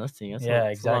 that's hours. Like, nothing. That's yeah,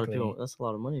 that's a lot of exactly. people. That's a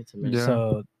lot of money to make. Yeah.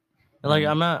 So And like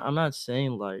Mm. I'm not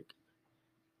saying like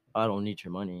I don't need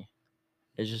your money.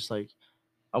 It's just like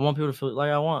I want people to feel like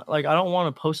I don't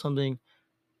want to post something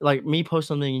like me post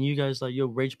something and you guys like, yo,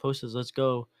 Rage posted, let's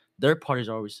go. Their parties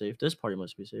are always safe. This party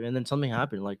must be safe. And then something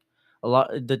happened. Like a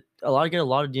lot of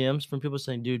DMs from people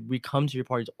saying, dude, we come to your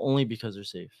parties only because they're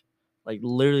safe. Like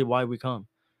literally why we come.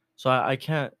 So I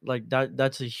can't like that.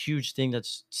 That's a huge thing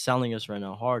that's selling us right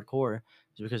now, hardcore,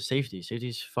 is because safety. Safety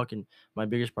is fucking my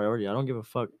biggest priority. I don't give a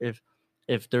fuck if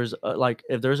there's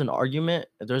if there's an argument,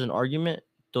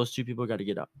 those two people got to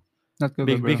get out. That's good,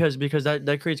 though, bro. Because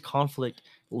that creates conflict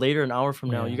later. An hour from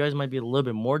now, you Yeah. guys might be a little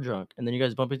bit more drunk, and then you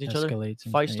guys bump into each other, Escalates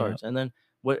and fight yeah. starts, and then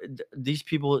these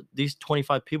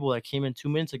 25 people that came in 2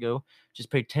 minutes ago just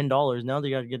paid $10. Now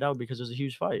they got to get out because there's a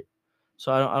huge fight.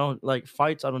 So I don't like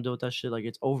fights. I don't deal with that shit. Like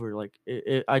it's over. Like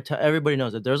everybody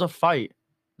knows that there's a fight,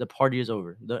 the party is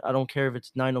over. I don't care if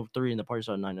it's 9:03 and the party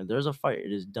started at 9. If there's a fight,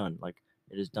 it is done. Like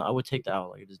it is done. I would take that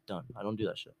out. Like it is done. I don't do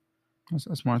that shit. That's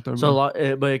smart, though, So a bro.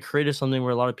 lot, but it created something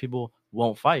where a lot of people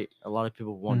won't fight. A lot of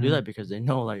people won't do Mhm. that because they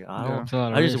know, like, Yeah. It's a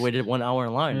lot of I just risk. waited 1 hour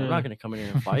in line. I'm Yeah. not gonna come in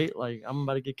here and fight. Like, I'm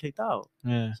about to get kicked out.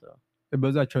 Yeah. So It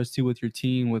builds that trust too with your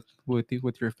team,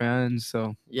 with your fans.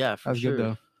 So yeah, for that's sure. good,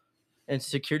 though. And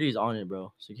security is on it,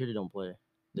 bro. Security don't play.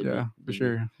 Yeah, for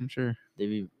sure. I'm sure. They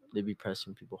be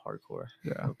pressing people hardcore.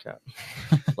 Yeah. No cap.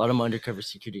 A lot of them undercover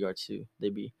security guards too. They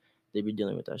be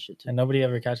dealing with that shit too. And nobody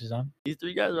ever catches on. These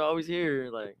 3 guys are always here.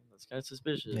 Like that's kind of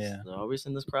suspicious. Yeah. They're always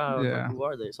in this crowd. Yeah. Like, who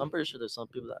are they? So I'm pretty sure there's some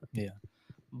people that. Yeah.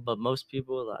 But most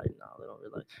people like no, they don't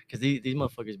realize because these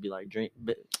motherfuckers be like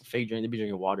fake drink. They be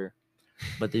drinking water,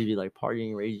 but they be like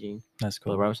partying, raging. That's But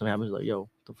cool. right when something happens, like yo,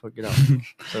 the fuck get out.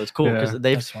 So it's cool Yeah. because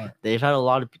That's smart. they've had a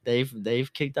lot of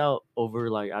they've kicked out over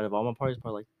like out of all my parties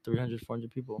probably like 300, 400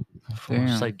 people. Damn.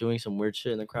 Just like doing some weird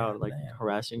shit in the crowd, like Damn.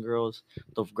 harassing girls.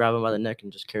 They'll grab them by the neck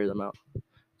and just carry them out.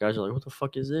 Guys are like, what the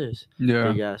fuck is this?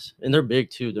 Yeah. Big ass. And they're big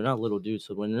too. They're not little dudes.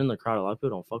 So when they're in the crowd, a lot of people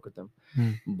don't fuck with them.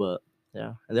 Hmm. But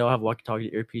yeah. And they all have walkie-talkie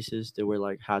earpieces. They wear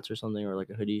like hats or something or like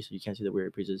a hoodie so you can't see the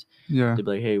weird earpieces. Yeah. They'd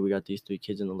be like, hey, we got these 3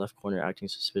 kids in the left corner acting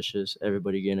suspicious.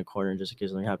 Everybody get in a corner and just in case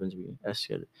something happens, we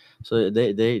escalate it. So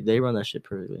they run that shit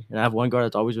perfectly. And I have one guard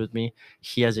that's always with me.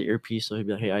 He has an earpiece, so he'd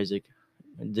be like, hey, Isaac,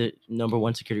 the number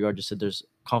 1 security guard just said there's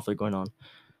conflict going on.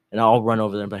 And I'll run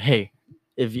over there and be like, hey,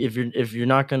 if you're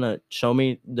not gonna show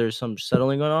me there's some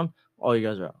settling going on, all you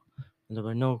guys are out. And they're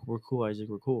like, no, we're cool, Isaac,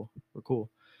 we're cool.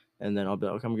 And then I'll be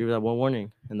like, okay, I'm gonna give you that one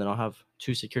warning, and then I'll have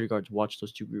 2 security guards watch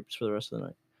those 2 groups for the rest of the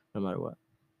night, no matter what.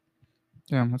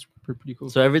 Yeah, that's pretty cool.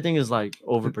 So everything is like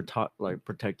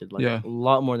protected, like Yeah. a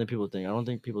lot more than people think. I don't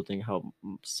think people think how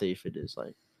safe it is.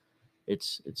 Like,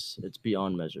 it's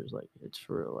beyond measures. Like, it's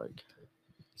for real. Like,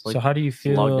 it's like So how do you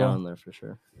feel? locked down there for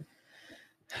sure.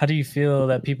 How do you feel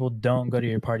that people don't go to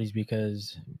your parties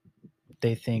because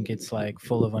they think it's like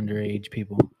full of underage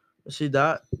people? See,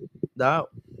 that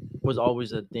was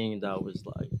always a thing that was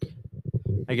like,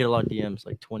 I get a lot of DMs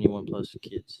like 21 plus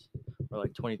kids or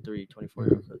like 23,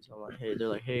 24-year-old kids. I'm like, hey, they're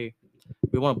like, hey,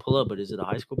 we want to pull up, but is it a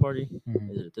high school party?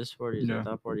 Mhm. Is it this party? Is Yeah. it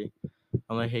that party?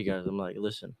 I'm like, hey guys, I'm like,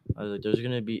 listen, I was like, there's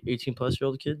gonna be 18 plus year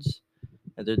old kids,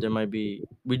 and there might be.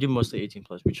 We do mostly 18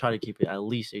 plus. We try to keep it at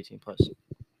least 18 plus.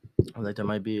 I was like, there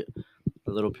might be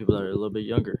a little people that are a little bit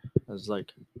younger. I was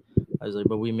like,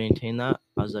 but we maintain that.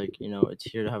 I was like, it's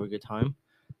here to have a good time.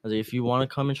 I was like, if you want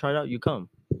to come and try it out, you come.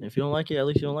 And if you don't like it, at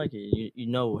least you don't like it. You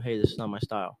know, hey, this is not my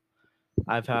style.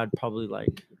 I've had probably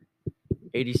like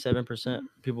 87%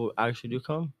 people actually do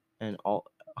come, and all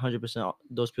 100%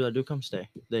 those people that do come stay.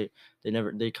 They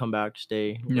come back,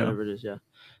 stay, Yeah. whatever it is. Yeah,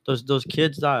 those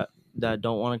kids that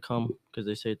don't want to come because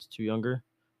they say it's too younger,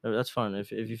 that's fine.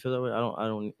 If you feel that way, I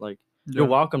don't like. You're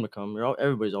welcome to come.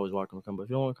 Everybody's always welcome to come. But if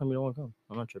you don't want to come, you don't want to come.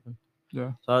 I'm not tripping.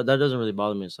 Yeah. So that doesn't really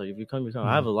bother me. It's like if you come, you come.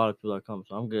 I have a lot of people that come,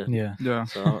 so I'm good. Yeah. Yeah.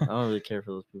 So I don't really care for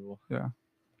those people.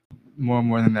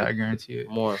 More than that, I guarantee it.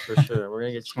 More for sure. We're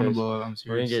gonna get Just you want to guys. blow up. I'm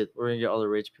serious. We're gonna get all the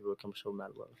rage people to come show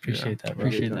mad love. Appreciate that, bro.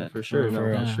 Appreciate that. For sure. For No,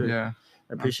 real. for sure. Yeah.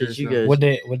 I appreciate serious you though.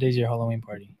 guys. What day is your Halloween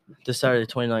party? This Saturday,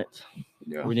 29th.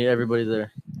 Yeah. We need everybody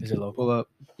there. Is it local? Pull up.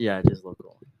 Yeah, it is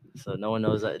local. So no one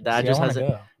knows that. The See, I address wanna hasn't.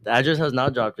 go. The address has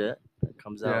not dropped yet. It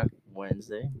comes Yeah. out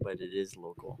Wednesday, but it is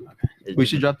local. Okay. We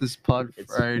should drop this pod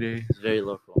It's- Friday. It's very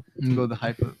local. And go the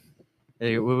hype up.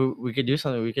 Hey, we could do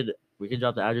something. We could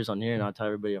drop the address on here, and I'll tell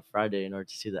everybody on Friday. In order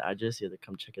to see the address, you have to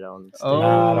come check it out on the Oh.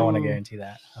 Nah, I don't want to guarantee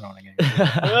that. I don't want to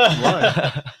guarantee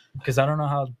Why? because I don't know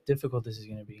how difficult this is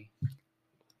gonna be.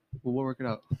 We'll work it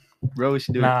out. Bro, we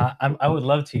should do it. Nah, I would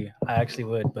love to. I actually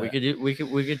would, but we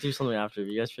could do something after. If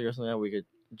you guys figure something out, we could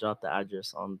drop the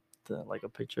address on like a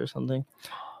picture or something.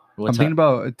 I'm thinking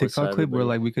about a TikTok to clip where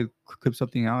everybody. like we could clip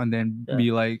something out and then Yeah.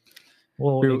 be like,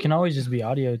 Well, Real- it can always just be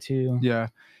audio too. yeah,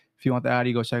 if you want the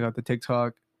Addy, go check out the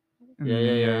TikTok. And Yeah,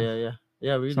 then,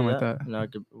 yeah. We could do something like that.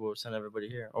 that. And we'll send everybody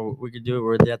here, or we could do it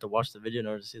where they have to watch the video in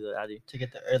order to see the Addy. To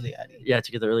get the early Addy. Yeah,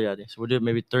 to get the early Addy. So we'll do it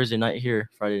maybe Thursday night here,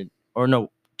 Friday, or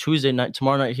no, Tuesday night,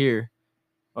 tomorrow night here.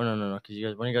 Oh no, because you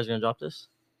guys, when are you guys gonna drop this?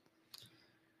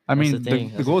 I That's mean, the thing,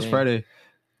 the that's goal the is thing. Friday,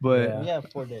 but Yeah. We have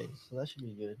 4 days, so that should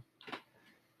be good.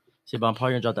 See, but I'm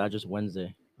probably gonna drop the address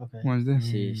Wednesday. Okay. Wednesday.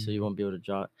 See, so you won't be able to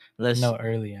drop unless. No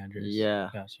early address. Yeah.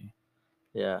 Got you.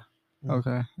 Yeah,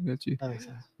 Okay, I get you. That makes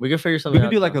sense. we could figure something. could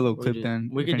out, do, like, though. a little We clip could then,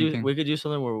 We if could do. anything. We could do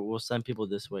something where we'll send people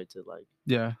this way to like.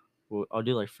 Yeah, I'll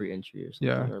do like free entry or something,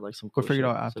 Yeah. or like some. We'll cool figure it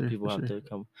shit, out after, So people for have sure. to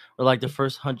come, or like the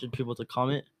first 100 people to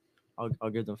comment, I'll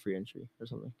give them free entry or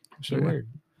something. sure. Keyword.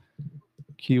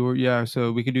 Keyword. Yeah,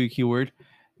 so we could do a keyword,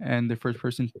 and the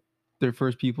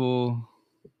first people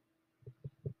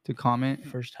to comment.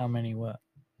 First, how many? What?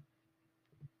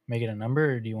 Make it a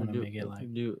number, or do you want to Do- make it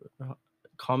like? do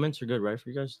comments are good, right? For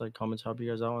you guys, like comments help you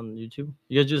guys out on YouTube.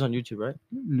 You guys do this on YouTube, right?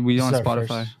 We This on is our Spotify,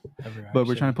 first ever, but we're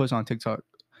actually. trying to post on TikTok.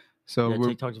 So Yeah, we're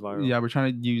TikTok's viral. yeah, we're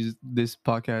trying to use this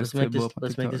podcast Let's to make blow this. up on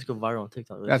let's make TikTok. this go viral on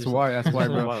TikTok. Let's That's do some- why. That's why,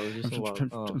 let's do some bro. viral, let's do some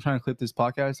viral. I'm trying to clip this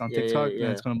podcast on Yeah, yeah, TikTok, and yeah.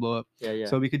 it's gonna blow up. Yeah.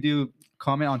 So we could do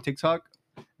comment on TikTok,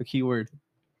 a keyword.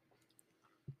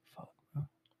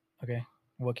 Okay.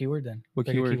 What keyword then? What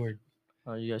Pick a keyword?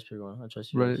 You guys pick one. I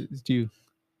trust you. Right, Guys. it's you.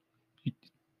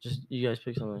 Just you guys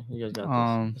pick something. You guys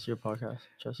got this. It's your podcast.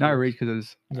 Trust Not you guys. rage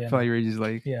because I Yeah. feel like rage is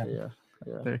like Yeah.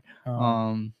 Yeah.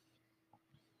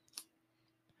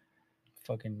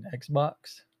 Fucking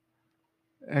Xbox.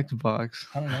 Xbox.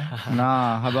 I don't know.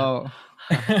 Nah, how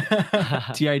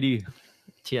about TID?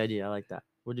 TID. I like that.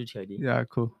 We'll do TID. Yeah,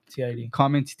 cool. TID.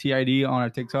 Comment TID on our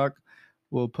TikTok.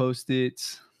 We'll post it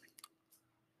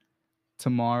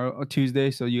tomorrow or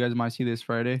Tuesday, so you guys might see this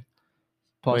Friday.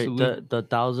 Possibly. Wait, the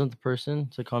 1,000th person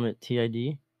to comment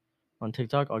TID on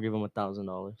TikTok, I'll give them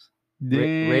 $1,000.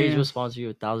 Rage Damn. will sponsor you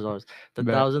 $1,000. The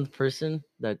Bet. 1,000th person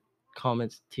that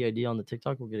comments TID on the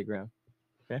TikTok will get $1,000.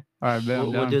 All right, bet. I'm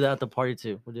We'll down. do that at the party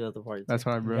too. That's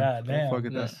right, bro. God damn. Fuck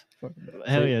with Yes. that. Fuck with that.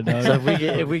 Hell yeah, dog. So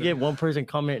if we get one person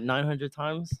comment 900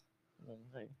 times, then,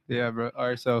 hey, Yeah, bro. All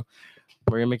right, so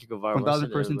we're gonna make it go viral.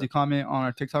 1,000 person to comment on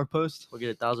our TikTok post We'll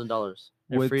get $1,000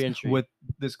 and with free entry. with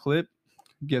this clip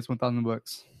gets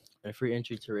 $1,000, and free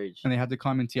entry to Rage. and they have to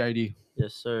comment TID.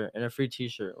 Yes, sir. And a free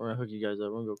T-shirt. We're gonna hook you guys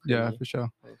up. We're gonna go crazy. Yeah, for sure.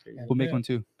 Okay. Yeah. We'll make one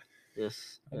too.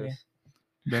 Yes. Okay. Yes.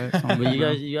 Bet. But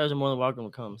you guys are more than welcome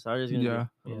to come. Saturday's gonna Yeah.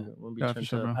 be. Yeah. We'll be Yeah, for turned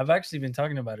sure, up. bro. I've actually been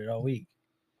talking about it all week.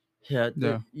 Yeah,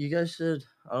 Yeah. You guys should.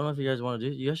 I don't know if you guys want to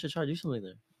do. You guys should try to do something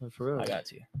there. Like, for real. I got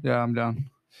to. Yeah, I'm down.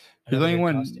 I There's got a only good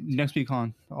one costume, too. next week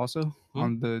also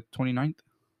on the 29th.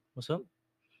 What's up?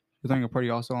 We're throwing a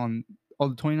party also on the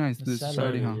 29th It's this Saturday.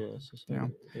 Saturday, huh? Yeah. It's just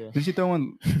Saturday. Yeah. Didn't you throw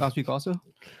one last week also?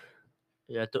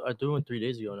 Yeah. I threw one 3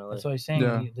 days ago in LA. That's what he's saying.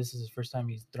 Yeah. This is his first time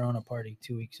he's thrown a party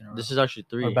 2 weeks in a row. This is actually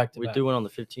 3. back to We back. threw one on the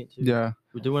 15th too. Yeah.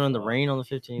 We threw one on the rain on the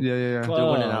 15th. Yeah. We threw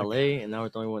one in Fuck. LA, and now we're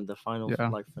throwing one the final Yeah.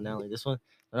 like finale. This one,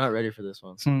 they're not ready for this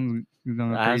one. Someone's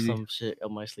going I have crazy. some shit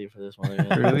up my sleeve for this one.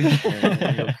 Really?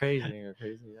 Yeah, you go crazy.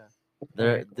 Yeah.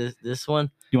 There, this one,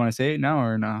 You want to say it now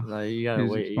or no? like you gotta Is-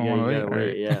 wait. You don't wanna gotta wait?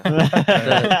 wait. Yeah.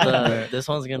 Alright. This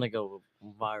one's gonna go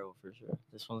viral for sure.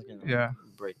 This one's gonna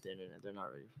break the internet. They're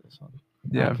not ready for this one.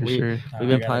 Yeah, for we- sure. All we've right, been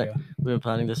I gotta planning- go. We've been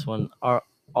planning this one. All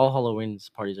Halloween's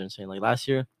parties are insane. Like last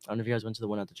year, I don't know if you guys went to the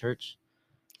one at the church.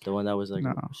 The one that was like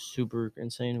No. super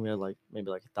insane. We had like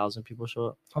maybe like 1,000 people show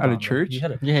up. Hold At a on, bro. church? You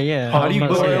had a Yeah. How do you I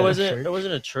was book about to it? say, It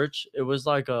wasn't a church. It was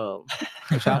like a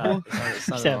chapel? It He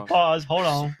sounded said, wrong. pause, hold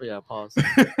on. Yeah, pause.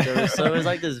 So it was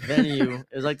like this venue.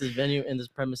 It was like this venue in this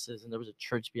premises, and there was a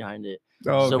church behind it.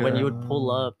 Oh, So when okay. you would pull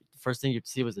up, the first thing you'd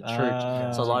see was a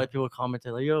church. So a lot of people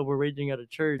commented like, "Yo, we're raging at a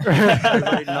church." I was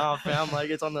like, "Nah, fam, like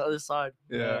it's on the other side."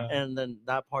 Yeah. And then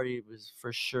that party was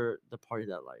for sure the party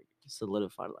that like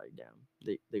solidified. Like,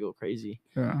 damn, they go crazy.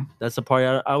 Yeah. That's the party.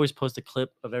 I always post a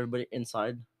clip of everybody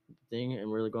inside the thing, and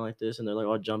we're like going like this, and they're like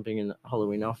all jumping in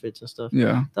Halloween outfits and stuff.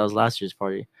 Yeah. That was last year's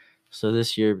party. So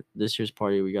this year's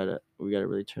party, we gotta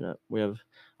really turn up. We have,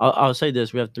 I'll say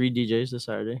this: we have 3 DJs this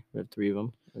Saturday. We have 3 of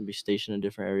them, and be stationed in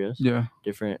different areas, Yeah.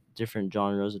 different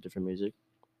genres of different music.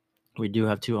 We do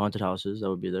have 2 haunted houses that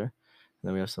would be there, and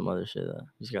then we have some other shit that you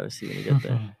just gotta see when you get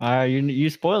there. All right, you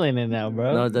spoiling it now,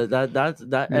 bro. No, that's Yeah.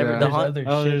 the There's other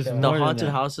Oh, shit there's that- the more than haunted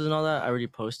that. houses and all that. I already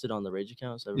posted on the Rage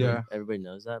account, so Yeah. everybody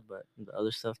knows that. But the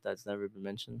other stuff that's never been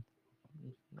mentioned,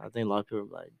 I think a lot of people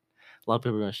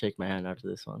are gonna shake my hand after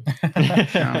this one.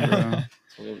 Yeah, bro.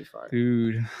 So we'll be fine.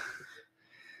 Dude.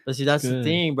 But see, that's the Good.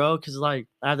 thing, bro. Because like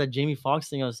I have that Jamie Foxx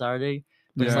thing on Saturday.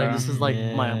 But it's like Yeah. this is like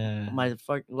Yeah. my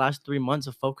last 3 months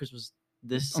of focus was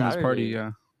this On Saturday. this party,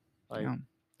 yeah. Like Damn.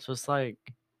 so, it's like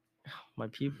my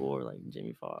people are like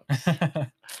Jamie Foxx.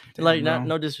 Damn, Like bro.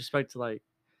 no disrespect to like,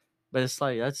 but it's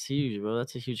like that's huge, bro.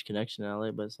 That's a huge connection in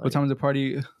LA. But it's like What time is the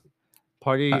party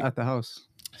party at the house?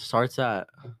 starts at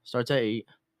 8.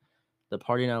 The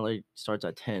party in LA starts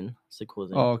at 10. It's the cool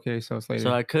thing. Oh, okay, so it's later.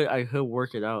 So I could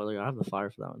work it out. Like I have the flyer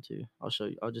for that one too. I'll show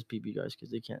you. I'll just peep you guys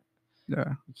because you can't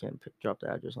drop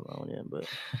the address on that one yet. But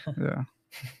Yeah.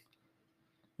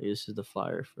 this is the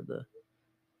flyer for the.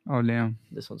 Oh damn.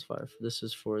 This one's fire. This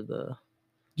is for the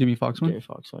Jimmy Fox one. Jamie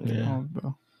Foxx one. Yeah. Yeah. Oh,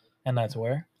 bro. And that's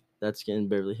where? That's in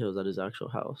Beverly Hills at his actual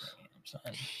house. Son.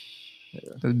 Yeah.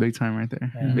 That's big time right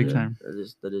there. Yeah. Big Yeah, time.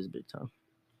 That is big time.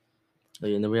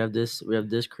 Like, and then we have this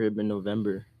crib in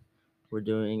November. We're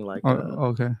doing like Oh,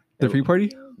 okay. The free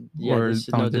party? yeah. Or This,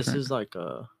 sounds no, this different? is like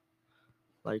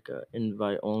a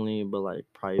invite only, but like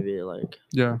private. Like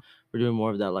Yeah. we're doing more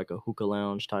of that, like a hookah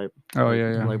lounge type. Oh, like,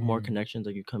 yeah, yeah. Like more Mhm. connections.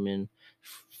 Like you come in,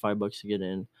 $5 to get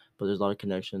in, but there's a lot of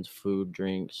connections, food,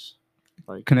 drinks,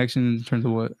 like Connection in terms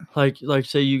of what? like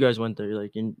say you guys went there,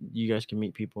 like and you guys can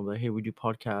meet people and be like, hey, we do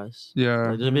podcasts. Yeah.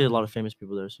 Like, there'll be a lot of famous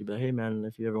people there, so you'd be like, hey man,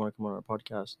 if you ever want to come on our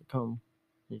podcast, come.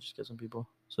 You just get some people.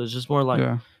 So it's just more like,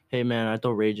 Yeah. hey man, I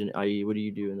throw rage in IE. What do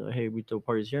you do? And they're like, hey, we throw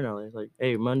parties here now. Like,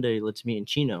 hey, Monday, let's meet in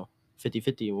Chino,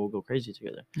 50-50, and we'll go crazy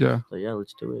together. Yeah. So yeah,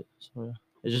 let's do it. So yeah.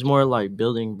 It's just more like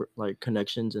building like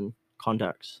connections and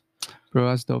contacts. Bro,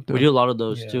 that's dope. Though. We do a lot of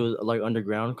those Yeah. too, like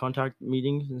underground contact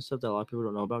meetings and stuff that a lot of people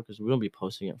don't know about because we don't be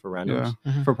posting it for randoms.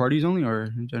 Yeah. For parties only or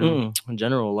in general? In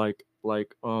general, like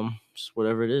just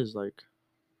whatever it is, like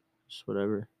just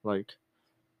whatever, like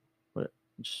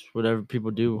just whatever people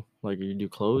do. Like if you do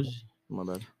clothes, my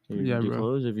bad. If you Yeah, do bro.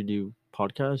 clothes, if you do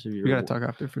podcasts, if you We gotta talk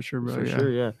after for sure, bro. for Yeah.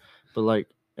 sure, yeah. But like,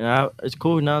 it's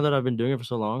cool now that I've been doing it for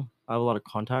so long. I have a lot of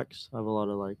contacts. I have a lot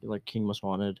of like King Most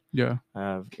Wanted. Yeah. I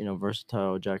have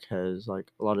Versatile, Jack Hez,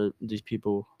 like a lot of these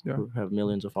people Yeah. who have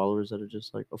millions of followers that are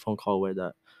just like a phone call away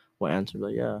that will answer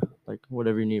like, yeah, like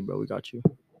whatever you need, bro, we got you.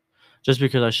 Just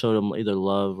because I showed them either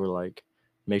love or like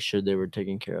make sure they were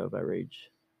taken care of at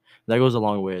Rage. That goes a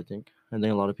long way, I think. I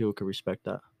think a lot of people could respect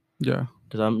that. Yeah.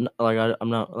 Because I'm not like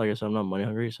I said, I'm not money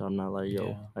hungry, so I'm not like, yo,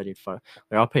 Yeah. I need 5.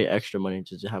 Like I'll pay extra money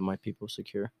just to have my people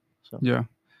secure. So Yeah.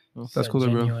 It's That's that cool,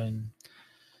 bro. genuine-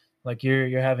 Like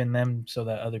you're having them so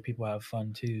that other people have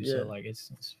fun too. Yeah. So like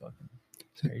it's fucking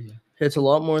crazy. it's a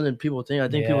lot more than people think. I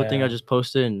think people think I Yeah. just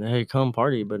posted and hey, come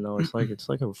party, but no, it's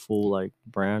like a full like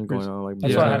brand going on. Like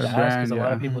That's Yeah, why I had to ask because brand, a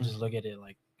lot of yeah. people just look at it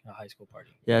like a high school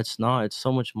party. yeah, it's not. It's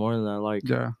so much more than that. Like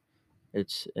Yeah.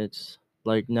 it's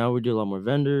like now we do a lot more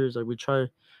vendors. Like we try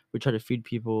to feed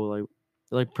people.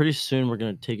 Like pretty soon we're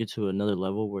gonna take it to another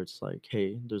level where it's like,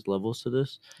 hey, there's levels to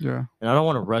this, Yeah. and I don't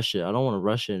want to rush it. I don't want to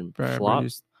rush it and Bro, flop.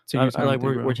 just take your time Like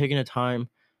with it, we're bro. taking a time.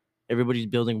 Everybody's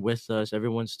building with us.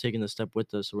 Everyone's taking the step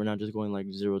with us. So we're not just going like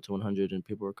 0 to 100 and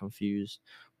people are confused.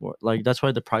 Or like that's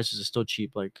why the prices are still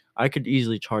cheap. Like I could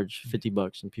easily charge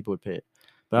 $50 and people would pay it,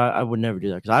 but I would never do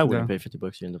that because I wouldn't Yeah. pay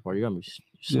 $50 during the party. You got me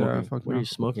Yeah, smoking. fuck What are no. you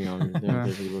smoking on? You're gonna Yeah.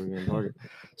 pay $50 during the party.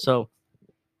 So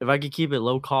if I could keep it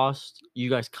low cost, you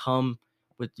guys come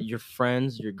with your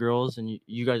friends, your girls, and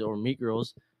you guys or meet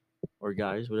girls or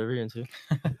guys, whatever you're into.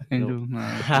 Angel. Nope.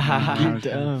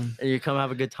 Nah, And you come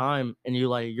have a good time and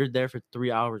you're there for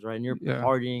 3 hours, right? And you're Yeah.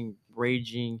 partying,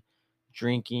 raging,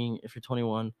 drinking if you're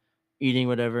 21, eating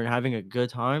whatever and having a good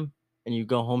time, and you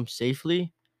go home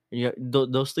safely and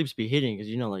those sleeps be hitting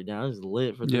because like now it's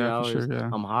lit for 3 Yeah, for hours. sure, yeah.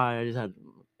 I'm high. I just had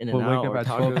in and We'll out wake up or at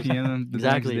 12 tacos. p.m. the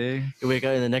Exactly. next day. You wake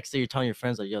up and the next day you're telling your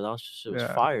friends like, yo, that shit was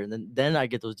Yeah. fire. And then I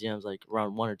get those DMs like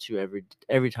around 1 or 2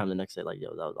 every time the next day, like, yo,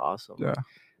 that was awesome. Yeah.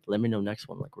 Let me know next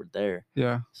one, like we're there.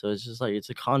 Yeah. So it's just like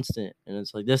it's a constant, and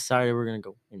it's like this Saturday we're gonna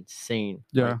go insane.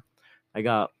 Yeah. Like,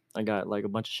 I got like a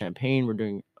bunch of champagne. We're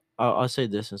doing. I'll say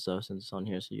this and stuff since it's on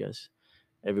here, so you guys,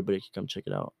 everybody can come check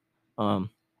it out.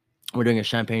 We're doing a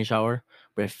champagne shower.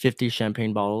 We have 50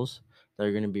 champagne bottles that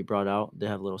are gonna be brought out. They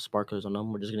have little sparklers on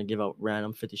them. We're just gonna give out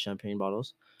random 50 champagne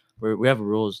bottles. We have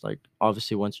rules like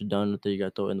obviously once you're done with it, you got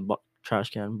to throw it in the trash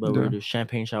can. But we're Yeah. gonna do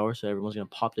champagne shower, so everyone's gonna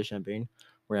pop their champagne.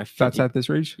 We're gonna have 50, That's at this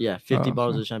Rage? yeah, 50 Oh,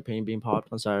 bottles okay. of champagne being popped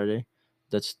on Saturday.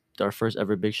 That's our first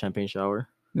ever big champagne shower.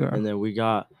 Yeah. And then we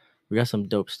got some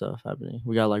dope stuff happening.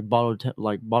 We got like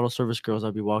bottle service girls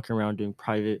that'll be walking around doing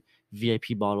private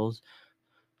VIP bottles.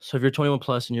 So if you're 21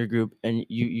 plus in your group and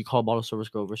you call bottle service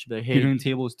girl over, she'll be like, hey, You're doing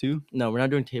tables too? no, we're not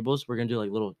doing tables. We're gonna do like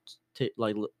little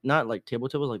not like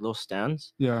tables, like little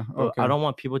stands. Yeah. But Okay. I don't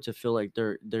want people to feel like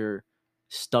they're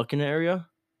stuck in the area.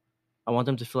 I want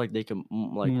them to feel like they can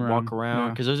like Move walk around, around yeah.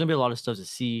 because there's gonna be a lot of stuff to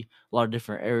see, a lot of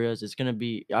different areas. It's gonna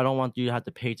be. I don't want you to have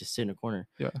to pay to sit in a corner.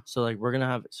 Yeah. So like we're gonna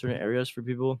have certain areas for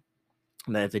people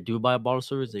that if they do buy a bottle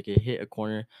service, they can hit a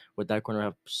corner. With that corner,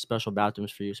 have special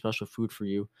bathrooms for you, special food for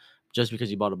you, just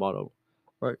because you bought a bottle,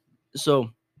 right? So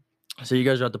you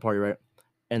guys are at the party, right?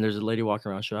 And there's a lady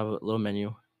walking around. She'll have a little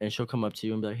menu, and she'll come up to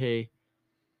you and be like, "Hey,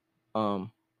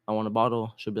 I want a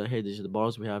bottle." She'll be like, "Hey, these are the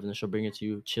bottles we have," and then she'll bring it to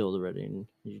you chilled already, and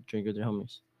you drink with your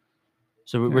homies.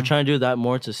 So we're Yeah. trying to do that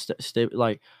more to stay.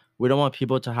 Like we don't want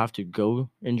people to have to go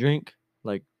and drink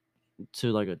like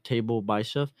to like a table buy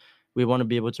stuff. We want to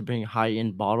be able to bring high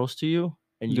end bottles to you,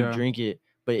 and you Yeah. drink it,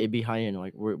 but it be high end.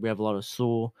 Like we have a lot of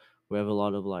Soul. We have a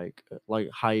lot of like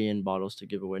high end bottles to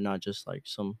give away, not just like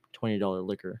some $20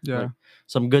 liquor. Yeah. Like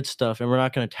some good stuff. And we're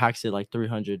not gonna tax it like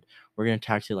 300. We're gonna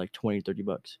tax it like 20-30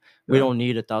 bucks. We Yeah. don't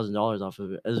need $1,000 off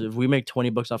of it. As if we make 20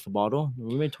 bucks off a bottle,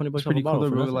 we make 20 bucks It's off a pretty cool bottle though,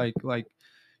 for bro. nothing. Like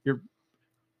you're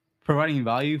providing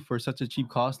value for such a cheap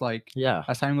cost. Like Yeah.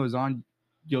 as time goes on,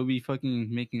 you'll be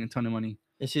fucking making a ton of money.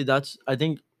 And see, that's I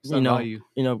think It's that value.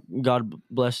 God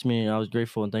blessed me, and I was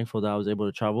grateful and thankful that I was able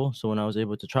to travel. So when I was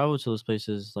able to travel to those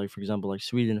places, like for example, like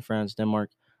Sweden, France, Denmark,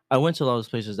 I went to a lot of those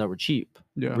places that were cheap,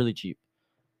 Yeah. really cheap.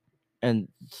 And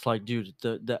it's like, dude,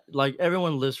 the like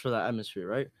everyone lives for that atmosphere,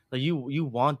 right? Like you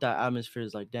want that atmosphere.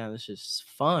 It's like, damn, this is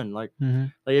fun. Like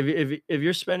like if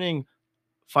you're spending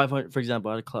 500, for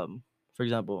example, at a club. For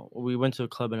example, we went to a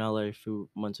club in LA a few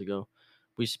months ago.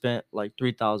 We spent like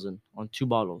 3,000 on 2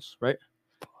 bottles, right?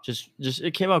 Just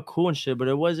it came out cool and shit, but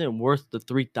it wasn't worth the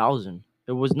 3,000.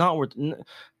 It was not worth.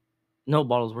 No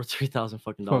bottle's worth 3,000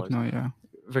 fucking Fuck dollars. no, yeah.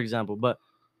 For example, but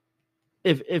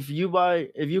if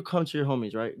you come to your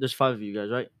homies, right? There's 5 of you guys,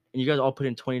 right? And you guys all put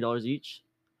in $20 each.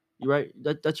 You right?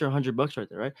 That's your $100 right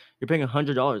there, right? You're paying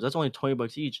 $100. That's only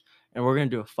 $20 each, and we're gonna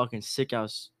do a fucking sick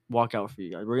ass walkout for you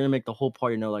guys. We're gonna make the whole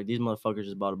party know like these motherfuckers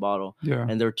just bought a bottle Yeah.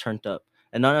 and they're turned up,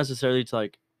 and not necessarily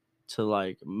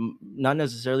not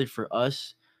necessarily for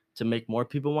us to make more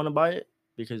people want to buy it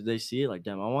because they see it like,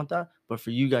 damn, I want that, but for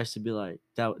you guys to be like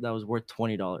that was worth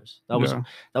 $20.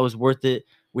 That was worth it.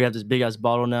 We have this big ass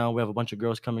bottle now. We have a bunch of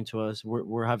girls coming to us.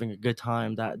 We're having a good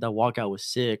time. That walkout was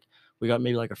sick. We got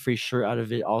maybe like a free shirt out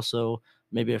of it. Also,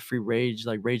 maybe a free Rage.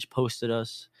 Like Rage posted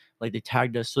us. Like they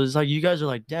tagged us. So it's like you guys are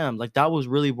like, damn, like that was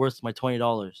really worth my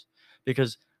 $20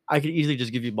 because I could easily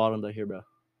just give you bottom like here, bro.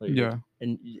 Like, Yeah.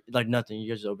 And like nothing. You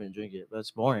guys just open and drink it.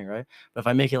 That's boring, right? But if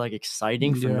I make it like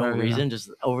exciting for no Yeah. reason, just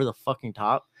over the fucking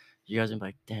top, you guys are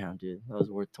like, damn, dude, that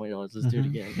was worth $20. Let's do it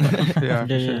again. Yeah, for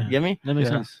sure. You get me? That makes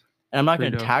Yeah. sense. And I'm not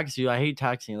Pretty gonna dope. tax you. I hate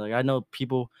taxing. Like I know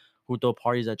people who throw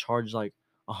parties that charge like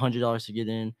 $100 to get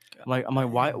in. I'm like,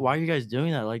 why are you guys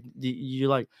doing that? Like you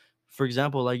like, for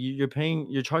example, like you're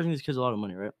charging these kids a lot of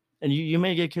money, right? And you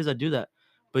may get kids that do that,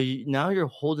 but now you're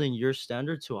holding your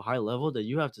standard to a high level that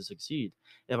you have to succeed.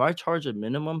 If I charge a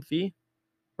minimum fee,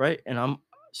 right, and I'm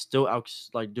still out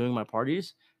like doing my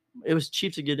parties, it was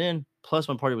cheap to get in. Plus,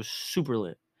 my party was super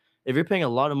lit. If you're paying a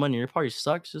lot of money and your party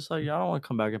sucks, it's like I don't want to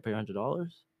come back and pay $100.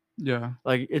 Yeah.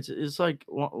 Like it's like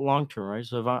long term, right?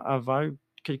 So if I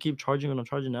could keep charging what I'm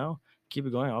charging now, keep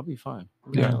it going, I'll be fine.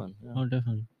 I'll be Yeah. chilling, yeah. Oh,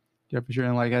 definitely. Yeah, for sure.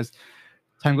 And like as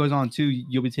time goes on too,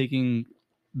 you'll be taking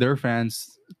their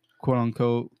fans, quote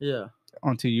unquote, Yeah.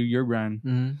 onto your brand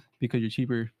Mm-hmm. because you're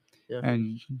cheaper Yeah.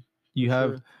 and you for have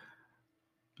sure.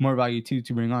 more value too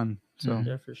to bring on. So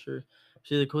Yeah, for sure.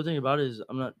 See, the cool thing about it is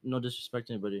I'm not no disrespect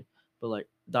to anybody, but like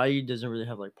Dai doesn't really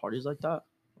have like parties like that.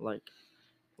 Like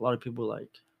a lot of people like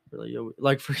are like, yo,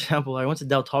 like for example, I went to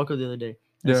Del Taco the other day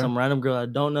and Yeah. some random girl I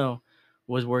don't know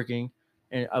was working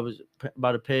and I was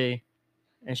about to pay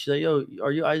and she's like, yo,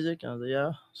 are you Isaac? And I was like, yeah. I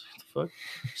was like, what the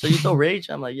fuck? So you throw Rage?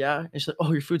 I'm like, yeah. And she's like,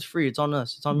 oh, your food's free. It's on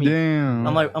us. It's on me. damn.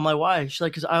 I'm like, why? She's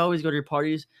like, because I always go to your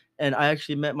parties and I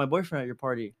actually met my boyfriend at your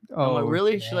party. I'm like,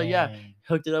 really? She's like, yeah. Dang.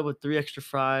 Hooked it up with 3 extra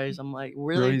fries. I'm like, Bro,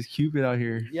 really? he's Cupid out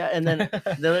here. Yeah. And then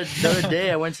the other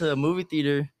day I went to the movie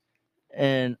theater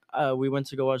and we went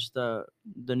to go watch the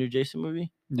new Jason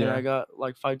movie. And I Yeah, got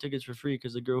like 5 tickets for free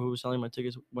because the girl who was selling my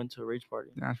tickets went to a Rage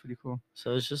party. that's pretty cool.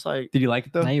 So it's just like, Did you like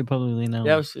it though? Now you probably know.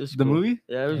 yeah, it was The cool. movie?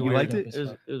 Yeah, it was You weird. liked it?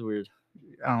 It was weird.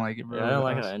 I don't like it, bro. Yeah, I don't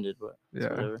like how it That's- ended, but it's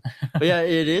Yeah. whatever. But yeah,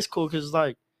 it is cool because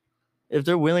like if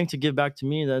they're willing to give back to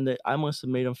me, then I must have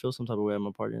made them feel some type of way at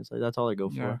my party. It's like that's all I go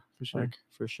for. Yeah, for sure. Like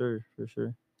for sure.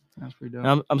 That's pretty dope.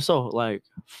 And I'm so like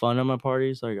fun at my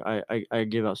parties. Like I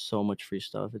give out so much free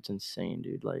stuff. It's insane,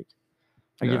 dude. Like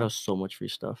I give Yeah. out so much free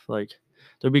stuff. Like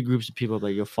there'll be groups of people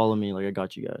like, yo, follow me. Like I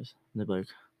got you guys. And they'll be like,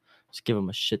 just give them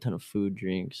a shit ton of food,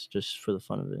 drinks, just for the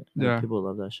fun of it. And Yeah. people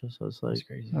love that shit. So it's like, That's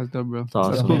crazy. That's dope, bro.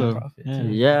 awesome. That's cool Yeah. though. Profit, Yeah. too.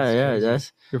 yeah, That's crazy.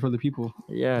 that's Good for the people.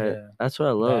 yeah, that's what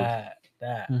I love.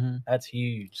 that. Mm-hmm. That's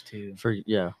huge too. For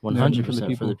 100% for the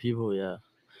people. people, yeah.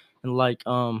 And like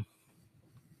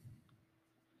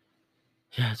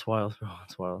yeah, it's wild, bro.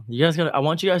 It's wild. You guys I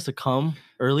want you guys to come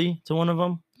early to one of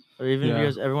them, or even if you Yeah.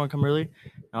 guys everyone come early.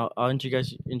 I'll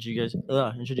introduce you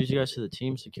guys to the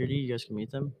team security. You guys can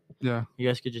meet them. Yeah. You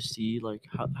guys could just see like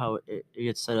how it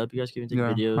gets set up. You guys can even take Yeah.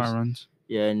 How it videos. runs.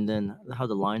 Yeah, and then how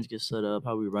the lines get set up,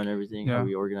 how we run everything, how Yeah.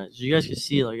 we organize. So you guys can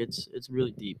see like it's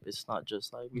really deep. It's not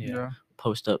just like we Yeah.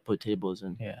 post up, put tables,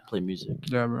 and Yeah. play music.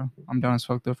 Yeah, bro. I'm down as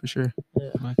fuck though for sure.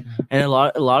 And a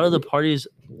lot of the parties,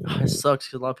 it sucks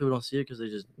because a lot of people don't see it because they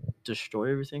just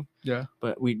destroy everything. Yeah.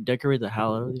 But we decorate the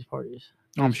hell out of these parties.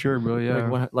 I'm sure, bro.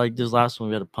 Yeah. Like this last one,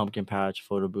 we had a pumpkin patch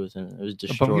photo booth and it was A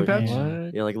destroyed. pumpkin patch?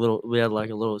 What? Yeah, we had like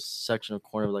a little section of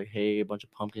corner of like, hey, a bunch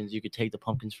of pumpkins. You could take the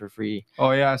pumpkins for free.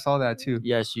 Oh yeah, I saw that too.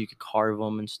 Yeah, so you could carve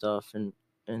them and stuff, and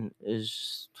it's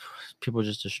just, people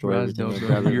just destroy Bro, that's everything. dope, and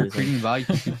bro. grab You're everything. creating value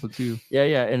for people too.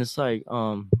 Yeah, and it's like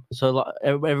so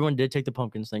everyone did take the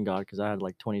pumpkins, thank God, because I had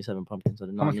like 27 pumpkins. I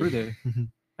did How not much were need. they?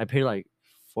 I paid like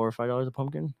 $4 or $5 a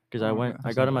pumpkin because Oh, I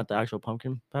that's got not them bad. at the actual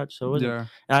pumpkin patch, so it wasn't.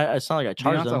 Yeah. It's not like I Dude,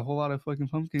 charged that's a them. whole lot of fucking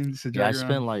pumpkins to Yeah, I drag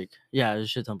spent around. like there's a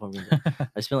shit ton of pumpkins.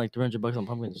 I spent like $300 on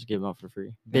pumpkins, just give them out for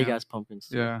free. Big Yeah. ass pumpkins.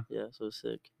 Too. Yeah. Yeah, so it's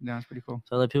sick. Yeah, that's pretty cool.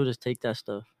 So I let people just take that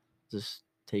stuff, just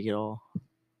take it all.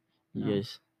 You Yeah.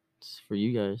 guys, it's for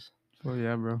you guys. Oh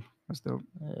yeah, bro. That's dope.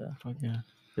 Yeah. Fuck yeah.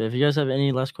 But if you guys have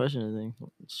any last question or anything,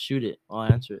 shoot it. I'll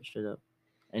answer it straight up.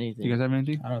 Anything. Do you guys have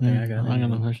anything? I don't think I got I got no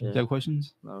anything. question. Do you have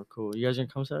questions? No, cool. You guys gonna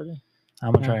come Saturday?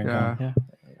 I'm gonna try and Yeah. come. Yeah.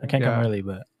 I can't come Yeah. early,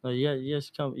 but No, you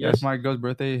guys come. Yeah, it's my girl's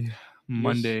birthday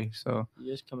Monday, so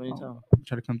You guys come anytime. I'll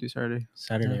try to come through Saturday.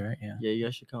 Saturday, right? Yeah. Yeah, you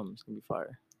guys should come. It's gonna be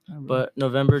fire. Yeah, bro. But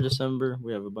November, December,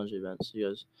 we have a bunch of events.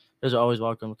 You guys are always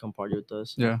welcome to come party with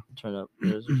us. Yeah. Turn up.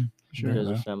 You guys, Sure, you guys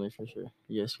bro. are family for sure.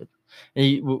 You guys could.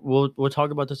 And we'll talk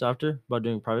about this after about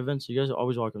doing private events. You guys are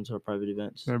always welcome to our private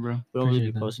events. Yeah, bro. We don't really be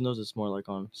Appreciate that. posting those. It's more like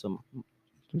on some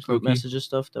Just group low-key. messages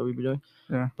stuff that we be doing.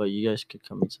 Yeah. But you guys could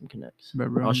come meet some connects. Yeah,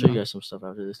 bro, I'll I'm show you down. guys some stuff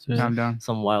after this. Too. Yeah, I'm down.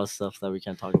 Some wild stuff that we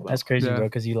can't talk about. That's crazy, Yeah. bro.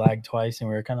 Because you lagged twice, and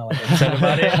we were kind of like upset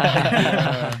about it.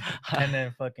 Yeah. And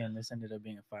then fucking this ended up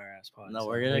being a fire ass pod. No, so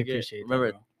we're gonna we get- appreciate remember,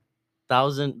 that,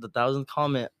 bro. the 1,000th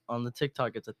comment on the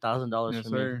TikTok. It's $1,000 Yes, for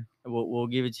me. sir. We'll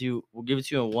give it to you. We'll give it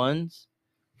to you in ones.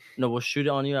 No, we'll shoot it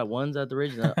on you at ones at the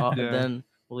Ridge, and Yeah. then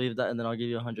we'll leave that, and then I'll give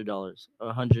you $100,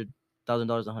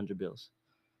 $100,000, 100 bills.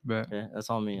 Bet. Okay, that's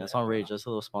on me. That's on Rage. That's a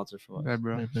little sponsor from us. Yeah,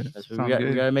 bro. That's what Sounds we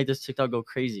good. gotta make this TikTok go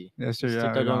crazy. Yes, sir. This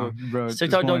Yeah, TikTok don't no, bro. This it's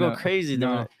TikTok don't going go up. crazy. Then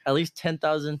No. at least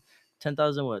 10,000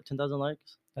 what? 10,000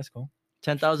 likes? That's cool.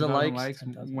 10,000 likes,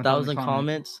 10,000 1,000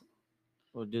 comments.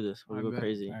 We'll do this. We'll I go bet.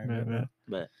 crazy. All right, Bet, bro. bet.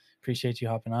 But Appreciate you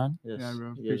hopping on. yes, Yeah,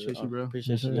 bro. you guys Appreciate you, are- bro.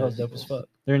 Appreciate Yes, you sir. That guys. was dope as fuck. Are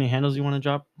there any handles you want to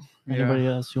drop? Yeah. Anybody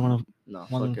else you want No, to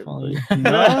fuck follow you? everybody.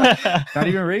 No? Not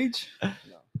even Rage?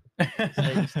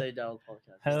 Stay dialed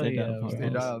podcast. Hell Stay yeah, dialed, bro. Stay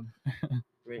dialed.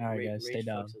 Rate- All right, rate- guys, stay rate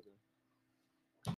dialed. FOXX with